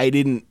realize I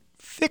didn't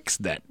fix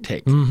that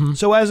take.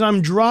 So as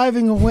I'm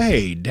driving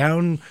away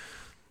down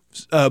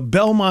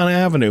Belmont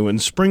Avenue in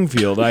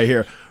Springfield, I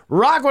hear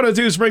Rock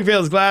 102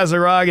 Springfield's Classic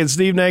Rock and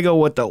Steve Nagle.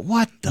 What the?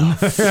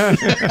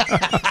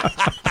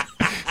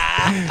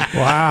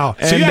 Wow.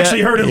 So you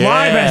actually heard it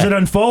live as it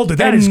unfolded.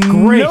 That is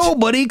great.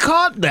 Nobody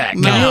caught that.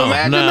 Can you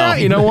imagine that?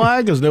 You know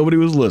why? Because nobody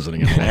was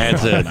listening.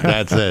 That's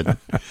it.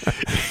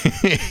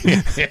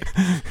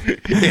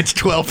 It's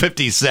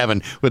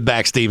 12:57 with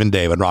Bax, Steve, and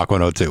Dave on Rock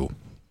 102.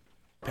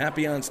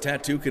 Papillon's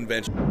Tattoo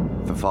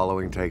Convention. The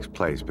following takes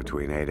place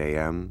between 8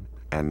 a.m.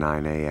 and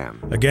 9 a.m.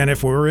 Again,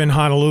 if we're in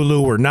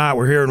Honolulu or not,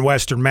 we're here in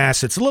Western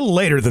Mass. It's a little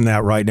later than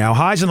that right now.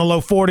 Highs in the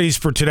low 40s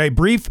for today.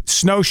 Brief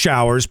snow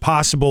showers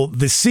possible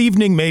this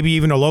evening, maybe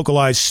even a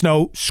localized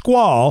snow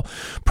squall,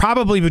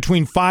 probably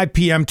between 5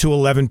 p.m. to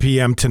 11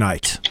 p.m.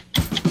 tonight.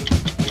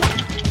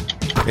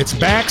 It's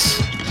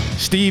Bax,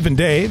 Steve, and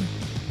Dave.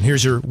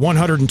 Here's your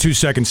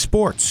 102-second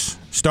sports.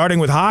 Starting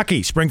with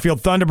hockey,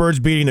 Springfield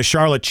Thunderbirds beating the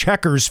Charlotte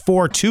Checkers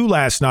 4-2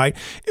 last night.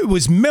 It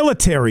was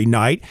military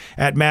night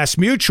at Mass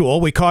Mutual.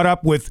 We caught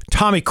up with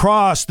Tommy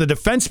Cross, the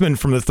defenseman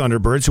from the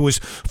Thunderbirds, who was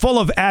full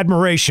of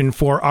admiration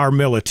for our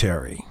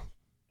military.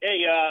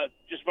 Hey,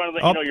 just want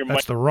to let you know your mic.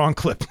 That's the wrong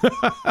clip.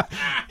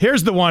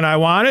 Here's the one I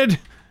wanted.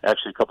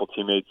 Actually, a couple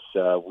teammates,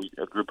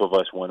 a group of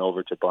us went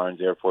over to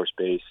Barnes Air Force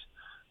Base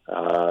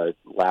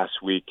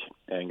last week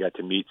and got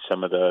to meet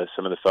some of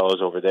the fellows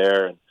over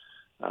there, and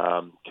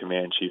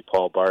Command Chief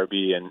Paul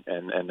Barbie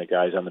and the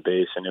guys on the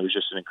base, and it was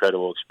just an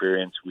incredible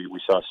experience. We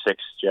saw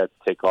 6 jets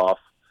take off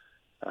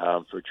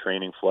for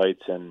training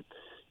flights, and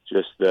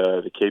just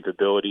the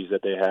capabilities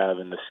that they have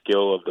and the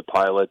skill of the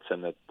pilots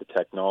and the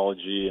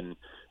technology and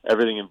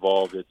everything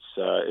involved.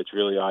 It's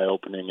really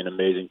eye-opening and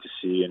amazing to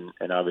see,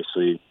 and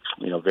obviously,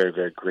 very,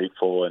 very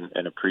grateful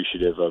and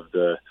appreciative of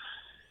the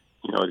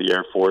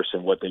Air Force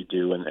and what they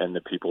do and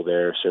the people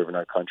there serving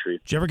our country.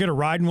 Did you ever get a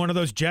ride in one of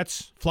those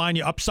jets, flying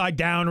you upside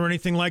down or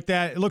anything like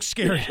that? It looks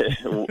scary.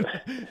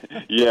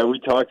 Yeah, we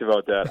talked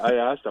about that. I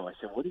asked them, I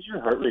said, what does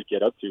your heart rate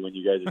get up to when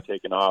you guys are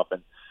taking off?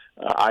 And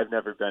I've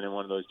never been in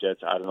one of those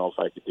jets. I don't know if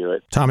I could do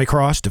it. Tommy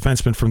Cross,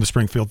 defenseman from the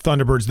Springfield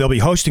Thunderbirds. They'll be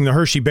hosting the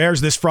Hershey Bears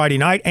this Friday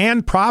night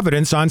and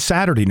Providence on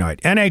Saturday night.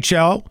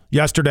 NHL,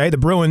 yesterday, the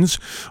Bruins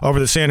over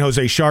the San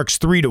Jose Sharks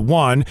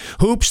 3-1.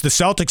 Hoops, the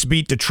Celtics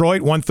beat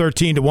Detroit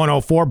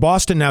 113-104.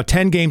 Boston now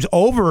 10 games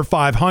over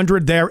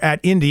 500. They're at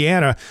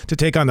Indiana to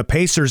take on the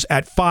Pacers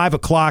at 5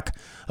 o'clock.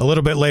 A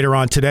little bit later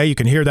on today, you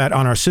can hear that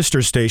on our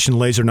sister station,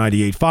 Laser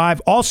 98.5.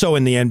 Also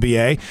in the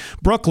NBA,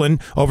 Brooklyn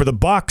over the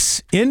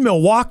Bucks in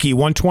Milwaukee,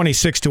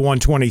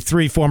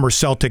 126-123. Former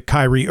Celtic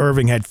Kyrie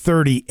Irving had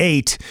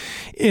 38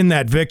 in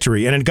that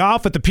victory. And in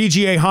golf at the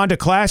PGA Honda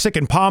Classic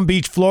in Palm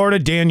Beach, Florida,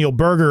 Daniel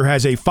Berger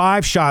has a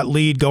 5-shot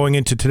lead going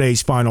into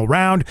today's final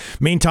round.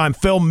 Meantime,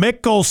 Phil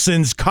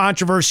Mickelson's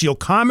controversial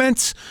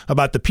comments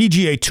about the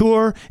PGA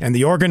Tour and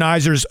the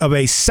organizers of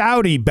a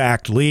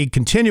Saudi-backed league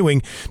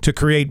continuing to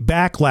create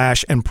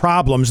backlash and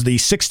problems. The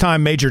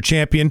 6-time major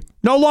champion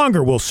no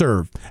longer will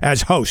serve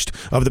as host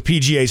of the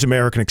PGA's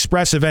American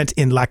Express event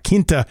in La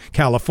Quinta,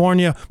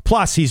 California.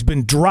 Plus, he's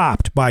been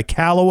dropped by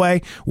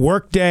Callaway,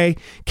 Workday,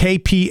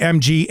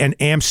 KPMG, and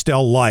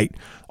Amstel Light,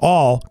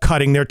 all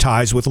cutting their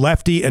ties with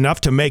Lefty,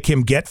 enough to make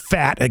him get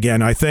fat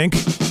again, I think.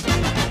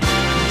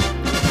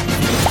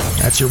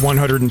 That's your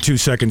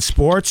 102-second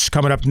sports.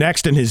 Coming up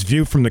next in his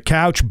View from the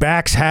Couch,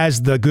 Bax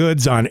has the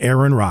goods on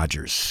Aaron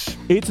Rodgers.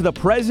 It's the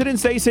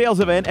President's Day sales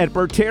event at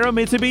Bertera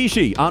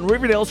Mitsubishi on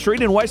Riverdale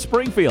Street in West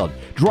Springfield.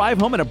 Drive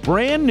home in a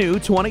brand new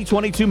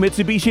 2022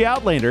 Mitsubishi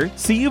Outlander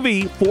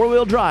CUV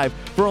 4-wheel drive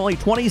for only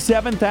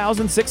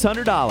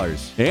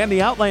 $27,600. And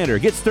the Outlander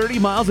gets 30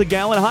 miles a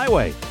gallon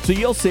highway, so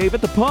you'll save at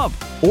the pump.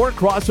 Or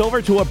cross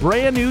over to a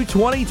brand new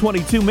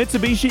 2022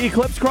 Mitsubishi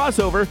Eclipse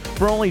crossover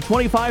for only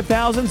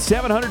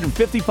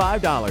 $25,755.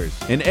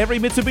 And every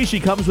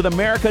Mitsubishi comes with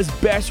America's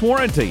best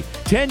warranty,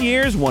 10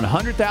 years,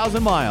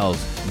 100,000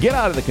 miles. Get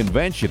out of the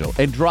conventional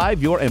and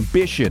drive your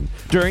ambition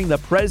during the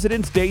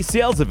President's Day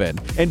sales event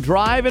and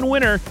drive and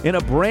winner in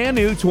a brand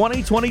new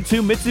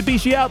 2022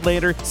 Mitsubishi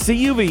Outlander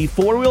CUV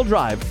 4-wheel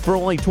drive for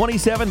only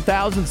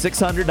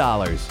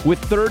 $27,600 with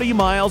 30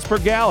 miles per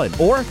gallon,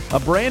 or a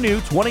brand new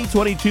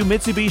 2022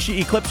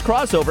 Mitsubishi Eclipse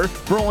crossover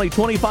for only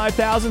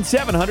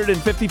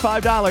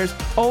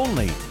 $25,755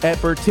 only at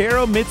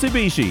Bertera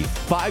Mitsubishi,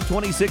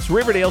 526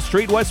 Riverdale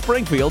Street, West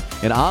Springfield,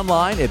 and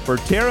online at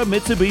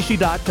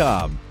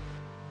BerteraMitsubishi.com.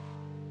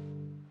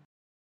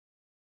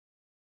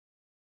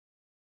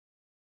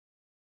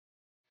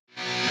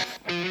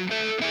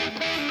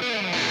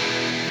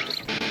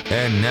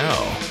 And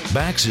now,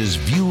 Bax's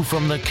View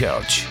from the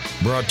Couch,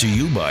 brought to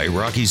you by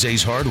Rocky's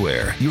Ace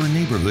Hardware, your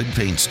neighborhood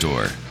paint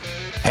store.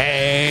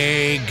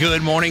 Hey,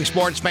 good morning,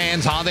 sports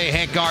fans. How the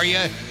heck are you?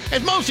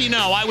 As most of you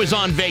know, I was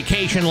on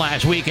vacation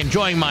last week,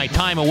 enjoying my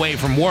time away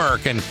from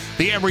work and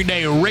the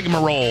everyday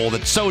rigmarole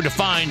that so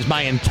defines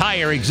my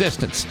entire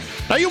existence.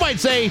 Now, you might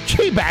say,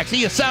 gee, Baxy,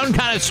 you sound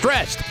kind of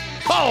stressed.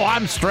 Oh,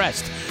 I'm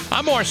stressed.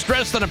 I'm more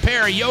stressed than a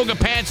pair of yoga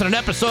pants and an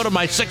episode of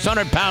My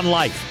 600-Pound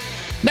Life.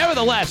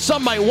 Nevertheless,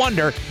 some might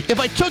wonder if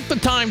I took the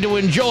time to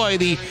enjoy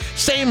the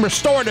same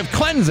restorative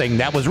cleansing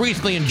that was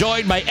recently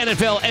enjoyed by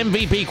NFL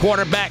MVP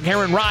quarterback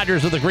Aaron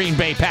Rodgers of the Green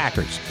Bay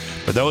Packers.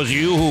 For those of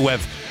you who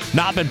have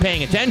not been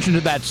paying attention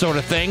to that sort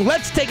of thing,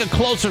 let's take a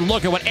closer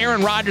look at what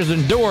Aaron Rodgers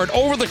endured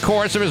over the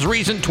course of his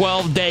recent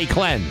 12-day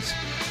cleanse.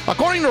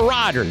 According to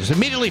Rodgers,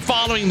 immediately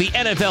following the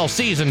NFL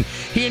season,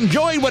 he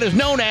enjoyed what is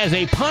known as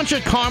a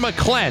Panchakarma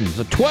cleanse,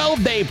 a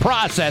 12-day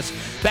process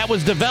that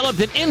was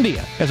developed in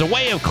India as a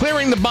way of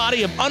clearing the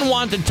body of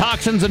unwanted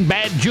toxins and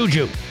bad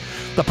juju.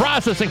 The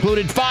process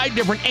included 5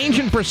 different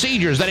ancient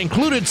procedures that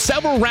included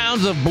several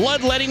rounds of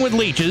bloodletting with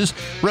leeches,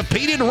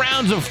 repeated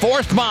rounds of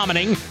forced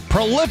vomiting,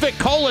 prolific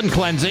colon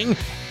cleansing,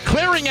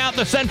 clearing out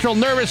the central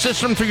nervous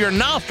system through your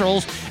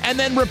nostrils, and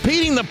then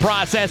repeating the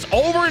process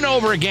over and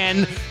over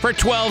again for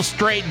 12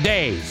 straight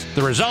days.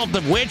 The result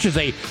of which is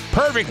a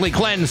perfectly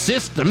cleansed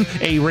system,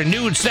 a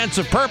renewed sense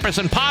of purpose,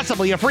 and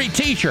possibly a free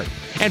t-shirt.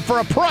 And for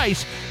a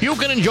price, you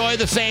can enjoy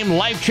the same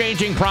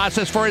life-changing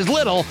process for as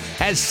little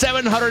as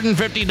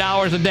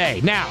 $750 a day.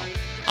 Now,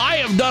 I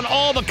have done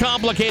all the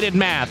complicated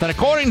math, and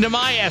according to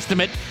my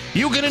estimate,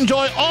 you can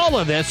enjoy all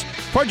of this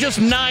for just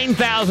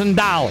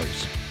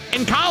 $9,000.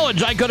 In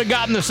college, I could have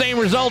gotten the same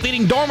result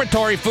eating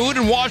dormitory food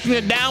and washing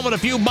it down with a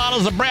few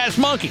bottles of Brass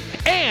Monkey.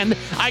 And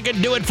I could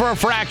do it for a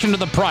fraction of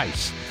the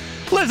price.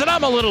 Listen,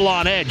 I'm a little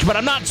on edge, but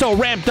I'm not so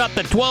ramped up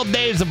that 12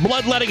 days of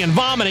bloodletting and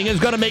vomiting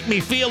is going to make me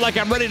feel like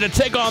I'm ready to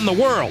take on the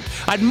world.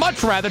 I'd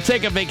much rather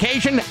take a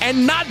vacation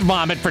and not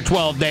vomit for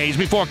 12 days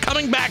before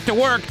coming back to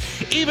work,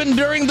 even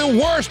during the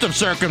worst of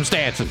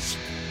circumstances.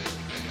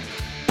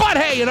 But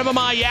hey, enough of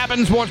my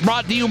yapping. Sports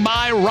brought to you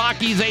by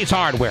Rocky's Ace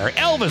Hardware.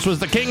 Elvis was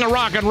the king of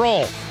rock and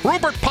roll.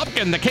 Rupert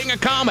Pupkin, the king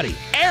of comedy.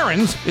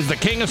 Aaron's is the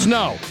king of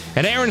snow.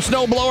 And Aaron's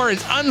snowblower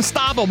is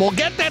unstoppable.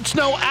 Get that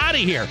snow out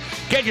of here.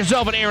 Get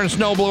yourself an Aaron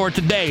snowblower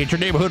today at your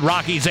neighborhood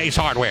Rocky's Ace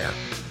Hardware.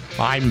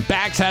 I'm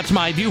Bax. That's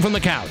my View from the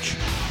Couch.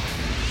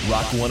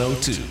 Rock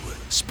 102,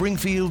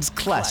 Springfield's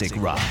classic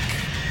rock.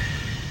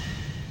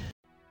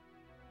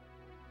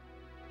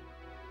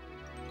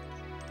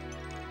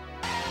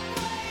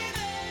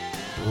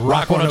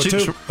 Rock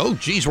 102. Oh,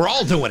 geez, we're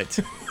all doing it.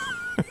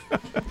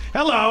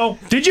 Hello.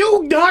 Did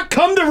you not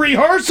come to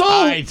rehearsal?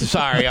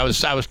 Sorry, I was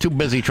too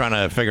busy trying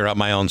to figure out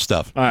my own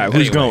stuff. All right,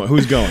 who's going?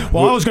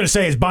 Well, I was going to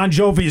say is Bon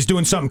Jovi is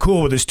doing something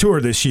cool with his tour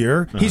this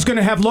year. He's going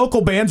to have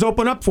local bands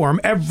open up for him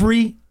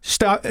every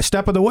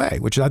step of the way,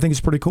 which I think is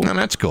pretty cool. And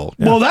that's cool.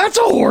 Yeah. Well, that's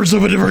a horse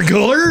of a different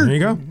color. There you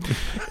go.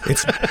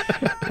 It's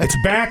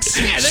Bax,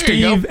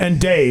 Steve, and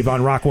Dave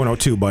on Rock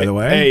 102, by the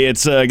way. Hey,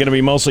 it's going to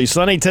be mostly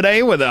sunny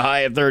today with a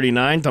high of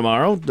 39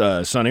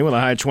 tomorrow. Sunny with a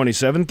high of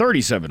 27,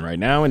 37 right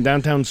now in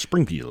downtown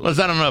Springfield. Liz,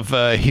 I don't know if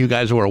you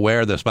guys were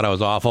aware of this, but I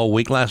was off all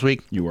week last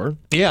week. You were?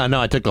 Yeah,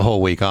 no, I took the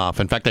whole week off.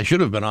 In fact, I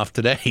should have been off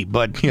today,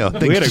 but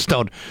things just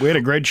don't. We had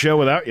a great show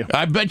without you.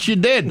 I bet you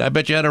did. I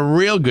bet you had a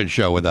real good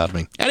show without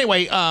me.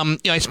 Anyway,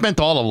 I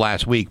spent all of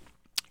last week,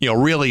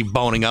 really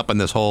boning up in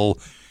this whole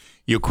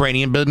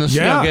Ukrainian business.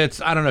 Yeah.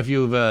 I don't know if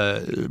you've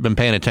been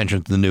paying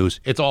attention to the news.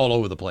 It's all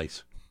over the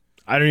place.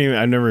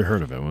 I've never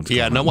heard of it.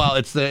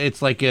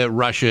 It's like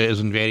Russia is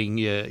invading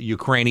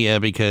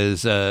Ukraine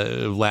because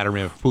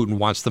Vladimir Putin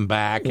wants them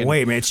back. And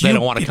wait a minute, they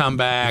don't want to come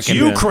back. It's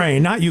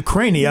Ukraine, not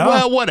Ukrainia.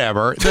 Well,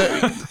 whatever.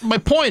 My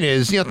point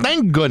is,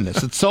 thank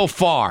goodness that so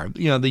far,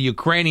 the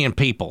Ukrainian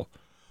people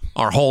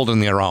are holding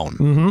their own.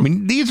 I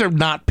mean, these are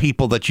not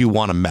people that you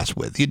want to mess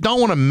with. You don't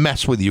want to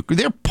mess with Ukraine.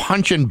 They're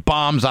punching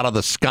bombs out of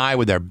the sky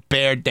with their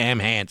bare damn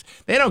hands.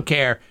 They don't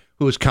care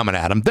who's coming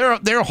at them.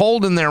 They're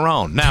holding their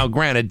own. Now,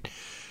 granted,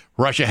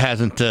 Russia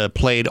hasn't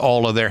played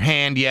all of their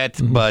hand yet,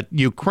 but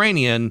the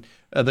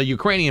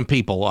Ukrainian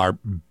people are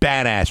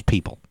badass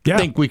people. Yeah. I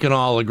think we can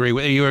all agree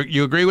with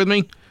you. Agree with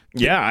me?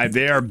 Yeah,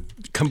 they are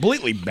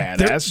completely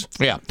badass.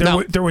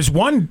 There was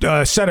one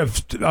set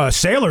of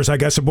sailors, I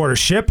guess, aboard a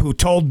ship who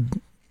told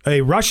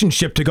a Russian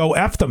ship to go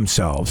F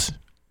themselves.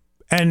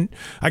 And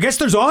I guess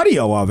there's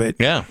audio of it.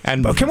 Yeah.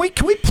 And can we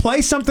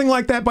play something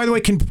like that? By the way,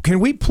 can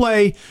we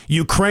play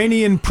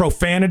Ukrainian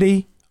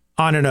profanity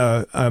on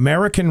an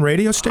American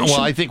radio station?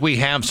 Well, I think we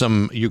have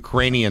some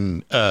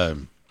Ukrainian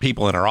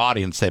people in our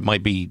audience that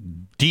might be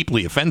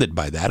deeply offended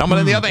by that. But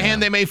on the other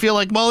hand, they may feel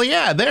like, well,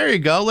 yeah, there you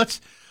go.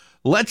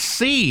 Let's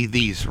see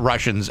these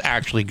Russians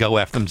actually go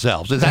F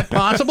themselves. Is that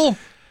possible?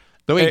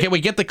 Can we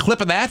get the clip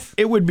of that?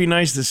 It would be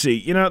nice to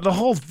see. The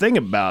whole thing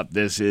about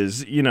this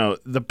is,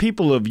 the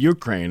people of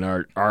Ukraine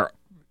are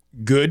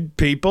good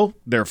people.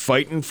 They're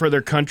fighting for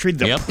their country.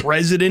 The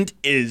president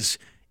is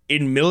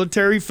in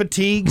military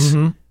fatigues.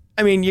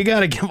 I mean, you got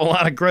to give a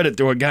lot of credit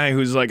to a guy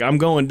who's like, I'm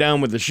going down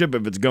with the ship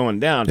if it's going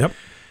down. Yep.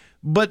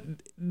 But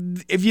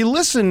if you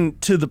listen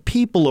to the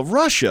people of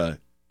Russia,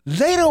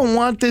 they don't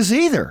want this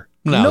either.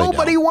 No,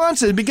 nobody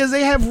wants it because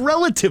they have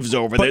relatives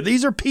over there.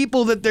 These are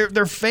people that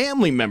they're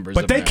family members.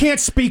 But they can't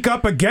speak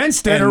up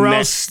against it, or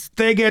else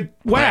they get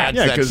whacked.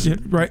 Yeah, because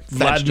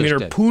Vladimir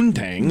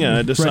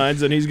Putin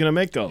decides that he's going to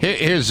make all.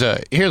 Here's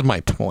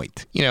my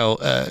point.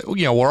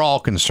 We're all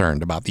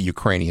concerned about the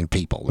Ukrainian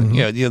people. And,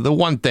 the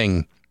one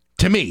thing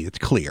to me that's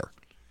clear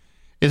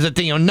is that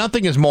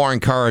nothing is more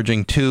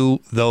encouraging to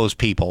those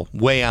people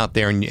way out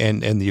there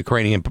in the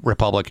Ukrainian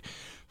Republic,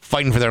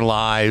 fighting for their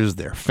lives,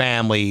 their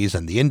families,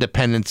 and the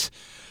independence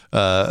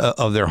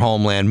of their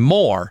homeland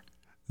more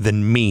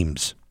than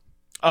memes.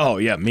 Oh,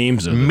 yeah,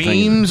 memes are the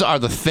Memes are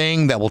the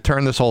thing that will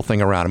turn this whole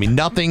thing around. I mean,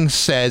 nothing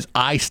says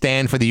I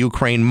stand for the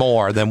Ukraine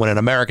more than when an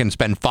American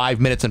spends 5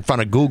 minutes in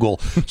front of Google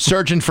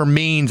searching for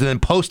memes and then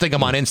posting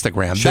them on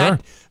Instagram. Sure.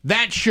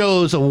 That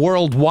shows a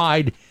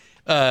worldwide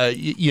alliance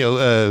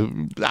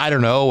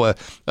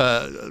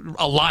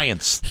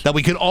that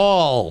we could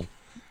all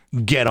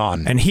get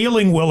on. And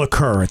healing will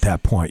occur at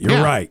that point.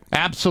 You're right.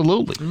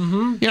 Absolutely.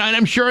 And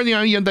I'm sure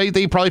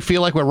they probably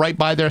feel like we're right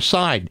by their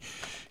side,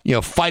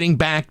 fighting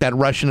back that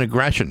Russian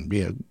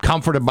aggression,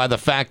 comforted by the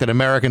fact that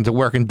Americans are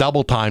working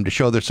double time to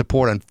show their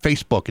support on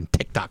Facebook and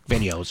TikTok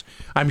videos.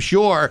 I'm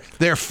sure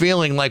they're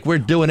feeling like we're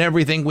doing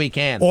everything we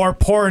can. Or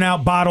pouring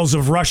out bottles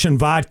of Russian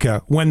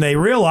vodka when they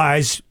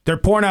realize they're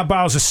pouring out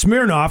bottles of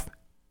Smirnoff.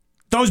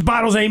 Those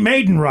bottles ain't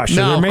made in Russia.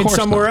 No, they're made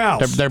somewhere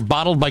not. else. They're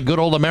bottled by good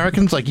old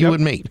Americans like you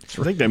and me.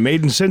 I think they're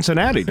made in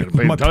Cincinnati, to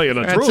tell you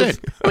the truth. That's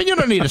it. I mean, you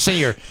don't need to send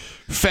your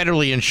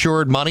federally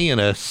insured money in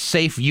a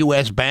safe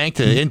U.S. bank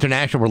to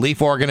international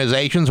relief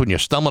organizations when you're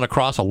stumbling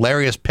across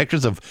hilarious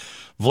pictures of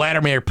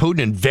Vladimir Putin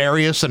in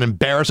various and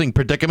embarrassing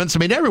predicaments. I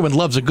mean, everyone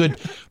loves a good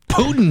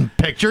Putin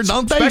picture,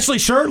 don't they? Especially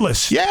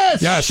shirtless.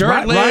 Yes,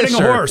 shirtless, riding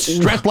a horse.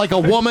 Dressed like a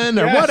woman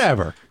or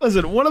whatever.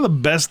 Listen, one of the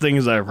best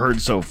things I've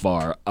heard so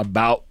far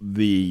about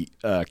the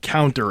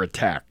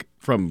counterattack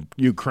from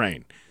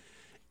Ukraine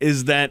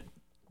is that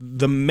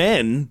the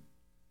men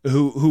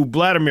who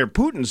Vladimir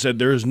Putin said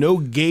there's no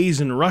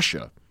gays in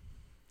Russia,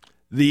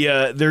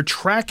 they're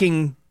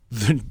tracking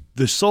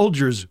the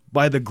soldiers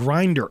by the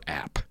Grindr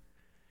app.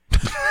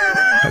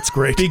 That's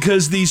great.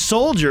 Because these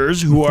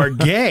soldiers who are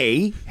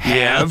gay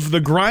have the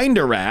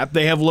Grindr app.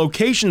 They have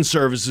location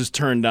services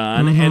turned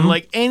on. And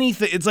like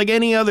anything, it's like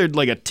any other,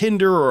 like a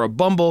Tinder or a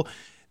Bumble.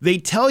 They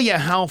tell you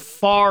how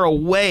far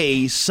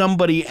away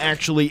somebody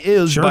actually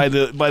is by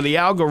the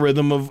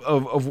algorithm of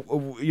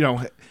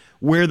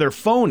where their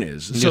phone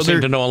is. You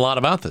seem to know a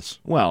lot up this.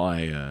 Well,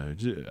 I'm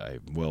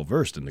well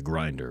versed in the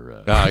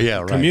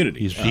Grindr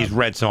community. He's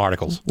read some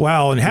articles.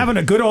 Well, and having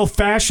a good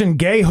old-fashioned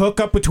gay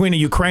hookup between a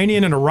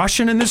Ukrainian and a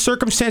Russian in this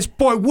circumstance,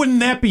 boy, wouldn't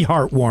that be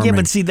heartwarming? Yeah,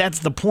 but see, that's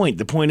the point.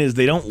 The point is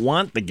they don't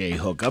want the gay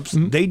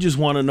hookups. They just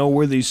want to know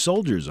where these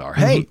soldiers are.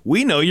 Hey,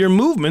 we know your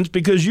movements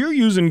because you're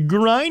using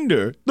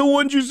Grindr. The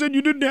ones you said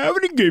you didn't have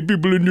any gay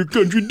people in your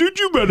country, did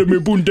you,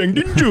 Vladimir Putin?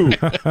 Didn't you?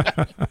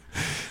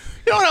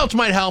 You know what else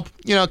might help?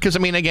 Because I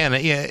mean, again,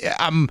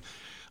 I'm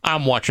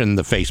watching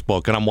the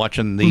Facebook and I'm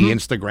watching the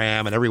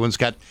Instagram, and everyone's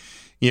got,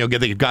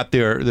 they've got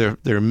their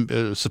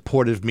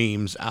supportive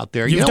memes out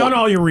there. You've done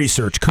all your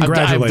research.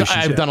 Congratulations!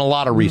 I've done a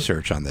lot of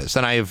research on this,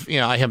 and I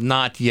have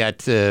not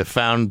yet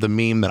found the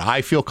meme that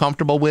I feel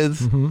comfortable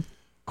with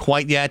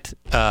quite yet.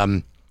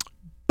 But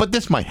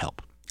this might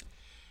help.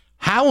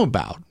 How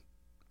about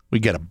we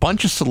get a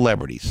bunch of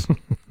celebrities?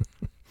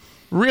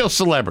 Real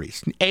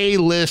celebrities,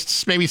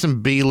 A-lists, maybe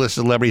some B-list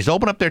celebrities,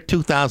 open up their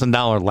 $2,000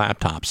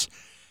 laptops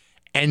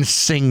and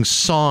sing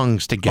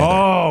songs together.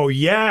 Oh,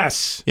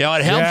 yes. It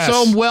helped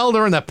so well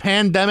during the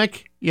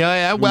pandemic.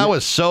 Yeah, well, it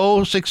was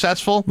so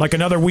successful. Like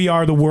another We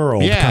Are the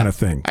World kind of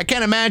thing. I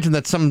can't imagine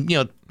that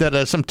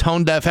some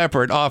tone deaf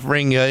effort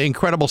offering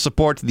incredible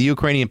support to the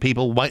Ukrainian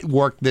people might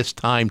work this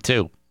time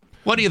too.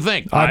 What do you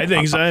think? I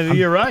think so.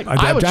 You're right.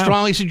 I would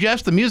strongly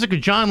suggest the music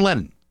of John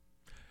Lennon.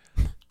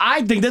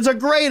 I think that's a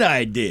great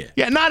idea.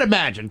 Yeah, not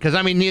imagine, because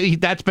I mean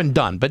that's been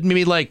done, but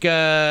maybe like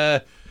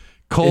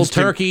Cold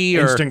Turkey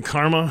or Instant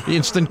Karma.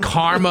 Instant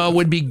Karma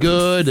would be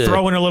good.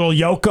 Throw in a little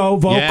Yoko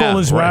vocal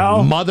as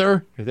well.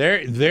 Mother.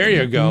 There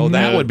you go.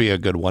 That would be a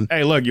good one.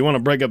 Hey, look, you want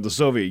to break up the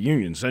Soviet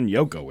Union? Send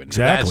Yoko in.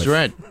 Exactly.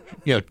 That's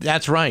right.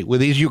 That's right.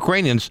 With these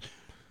Ukrainians,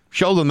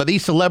 show them that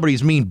these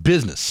celebrities mean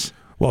business.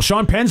 Well,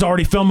 Sean Penn's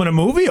already filming a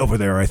movie over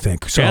there, I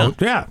think. So,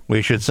 yeah.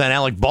 We should send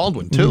Alec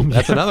Baldwin, too.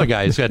 That's another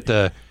guy who's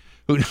got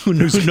who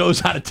knows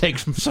how to take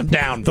some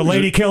down. The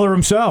lady killer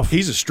himself.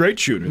 He's a straight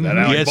shooter, that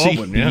Alec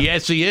Baldwin.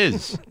 Yes, he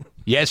is.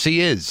 Yes, he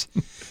is.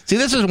 See,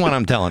 this is what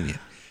I'm telling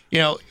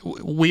you.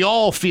 We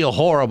all feel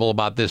horrible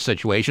about this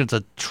situation. It's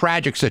a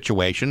tragic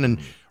situation, and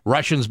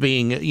Russians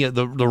being,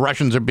 the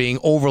Russians are being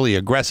overly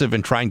aggressive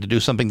and trying to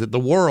do something that the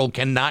world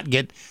cannot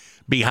get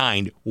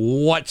behind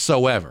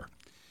whatsoever.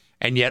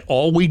 And yet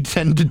all we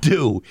tend to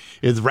do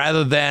is,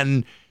 rather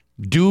than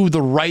do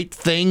the right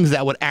things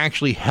that would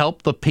actually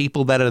help the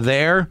people that are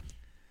there,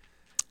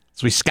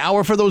 so we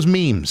scour for those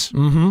memes.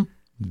 Mm-hmm.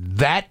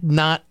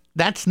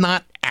 That's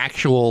not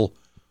actual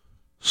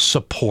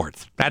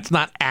support. That's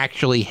not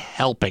actually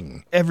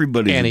helping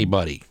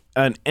anybody.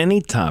 On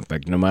any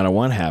topic, no matter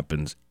what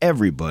happens,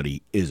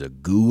 everybody is a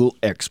Google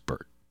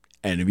expert.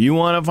 And if you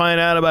want to find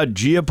out about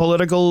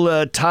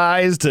geopolitical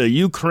ties to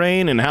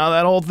Ukraine and how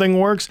that whole thing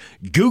works,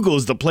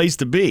 Google's the place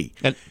to be.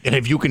 And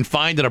if you can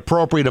find an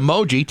appropriate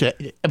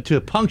emoji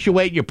to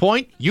punctuate your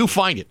point, you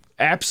find it.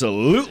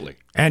 Absolutely.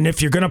 And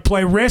if you're going to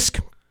play Risk,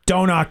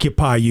 don't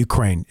occupy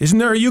Ukraine. Isn't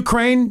there a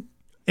Ukraine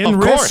in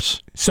Risk? Of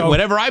course. So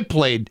whenever I've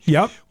played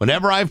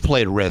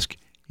Risk,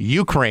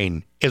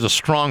 Ukraine is a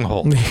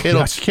stronghold.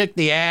 It'll kick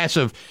the ass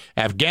of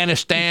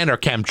Afghanistan or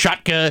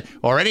Kamchatka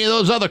or any of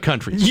those other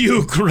countries.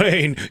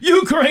 Ukraine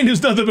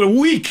is nothing but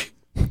weak.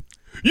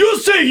 You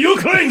say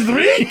Ukraine's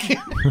weak?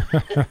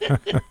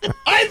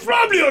 I'm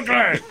from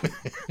Ukraine.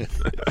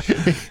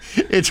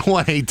 It's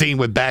 1:18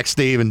 with Bax,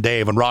 Steve, and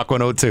Dave on Rock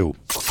 102.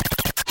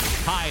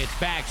 Hi, it's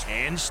Bax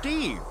and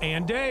Steve.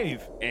 And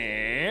Dave.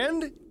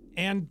 And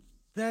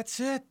that's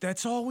it.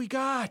 That's all we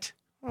got.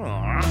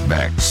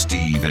 Bax,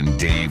 Steve, and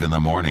Dave in the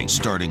morning,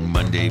 starting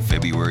Monday,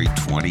 February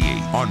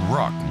 28th on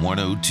Rock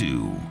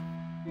 102.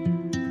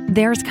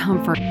 There's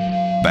comfort.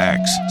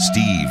 Bax,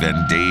 Steve,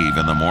 and Dave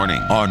in the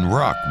morning on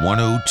Rock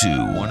 102.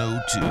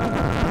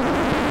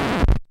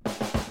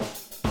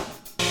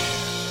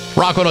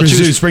 Rock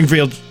 102.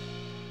 Springfield.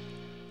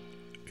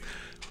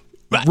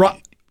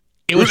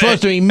 It was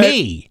supposed to be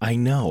me. I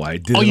know. I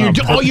did. You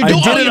do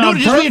it on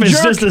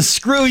purpose just to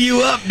screw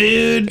you up,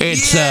 dude.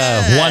 It's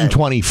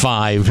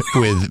 125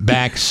 with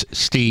Bax,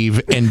 Steve,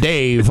 and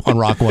Dave on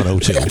Rock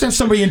 102. You have to have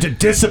somebody in to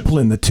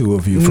discipline the two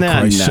of you, for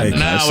Christ's sake.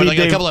 No, we're like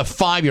a couple of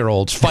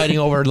 5-year-olds fighting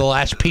over the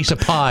last piece of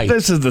pie.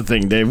 This is the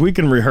thing, Dave. We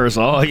can rehearse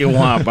all you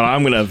want, but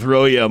I'm going to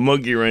throw you a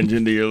monkey wrench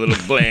into your little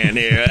plan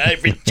here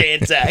every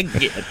chance I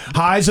get.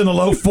 Highs in the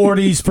low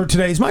 40s for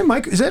today. Is my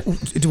mic?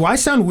 Do I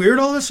sound weird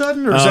all of a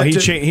sudden? Or is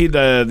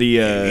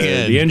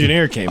the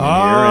engineer came in here.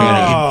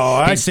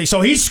 I see.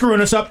 So he's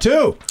screwing us up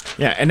too.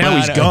 Yeah, and now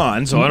he's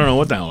gone, so I don't know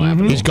what the hell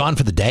happened. He's gone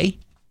for the day?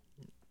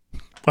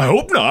 I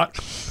hope not.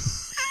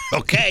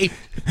 Okay.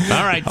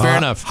 All right, fair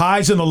enough.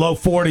 Highs in the low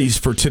 40s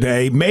for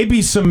today.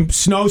 Maybe some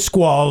snow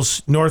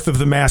squalls north of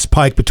the Mass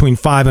Pike between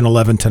 5 and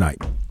 11 tonight.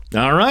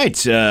 All right.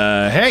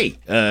 Hey,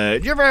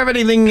 did you ever have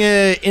anything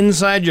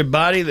inside your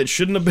body that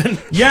shouldn't have been?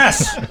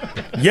 Yes.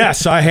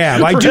 Yes, I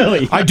have.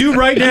 I do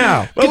right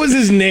now. What was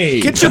his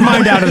name? Get your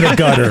mind out of the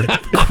gutter.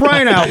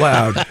 Crying out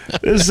loud.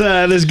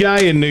 This guy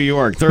in New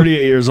York,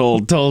 38 years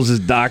old, tells his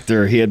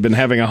doctor he had been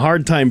having a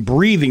hard time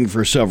breathing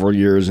for several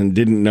years and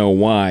didn't know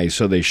why.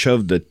 So they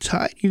shoved a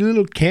tiny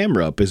little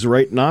camera up his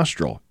right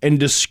nostril and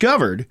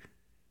discovered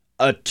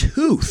a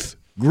tooth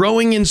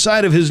growing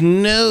inside of his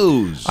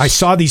nose. I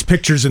saw these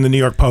pictures in the New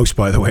York Post,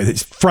 by the way.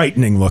 It's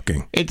frightening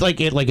looking. It's like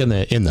in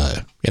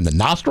the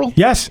nostril?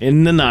 Yes.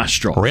 In the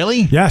nostril.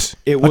 Really? Yes.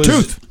 It was a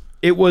tooth.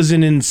 It was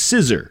an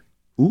incisor.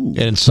 Ooh.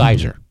 An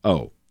incisor.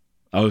 Oh.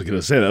 I was going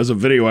to say, that was a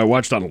video I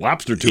watched on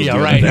Lobster Tooth.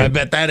 Yeah, right. I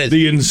bet that is.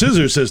 The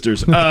Incisor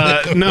Sisters.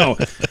 No.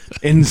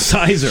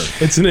 Incisor.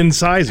 It's an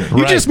incisor.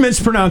 You just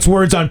mispronounce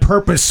words on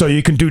purpose so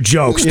you can do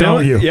jokes,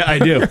 don't you? Yeah, I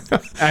do.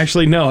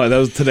 Actually, no. That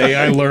was today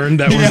I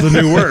learned that was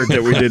the new word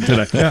that we did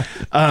today. Yeah.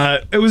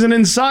 It was an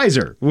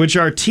incisor, which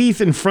are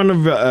teeth in front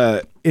of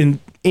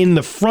in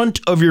the front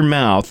of your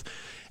mouth,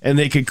 and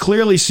they could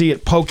clearly see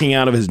it poking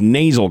out of his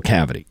nasal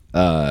cavity.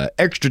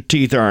 Extra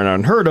teeth aren't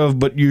unheard of,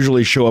 but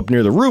usually show up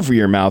near the roof of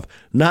your mouth,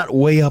 not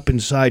way up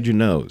inside your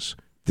nose.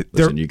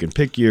 Listen, you can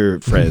pick your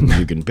friends,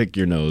 you can pick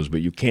your nose,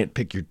 but you can't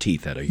pick your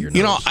teeth out of your nose.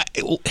 You know,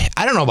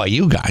 I don't know about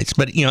you guys,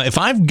 but if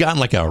I've gotten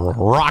like a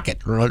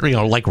rocket,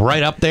 like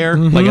right up there,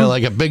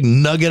 like a big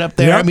nugget up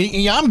there, Yep. I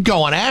mean, I'm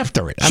going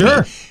after it.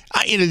 Sure.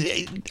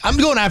 I'm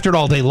going after it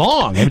all day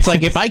long. It's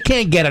like if I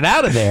can't get it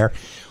out of there,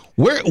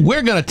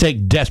 we're going to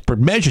take desperate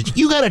measures.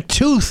 You got a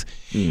tooth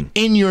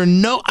in your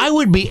nose. I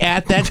would be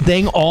at that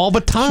thing all the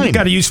time. You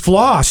got to use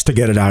floss to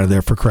get it out of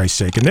there, for Christ's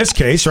sake. In this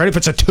case, right, if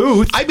it's a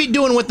tooth. I'd be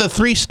doing what the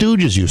Three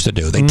Stooges used to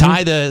do. They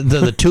tie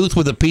the tooth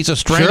with a piece of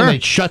string,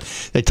 Sure. and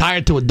they tie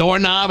it to a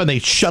doorknob, and they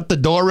shut the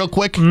door real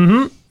quick.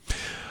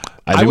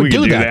 I would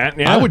do that.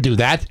 Yeah. I would do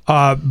that.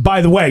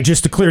 By the way,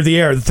 just to clear the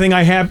air, the thing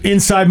I have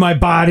inside my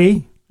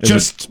body,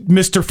 just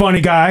Mr.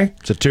 Funny Guy.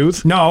 It's a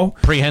tooth? No.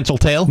 Prehensile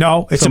tail?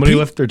 No. It's Somebody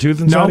left their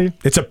tooth inside of you?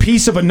 It's a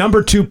piece of a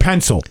number 2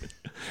 pencil.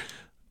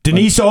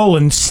 Denise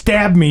Olin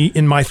stabbed me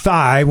in my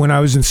thigh when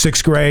I was in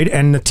 6th grade,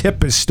 and the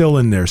tip is still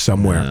in there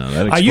somewhere.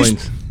 That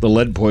explains the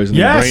lead poison,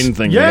 the brain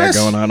thing you got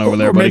going on over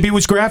there, Or buddy. maybe it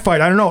was graphite.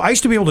 I don't know. I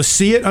used to be able to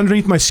see it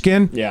underneath my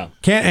skin. Yeah.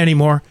 Can't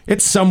anymore.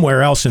 It's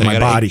somewhere else in my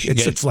body.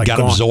 It's like got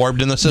gone.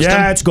 absorbed in the system?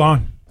 Yeah, it's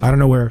gone. I don't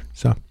know where.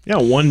 So Yeah,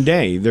 one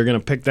day they're going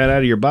to pick that out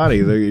of your body.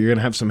 You're going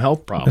to have some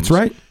health problems. That's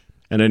right.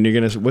 And then you're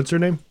going to, what's her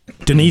name?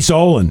 Denise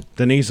Olin.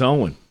 Denise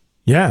Owen.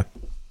 Yeah.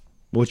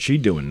 What's she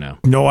doing now?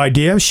 No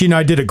idea. She and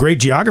I did a great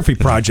geography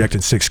project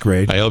in 6th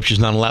grade. I hope she's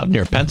not allowed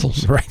near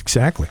pencils. Right,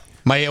 exactly.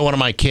 One of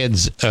my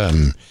kids,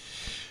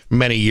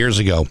 many years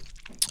ago,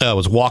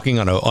 was walking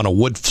on a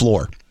wood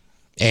floor,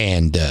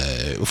 and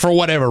for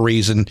whatever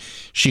reason,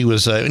 she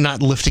was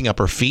not lifting up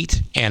her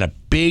feet, and a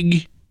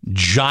big,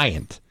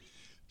 giant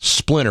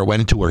splinter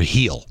went into her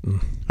heel.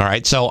 All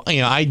right, so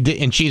I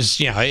did, and she's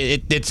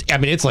it's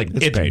big. It's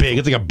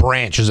like a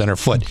branch is in her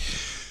foot.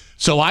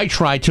 So I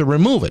tried to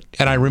remove it,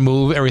 and I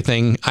remove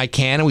everything I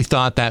can, and we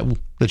thought that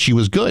she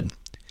was good.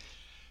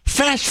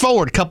 Fast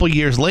forward a couple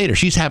years later,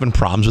 she's having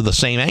problems with the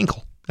same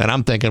ankle, and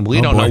I'm thinking,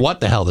 we don't know what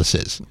the hell this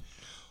is.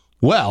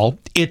 Well,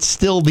 it's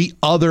still the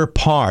other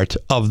part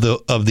of the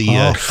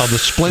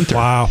splinter.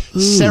 Wow!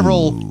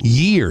 Several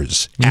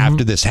years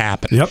after this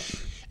happened. Yep.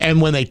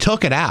 And when they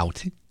took it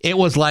out, it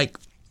was like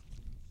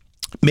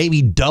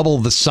maybe double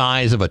the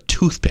size of a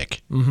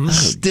toothpick.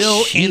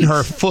 Still in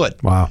her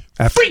foot. Wow.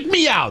 Freaked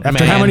me out,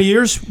 After man. how many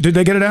years did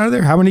they get it out of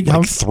there? How many?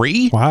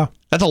 3? Wow.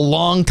 That's a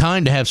long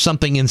time to have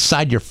something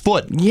inside your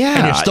foot. Yeah.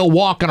 And you're still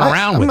walking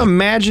around with it. I'm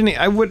imagining,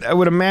 I would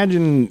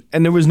imagine,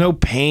 and there was no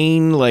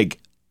pain, like,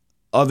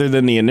 other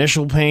than the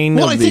initial pain.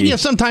 Well, I think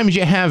sometimes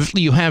you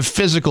have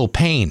physical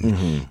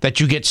pain that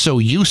you get so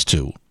used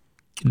to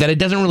that it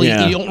doesn't really,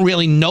 you don't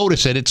really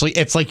notice it.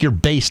 It's like your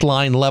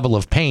baseline level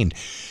of pain.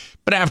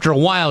 But after a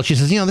while, she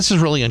says, this is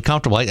really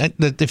uncomfortable.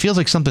 It feels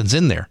like something's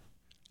in there.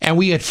 And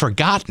we had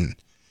forgotten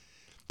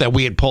that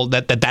we had pulled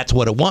that's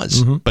what it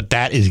was. But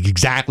that is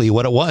exactly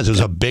what it was. It was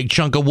a big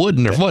chunk of wood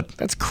in her foot.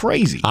 That's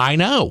crazy. I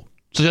know.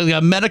 So it's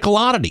a medical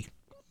oddity.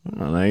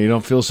 Well, now you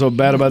don't feel so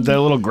bad about that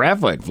little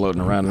graphite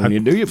floating around when you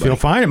do, you feel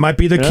fine. It might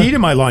be the key to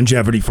my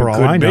longevity for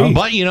all I know.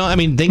 But,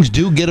 things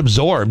do get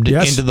absorbed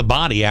into the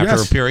body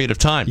after a period of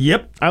time.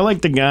 Yep. I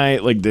like the guy,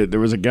 there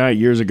was a guy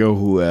years ago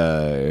who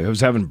was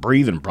having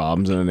breathing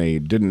problems, and they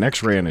did an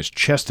x-ray on his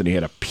chest, and he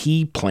had a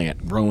pea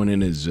plant growing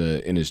in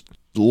his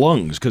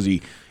lungs because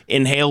he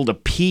inhaled a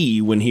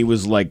pea when he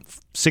was like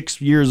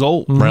 6 years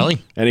old.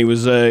 Really? And he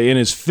was in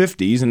his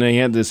 50s, and he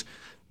had this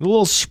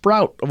little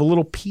sprout of a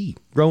little pea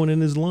growing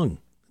in his lung.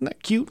 Isn't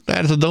that cute?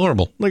 That is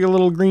adorable. Like a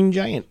little green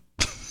giant.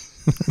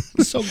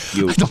 So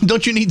cute.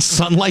 Don't you need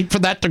sunlight for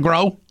that to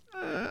grow?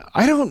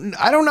 I don't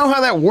know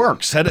how that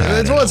works.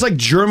 It's like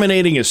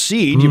germinating a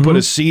seed. You put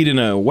a seed in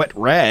a wet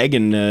rag,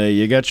 and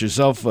you got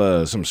yourself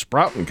some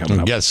sprouting coming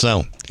up. I guess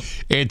so.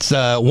 It's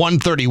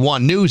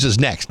 1:31. News is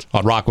next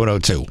on Rock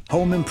 102.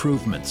 Home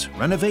improvements,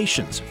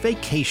 renovations,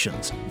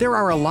 vacations. There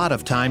are a lot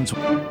of times.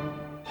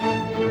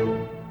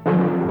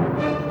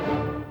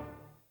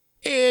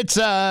 It's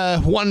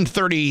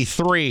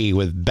 1:33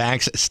 with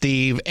Bax,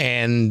 Steve,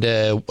 and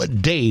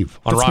Dave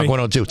on Rock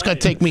 102. It's going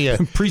to take me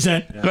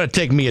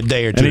a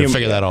day or two to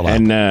figure that all out.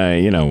 And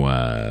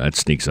that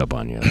sneaks up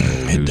on you.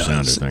 It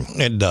does.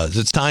 It does.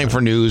 It's time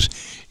for news.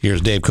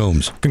 Here's Dave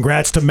Coombs.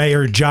 Congrats to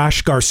Mayor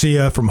Josh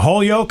Garcia from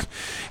Holyoke.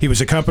 He was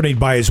accompanied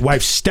by his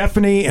wife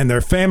Stephanie and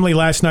their family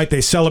last night.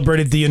 They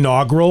celebrated the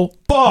inaugural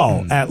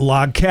ball at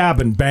Log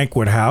Cabin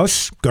Banquet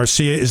House.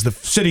 Garcia is the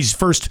city's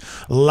first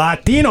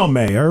Latino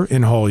mayor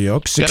in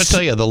Holyoke. Got to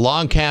tell you, the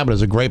Log Cabin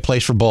is a great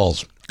place for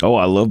balls. Oh,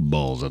 I love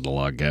balls at the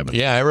Log Cabin.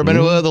 Yeah, ever been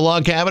to the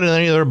Log Cabin and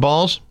any other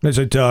balls? Is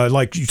it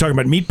like you talking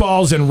about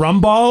meatballs and rum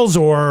balls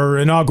or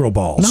inaugural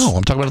balls? No,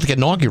 I'm talking about the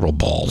inaugural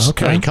balls.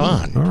 Okay. I mean, come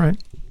on. All right.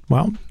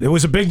 Well, it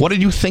was a big... What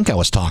did you think I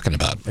was talking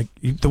about?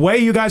 The way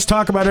you guys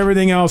talk about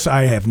everything else,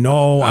 I have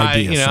no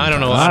idea. I don't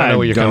know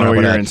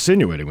what you're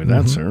insinuating with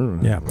that, sir.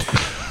 Yeah.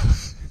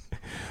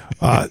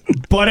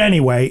 But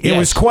anyway, it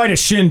was quite a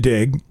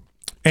shindig.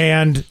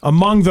 And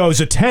among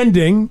those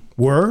attending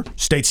were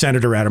State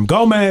Senator Adam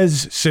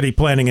Gomez, City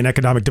Planning and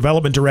Economic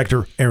Development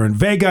Director Aaron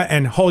Vega,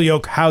 and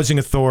Holyoke Housing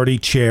Authority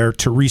Chair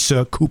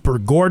Teresa Cooper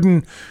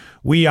Gordon.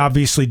 we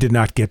obviously did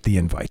not get the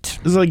invite.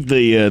 This is like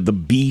the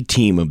B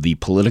team of the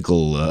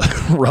political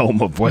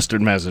realm of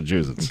Western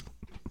Massachusetts.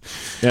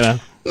 You know?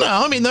 No,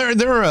 I mean,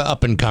 they're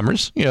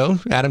up-and-comers. You know,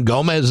 Adam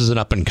Gomez is an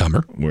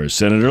up-and-comer. Where's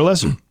Senator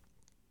Lesser?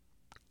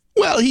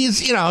 Well,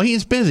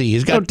 he's busy.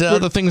 He's got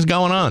other things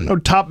going on. Oh,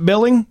 top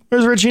billing?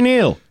 Where's Richie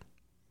Neal?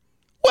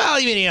 Well,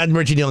 even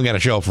Richie Neal got to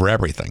show up for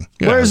everything.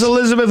 Where's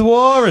Elizabeth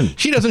Warren?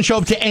 She doesn't show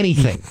up to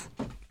anything.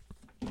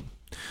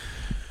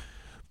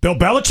 Bill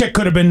Belichick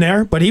could have been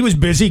there, but he was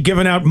busy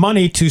giving out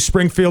money to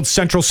Springfield's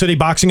Central City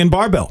Boxing and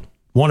Barbell,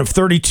 one of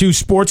 32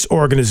 sports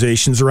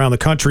organizations around the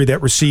country that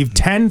received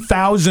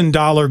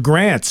 $10,000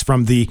 grants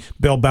from the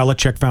Bill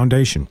Belichick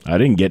Foundation. I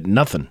didn't get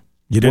nothing.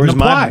 You didn't Where's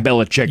apply. my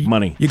Belichick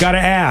money? You got to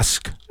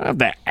ask. I have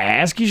to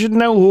ask. You should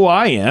know who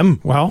I am.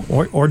 Well,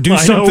 or do I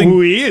something. know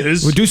who he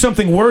is. Or do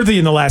something worthy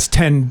in the last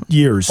 10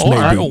 years. All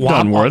maybe. right,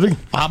 Done worthy.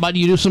 How about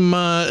you do some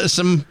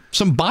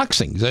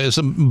boxing,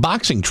 some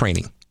boxing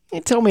training? You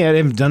tell me I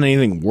haven't done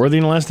anything worthy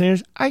in the last 10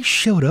 years? I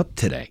showed up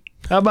today.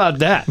 How about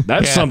that?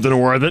 That's something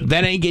worth it.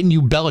 That ain't getting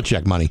you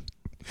Belichick money.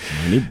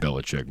 I need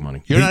Belichick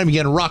money. You're not even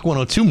getting Rock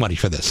 102 money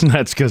for this.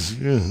 That's because...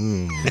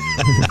 Moving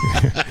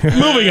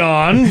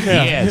on.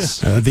 Yeah. Yes.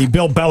 The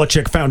Bill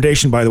Belichick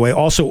Foundation, by the way,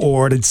 also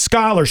awarded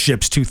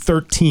scholarships to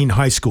 13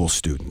 high school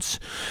students.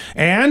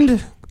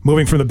 And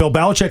moving from the Bill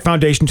Belichick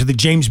Foundation to the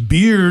James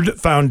Beard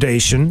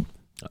Foundation,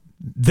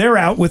 they're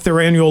out with their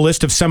annual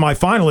list of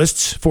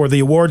semifinalists for the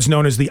awards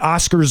known as the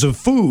Oscars of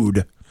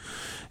Food.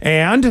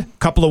 And a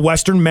couple of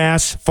Western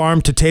Mass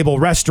farm-to-table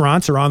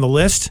restaurants are on the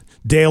list.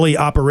 Daily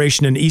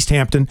Operation in East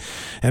Hampton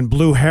and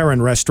Blue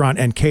Heron Restaurant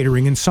and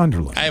Catering in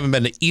Sunderland. I haven't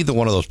been to either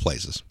one of those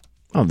places.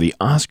 Oh, the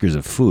Oscars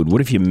of food.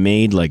 What if you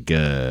made like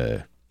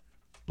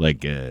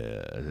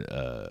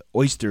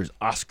oysters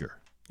Oscar?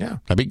 Yeah.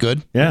 That'd be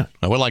good. Yeah.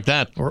 I would like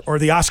that. Or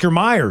the Oscar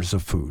Myers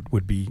of food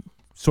would be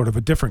sort of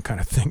a different kind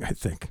of thing, I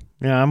think.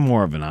 Yeah, I'm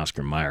more of an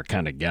Oscar Mayer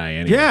kind of guy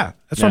anyway. Yeah,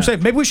 that's what I'm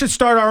saying. Maybe we should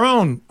start our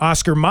own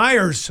Oscar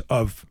Myers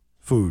of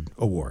food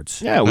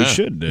awards. Yeah, we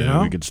should. You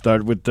know? We could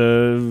start with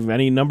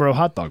any number of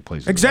hot dog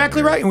places.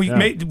 Exactly right.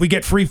 And we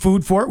get free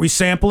food for it. We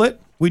sample it.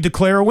 We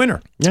declare a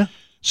winner. Yeah.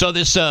 So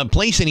this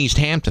place in East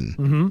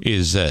Hampton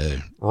is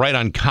right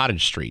on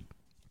Cottage Street.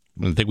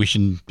 I think we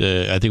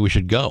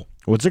should go.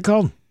 What's it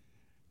called?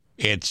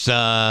 It's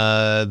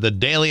the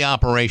Daily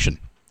Operation.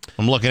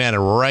 I'm looking at it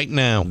right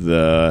now.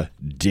 The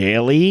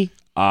Daily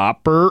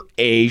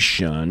Operation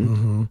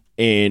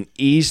in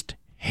East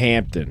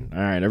Hampton.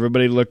 All right,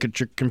 everybody look at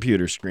your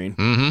computer screen.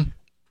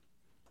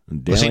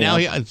 Well, see, now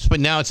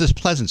it says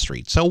Pleasant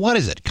Street. So what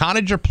is it?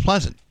 Cottage or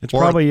Pleasant? It's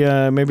probably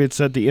maybe it's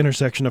at the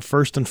intersection of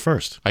First and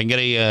First. I can get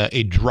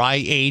a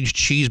dry-aged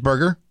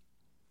cheeseburger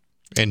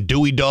and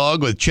Dewey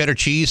dog with cheddar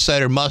cheese,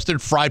 cider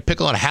mustard, fried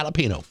pickle, and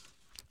jalapeno.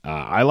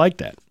 I like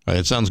that.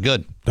 It sounds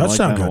good. That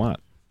sounds good. A lot.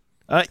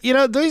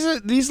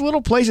 These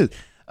little places.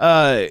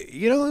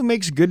 Who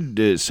makes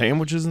good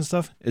sandwiches and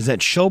stuff? Is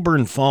that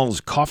Shelburne Falls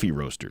Coffee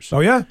Roasters. Oh,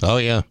 yeah? Oh,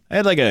 yeah. I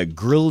had like a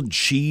grilled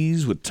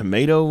cheese with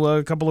tomato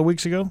a couple of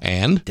weeks ago.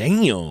 And?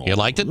 Damn. You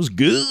liked it? It was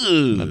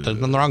good. There's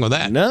nothing wrong with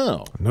that.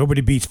 No. Nobody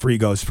beats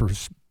Frigo's for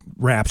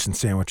wraps and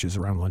sandwiches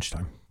around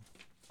lunchtime.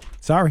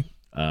 Sorry.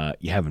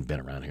 You haven't been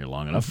around here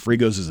long enough.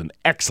 Frigo's is an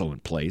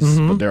excellent place,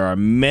 but there are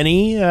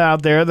many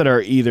out there that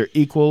are either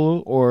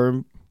equal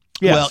or...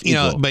 Yes,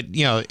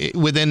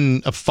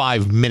 within a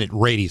 5-minute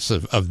radius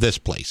of this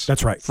place.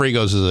 That's right.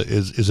 Frigo's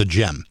is a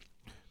gem.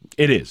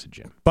 It is a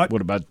gem. But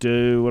what about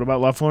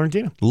La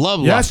Florentina? Love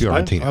La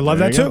Fiorentina. I love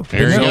that too.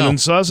 There you go.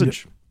 And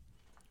sausage.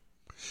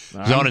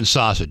 Zone and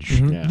sausage.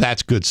 Yeah.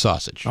 That's good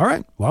sausage. All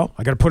right. Well,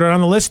 I got to put it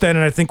on the list then,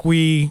 and I think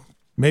we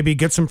maybe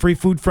get some free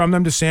food from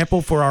them to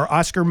sample for our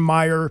Oscar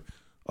Mayer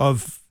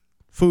of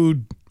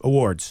Food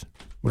Awards.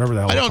 Whatever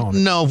the hell I we're calling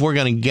don't know if we're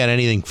going to get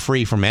anything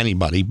free from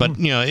anybody, but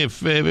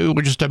if it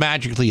were just to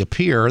magically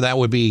appear, that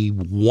would be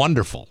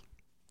wonderful.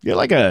 You're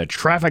like a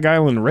Traffic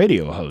Island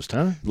radio host,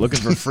 huh?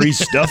 Looking for free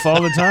stuff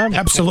all the time?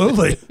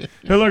 Absolutely.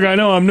 Hey, look, I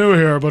know I'm new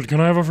here, but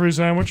can I have a free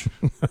sandwich?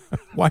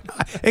 Why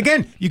not?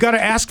 Again, you got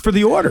to ask for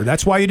the order.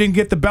 That's why you didn't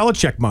get the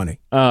Belichick money.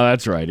 Oh,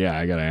 that's right. Yeah,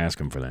 I got to ask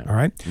him for that. All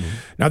right.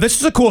 Now, this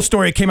is a cool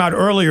story. It came out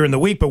earlier in the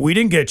week, but we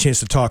didn't get a chance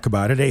to talk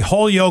about it. A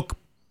Holyoke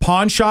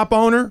pawn shop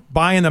owner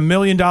buying a $1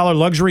 million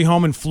luxury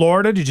home in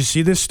Florida. Did you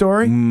see this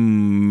story?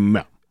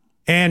 No.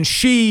 And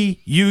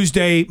she used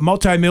a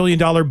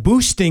multi-million-dollar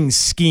boosting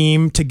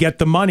scheme to get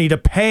the money to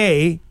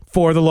pay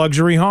for the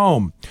luxury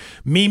home.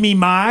 Mimi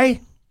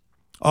Mai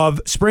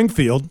of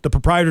Springfield, the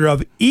proprietor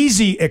of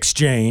Easy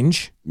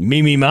Exchange.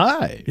 Mimi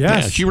Mai?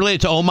 Yes. Yeah, she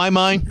related to Oh My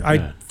My?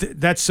 Isn't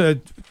that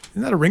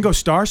a Ringo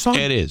Starr song?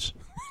 It is.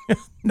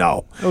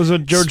 No. That was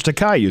what George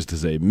Takei used to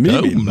say.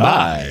 Mimi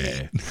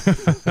Mai.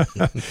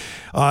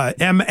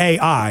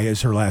 M-A-I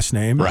is her last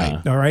name.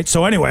 Right. All right.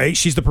 So anyway,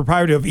 she's the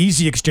proprietor of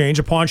Easy Exchange,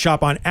 a pawn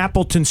shop on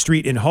Appleton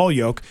Street in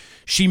Holyoke.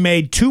 She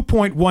made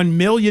 $2.1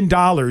 million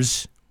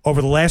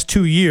over the last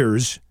 2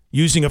 years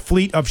using a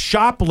fleet of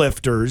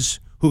shoplifters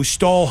who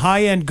stole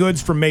high-end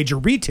goods from major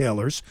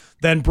retailers,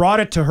 then brought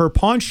it to her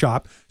pawn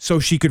shop so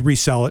she could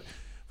resell it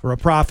for a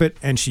profit,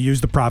 and she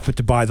used the profit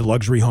to buy the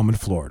luxury home in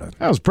Florida.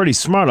 That was pretty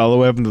smart all the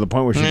way up to the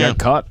point where she got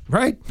caught.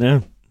 Right?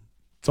 Yeah.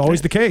 It's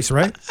always the case,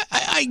 right?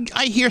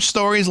 I hear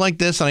stories like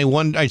this,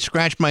 and I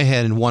scratch my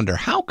head and wonder,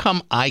 how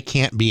come I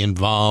can't be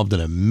involved in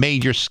a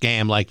major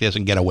scam like this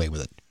and get away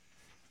with it?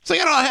 It's like,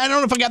 I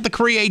don't know if I got the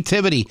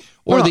creativity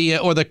or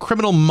the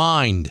criminal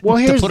mind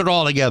to put it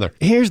all together.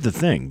 Here's the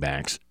thing,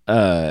 Bax.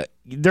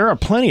 There are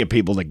plenty of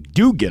people that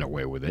do get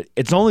away with it.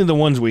 It's only the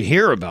ones we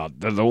hear about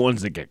that are the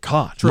ones that get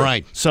caught.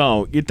 Right.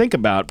 So you think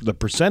about the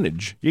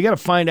percentage. You got to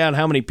find out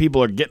how many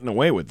people are getting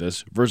away with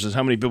this versus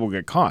how many people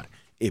get caught.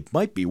 It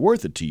might be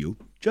worth it to you.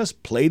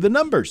 Just play the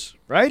numbers,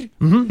 right?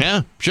 Mm-hmm.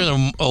 Yeah, sure. There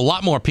are a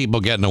lot more people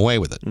getting away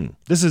with it.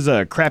 This is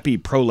crappy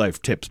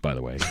pro-life tips, by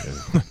the way.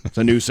 It's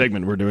a new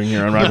segment we're doing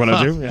here on Rock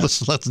 102. Yeah.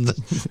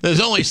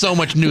 There's only so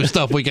much new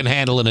stuff we can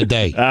handle in a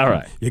day. All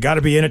right. You got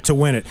to be in it to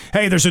win it.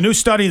 Hey, there's a new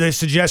study that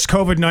suggests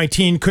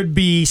COVID-19 could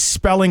be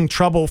spelling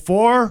trouble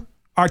for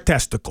our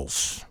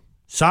testicles.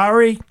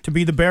 Sorry to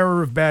be the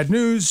bearer of bad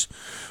news,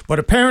 but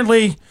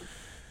apparently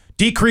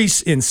decrease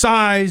in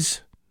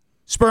size,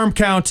 sperm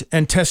count,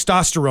 and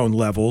testosterone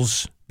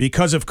levels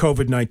because of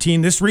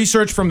COVID-19. This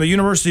research from the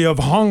University of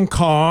Hong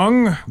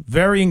Kong,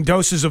 varying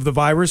doses of the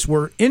virus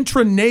were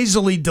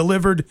intranasally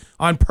delivered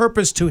on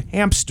purpose to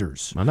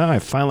hamsters. Well, now I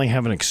finally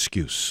have an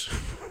excuse.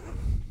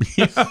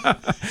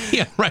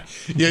 Yeah, right.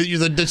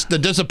 The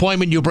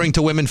disappointment you bring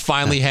to women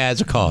finally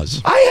has a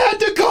cause. I had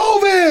the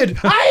COVID!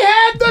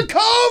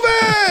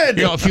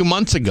 A few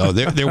months ago,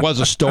 there was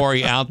a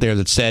story out there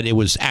that said it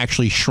was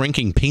actually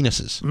shrinking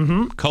penises.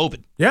 Mm-hmm.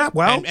 COVID. Yeah,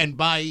 well. And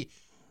by,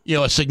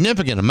 a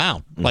significant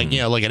amount, like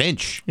an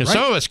inch. Right.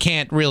 Some of us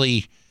can't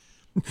really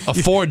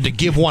afford to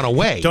give one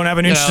away. Don't have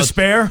an inch to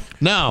spare?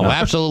 No,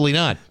 absolutely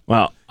not.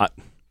 Well,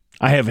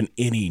 I have an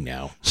innie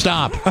now.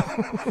 Stop.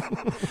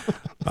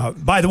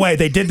 By the way,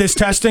 they did this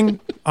testing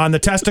on the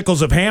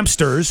testicles of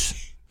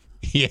hamsters.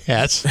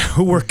 Yes.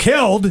 Who were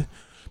killed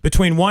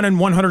between 1 and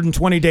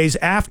 120 days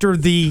after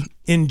the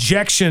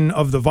injection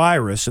of the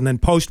virus, and then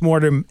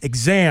postmortem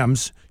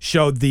exams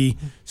showed the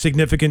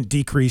significant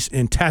decrease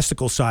in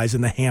testicle size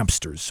in the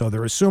hamsters. So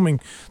they're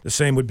assuming the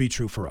same would be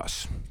true for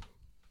us.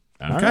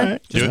 Okay.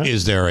 Right.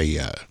 Is there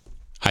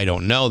I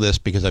don't know this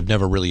because I've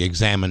never really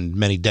examined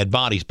many dead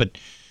bodies, but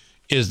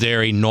is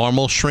there a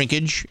normal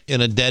shrinkage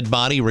in a dead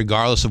body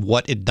regardless of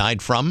what it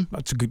died from?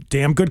 That's a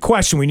damn good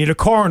question. We need a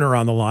coroner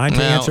on the line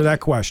to answer that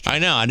question. I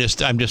know. I'm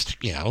just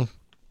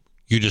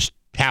you just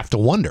have to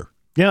wonder.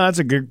 Yeah, that's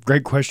a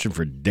great question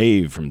for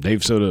Dave from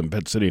Dave Soda in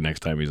Pet City next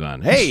time he's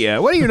on. Hey,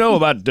 what do you know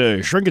about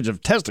shrinkage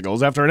of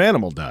testicles after an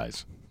animal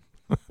dies?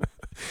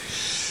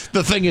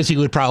 The thing is, he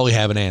would probably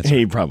have an answer.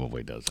 He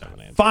probably does have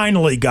an answer.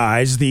 Finally,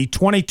 guys, the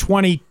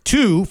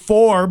 2022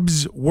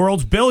 Forbes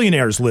World's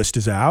Billionaires list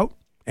is out,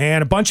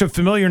 and a bunch of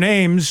familiar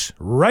names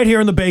right here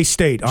in the Bay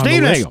State.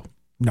 Steve Nagle.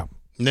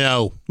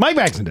 No. Mike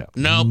Baxendale.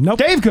 No. Nope.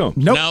 Dave Coon.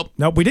 Nope.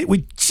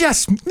 We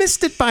just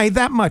missed it by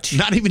that much.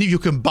 Not even if you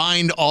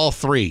combined all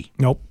three.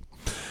 Nope.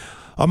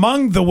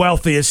 Among the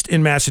wealthiest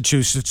in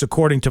Massachusetts,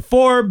 according to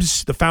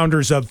Forbes, the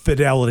founders of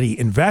Fidelity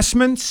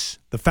Investments,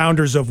 the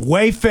founders of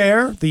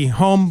Wayfair, the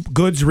home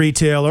goods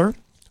retailer,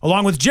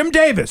 along with Jim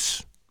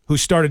Davis, who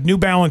started New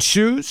Balance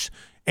shoes,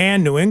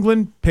 and New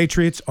England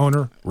Patriots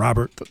owner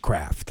Robert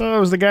Kraft. That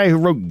was the guy who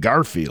wrote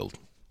Garfield.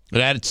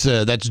 That's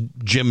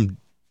Jim.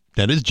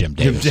 That is Jim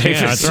Davis. Jim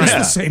Davis. Yeah, that's right.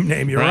 The same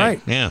name. You're right.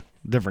 Yeah.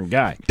 Different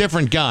guy.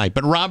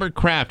 But Robert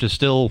Kraft is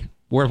still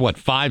worth what,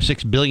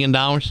 $5-6 billion?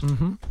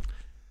 Mm-hmm.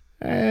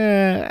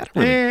 I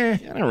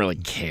don't really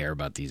care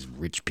about these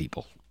rich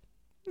people.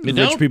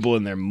 Rich people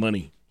and their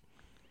money.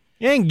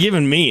 You ain't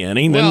giving me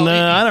any, then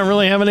I don't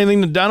really have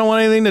anything I don't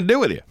want anything to do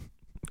with you.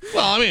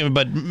 Well,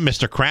 but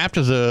Mr. Kraft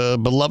is a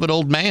beloved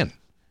old man.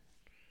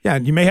 Yeah,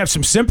 you may have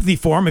some sympathy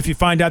for him if you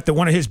find out that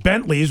one of his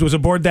Bentleys was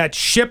aboard that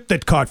ship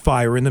that caught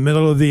fire in the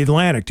middle of the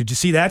Atlantic. Did you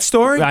see that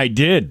story? I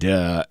did,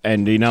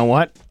 and you know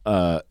what?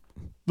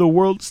 The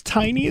world's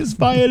tiniest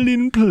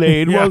violin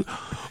played was,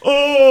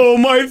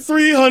 my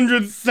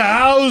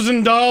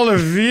 $300,000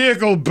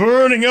 vehicle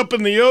burning up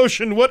in the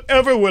ocean.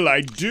 Whatever will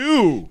I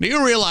do? Do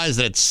you realize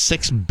that it's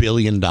 $6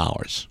 billion?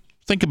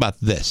 Think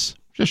about this,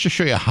 just to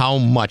show you how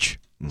much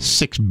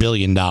 $6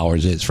 billion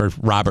is for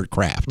Robert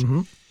Kraft.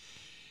 Mm-hmm.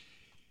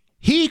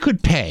 He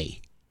could pay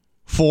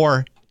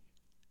for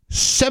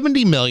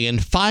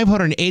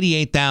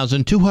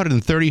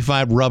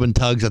 70,588,235 rub and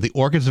tugs at the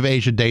Orchids of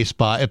Asia Day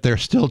Spa if they're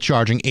still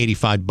charging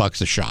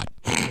 $85 a shot.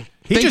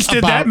 He just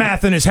did that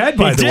math in his head,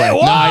 by the way.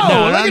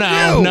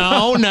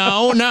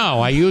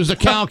 No. I used a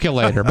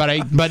calculator,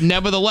 but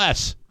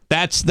nevertheless,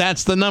 that's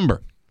the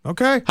number.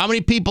 Okay. How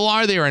many people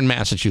are there in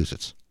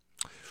Massachusetts?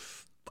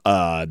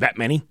 That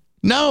many?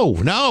 No.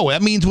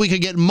 That means we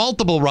could get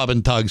multiple rub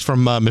and tugs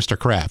from Mr.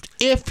 Kraft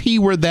if he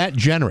were that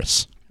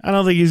generous. I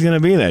don't think he's going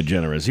to be that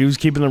generous. He was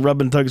keeping the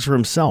rub and tugs for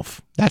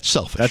himself. That's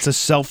selfish. That's a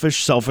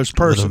selfish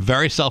person. It's a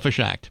very selfish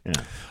act. Yeah.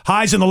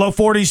 Highs in the low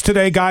 40s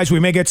today, guys.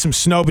 We may get some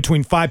snow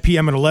between 5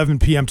 p.m. and 11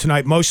 p.m.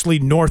 tonight, mostly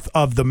north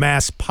of the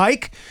Mass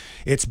Pike.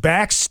 It's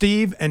Bax,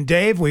 Steve, and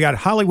Dave. We got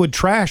Hollywood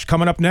Trash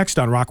coming up next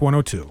on Rock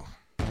 102.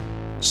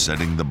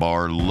 setting the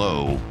bar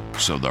low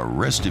so the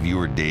rest of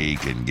your day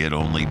can get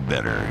only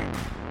better.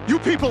 You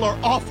people are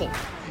awful.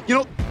 You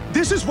know,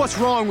 this is what's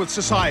wrong with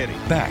society.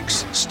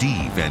 Bax,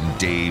 Steve, and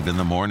Dave in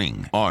the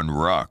morning on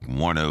Rock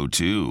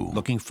 102.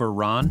 Looking for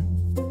Ron?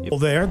 Well,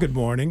 there. Good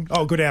morning.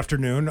 Oh, good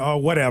afternoon. Oh,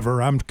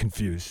 whatever. I'm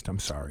confused. I'm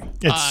sorry.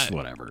 It's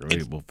whatever.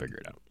 We'll figure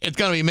it out. It's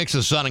going to be a mix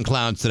of sun and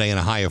clouds today and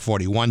a high of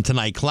 41.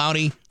 Tonight,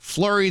 cloudy.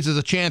 Flurries, there's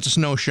a chance of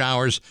snow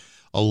showers.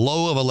 A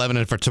low of 11.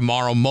 And for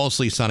tomorrow,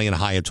 mostly sunny and a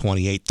high of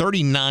 28.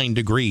 39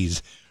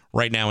 degrees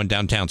right now in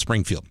downtown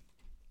Springfield.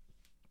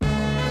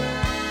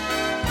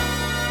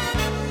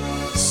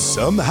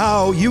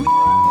 Somehow you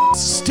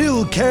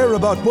still care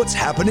about what's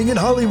happening in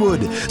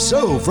Hollywood.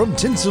 So from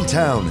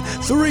Tinseltown,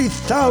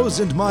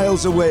 3,000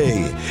 miles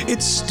away,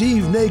 it's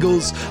Steve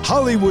Nagel's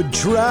Hollywood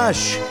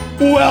Trash.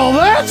 Well,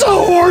 that's a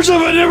horse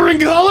of a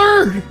different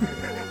color.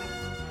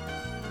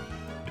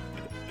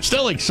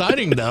 Still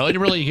exciting, though. It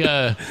really,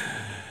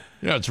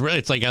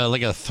 it's like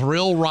a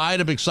thrill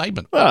ride of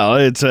excitement. Well,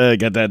 it's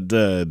got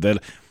that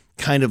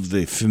kind of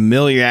the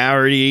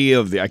familiarity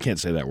of the. I can't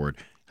say that word.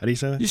 How do you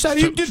say that?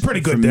 You did pretty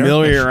good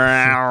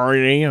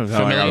familiarity.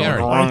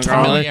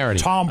 Familiarity.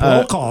 Tom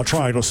Brokaw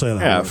tried to say that.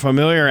 Yeah, word.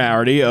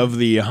 familiarity of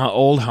the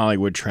old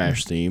Hollywood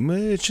trash theme.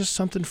 It's just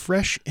something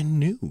fresh and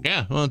new.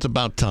 Yeah, well, it's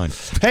about time.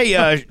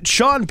 Hey,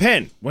 Sean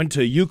Penn went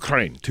to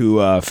Ukraine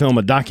to film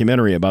a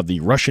documentary about the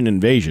Russian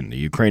invasion. The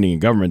Ukrainian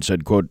government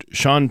said, quote,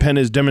 Sean Penn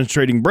is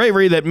demonstrating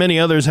bravery that many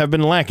others have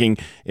been lacking,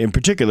 in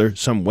particular,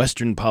 some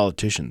Western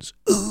politicians.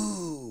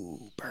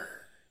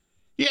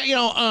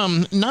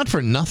 Yeah, not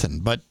for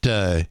nothing, but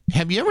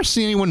have you ever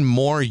seen anyone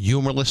more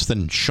humorless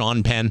than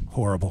Sean Penn?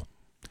 Horrible.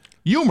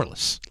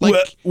 Humorless.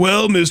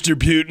 Well, Mr.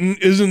 Putin,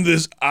 isn't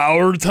this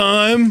our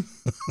time?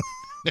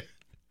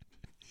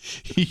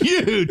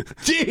 You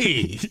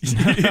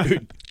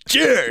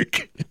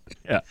jerk.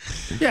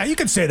 Yeah, you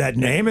can say that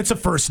name. It's a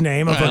first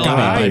name of a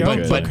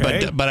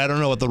guy. But I don't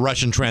know what the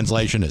Russian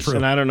translation is.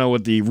 And I don't know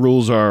what the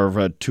rules are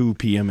of 2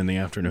 p.m. in the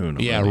afternoon.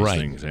 Yeah, right.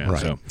 Things. Yeah,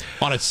 right. So.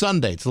 On a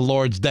Sunday, it's the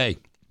Lord's Day.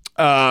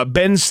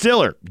 Ben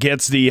Stiller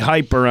gets the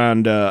hype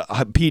around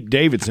Pete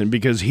Davidson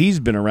because he's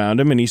been around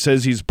him, and he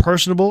says he's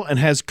personable and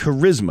has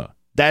charisma.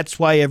 That's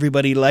why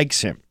everybody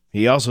likes him.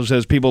 He also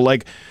says people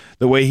like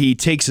the way he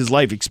takes his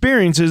life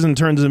experiences and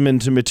turns them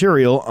into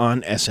material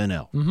on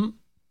SNL. Mm-hmm.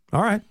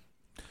 All right.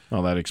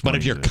 Well, that explains.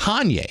 But if you're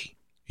Kanye,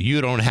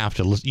 you don't have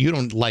to. You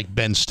don't like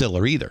Ben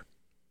Stiller either.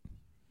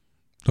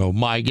 So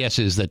my guess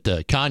is that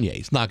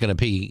Kanye's not going to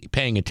be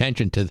paying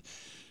attention to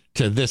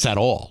this at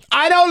all.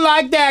 I don't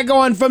like that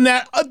going from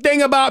that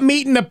thing about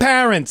meeting the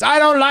parents. I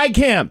don't like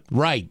him.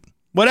 Right.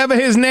 Whatever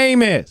his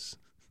name is.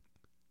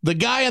 The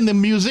guy in the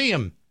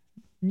museum.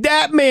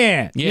 That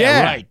man.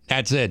 Yeah. Right.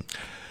 That's it.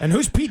 And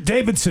who's Pete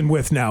Davidson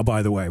with now,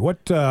 by the way?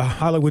 What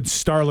Hollywood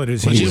starlet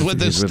is he? She's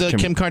with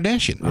Kim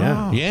Kardashian.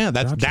 Yeah.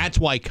 That's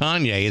why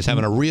Kanye is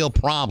having a real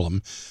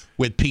problem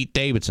with Pete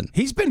Davidson.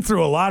 He's been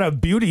through a lot of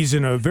beauties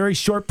in a very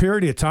short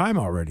period of time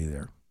already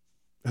there.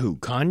 Who,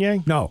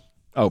 Kanye? No.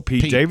 Oh,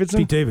 Pete Davidson?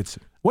 Pete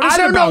Davidson. I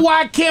don't know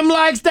why Kim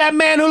likes that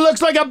man who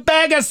looks like a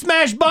bag of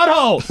smashed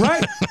buttholes.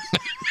 Right?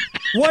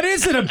 What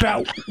is it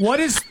about? What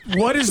is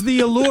the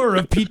allure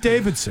of Pete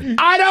Davidson?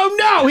 I don't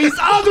know. He's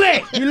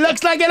ugly. He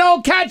looks like an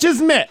old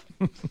catcher's mitt.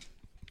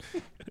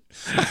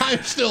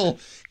 I'm still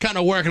kind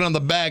of working on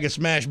the bag of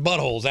smashed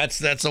buttholes. That's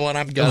the one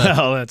I'm going.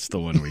 Well, that's the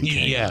one we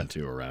came on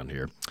to around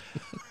here.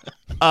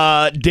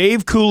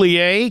 Dave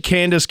Coulier,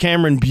 Candace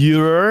Cameron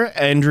Bure,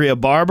 Andrea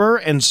Barber,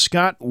 and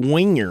Scott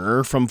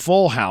Winger from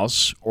Full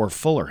House, or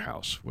Fuller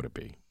House, would it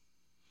be?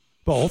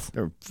 Both.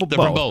 They're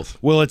from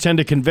both. Will attend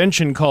a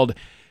convention called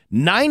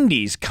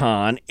 90s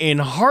Con in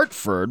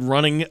Hartford,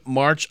 running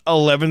March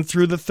 11th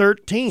through the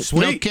 13th.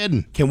 Sweet. No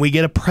kidding. Can we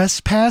get a press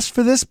pass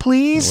for this,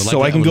 please? Like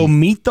so I can go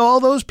meet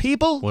all those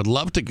people? Would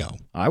love to go.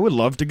 I would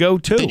love to go,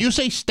 too. Did you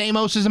say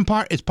Stamos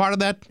is part of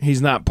that?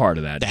 He's not part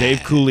of that. Dave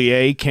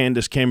Coulier,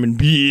 Candace Cameron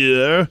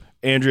Bure,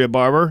 Andrea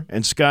Barber,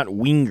 and Scott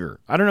Winger.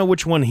 I don't know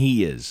which one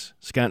he is.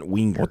 Scott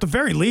Winger. Well, at the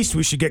very least,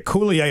 we should get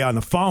Coulier on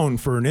the phone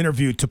for an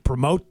interview to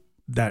promote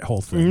that whole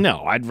thing.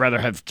 No, I'd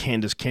rather have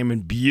Candace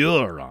Cameron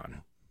Bure on.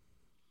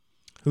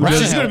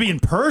 She's going to be in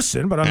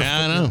person, but I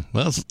know.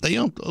 Well,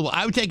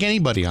 I would take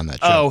anybody on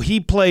that show. Oh, he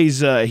plays.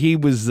 He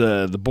was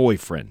the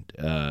boyfriend,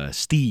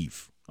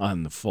 Steve,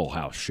 on the Full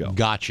House show.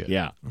 Gotcha.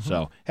 Yeah. Mm-hmm.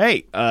 So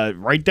hey,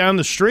 right down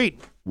the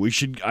street, we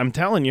should. I'm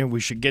telling you,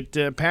 we should get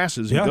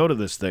passes and go to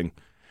this thing.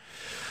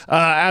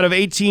 Out of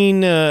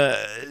 18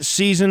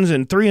 seasons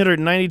and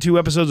 392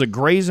 episodes of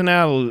Grey's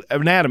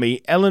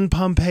Anatomy, Ellen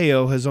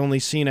Pompeo has only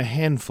seen a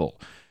handful.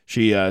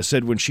 She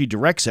said when she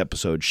directs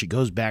episodes, she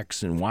goes back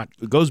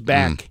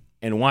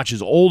and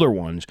watches older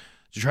ones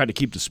to try to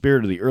keep the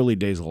spirit of the early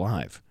days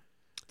alive.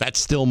 That's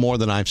still more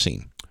than I've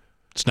seen.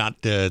 It's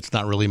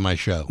not really my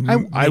show.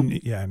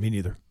 Me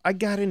neither. I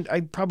got in. I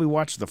probably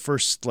watched the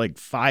first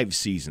 5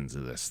 seasons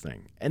of this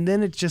thing, and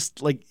then it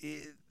just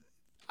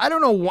I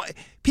don't know why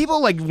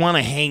people want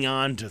to hang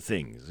on to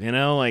things.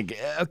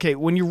 Okay,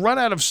 when you run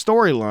out of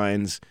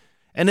storylines,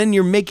 and then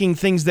you're making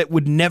things that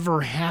would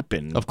never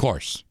happen. Of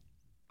course.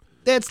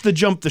 That's the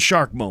jump the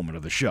shark moment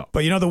of the show.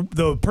 But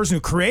the person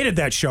who created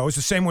that show is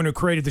the same one who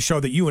created the show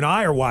that you and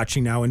I are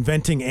watching now,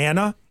 Inventing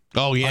Anna.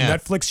 Oh, yeah. On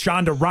Netflix,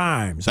 Shonda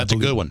Rhimes. That's a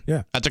good one.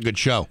 Yeah. That's a good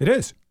show. It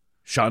is.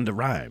 Shonda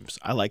Rhimes.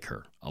 I like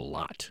her a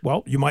lot.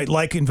 Well, you might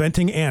like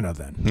Inventing Anna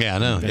then. Yeah,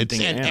 no.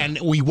 Inventing Anna. And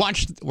we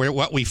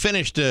we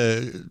finished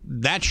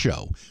that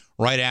show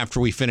right after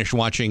we finished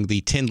watching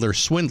the Tindler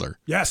Swindler.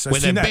 Yes, I've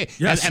seen that.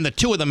 Yes. And the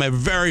two of them are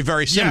very,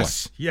 very similar.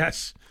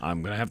 Yes.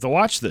 I'm going to have to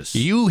watch this.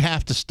 You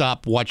have to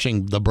stop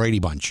watching the Brady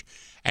Bunch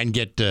and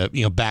get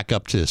back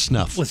up to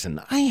snuff. Listen,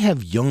 I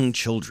have young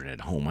children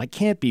at home. I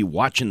can't be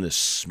watching this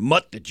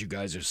smut that you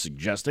guys are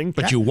suggesting.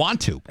 But you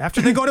want to. After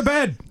they go to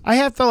bed. I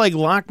have to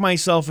lock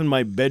myself in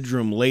my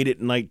bedroom late at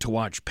night to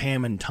watch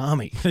Pam and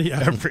Tommy.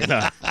 Every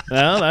night.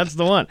 Well, that's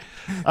the one.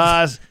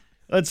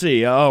 Let's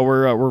see. Oh,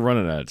 we're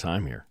running out of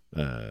time here.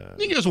 You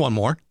can give us one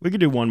more. We could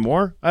do one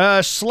more.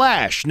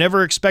 Slash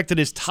never expected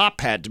his top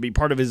hat to be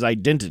part of his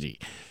identity.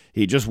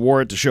 He just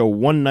wore it to show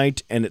one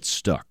night and it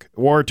stuck.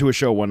 Wore it to a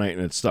show one night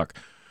and it stuck.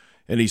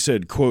 And he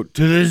said, quote,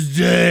 "To this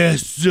day, I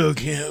still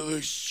can't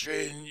look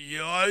straight in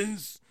the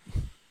eyes."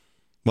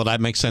 Well, that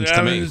makes sense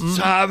to me.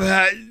 Top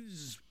hat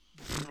is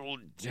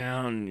pulled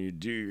down. You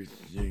do your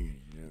thing.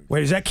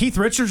 Wait, is that Keith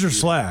Richards or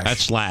Slash?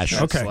 That's Slash.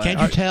 Okay. Slash.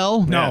 Can't you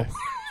tell? No. Yeah.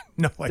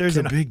 No, there's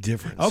a big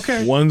difference.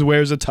 Okay. One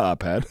wears a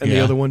top hat and the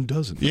Yeah. other one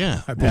doesn't.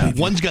 Yeah. I believe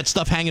you. One's got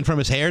stuff hanging from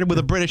his hair with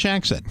a British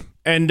accent.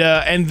 And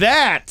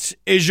that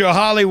is your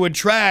Hollywood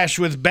trash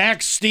with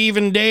Bax, Steve,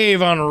 and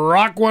Dave on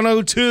Rock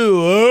 102.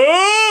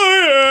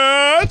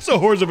 Oh, yeah. It's a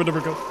horse of a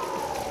different color.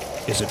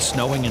 Is it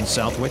snowing in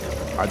Southwick?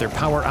 Are there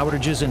power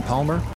outages in Palmer?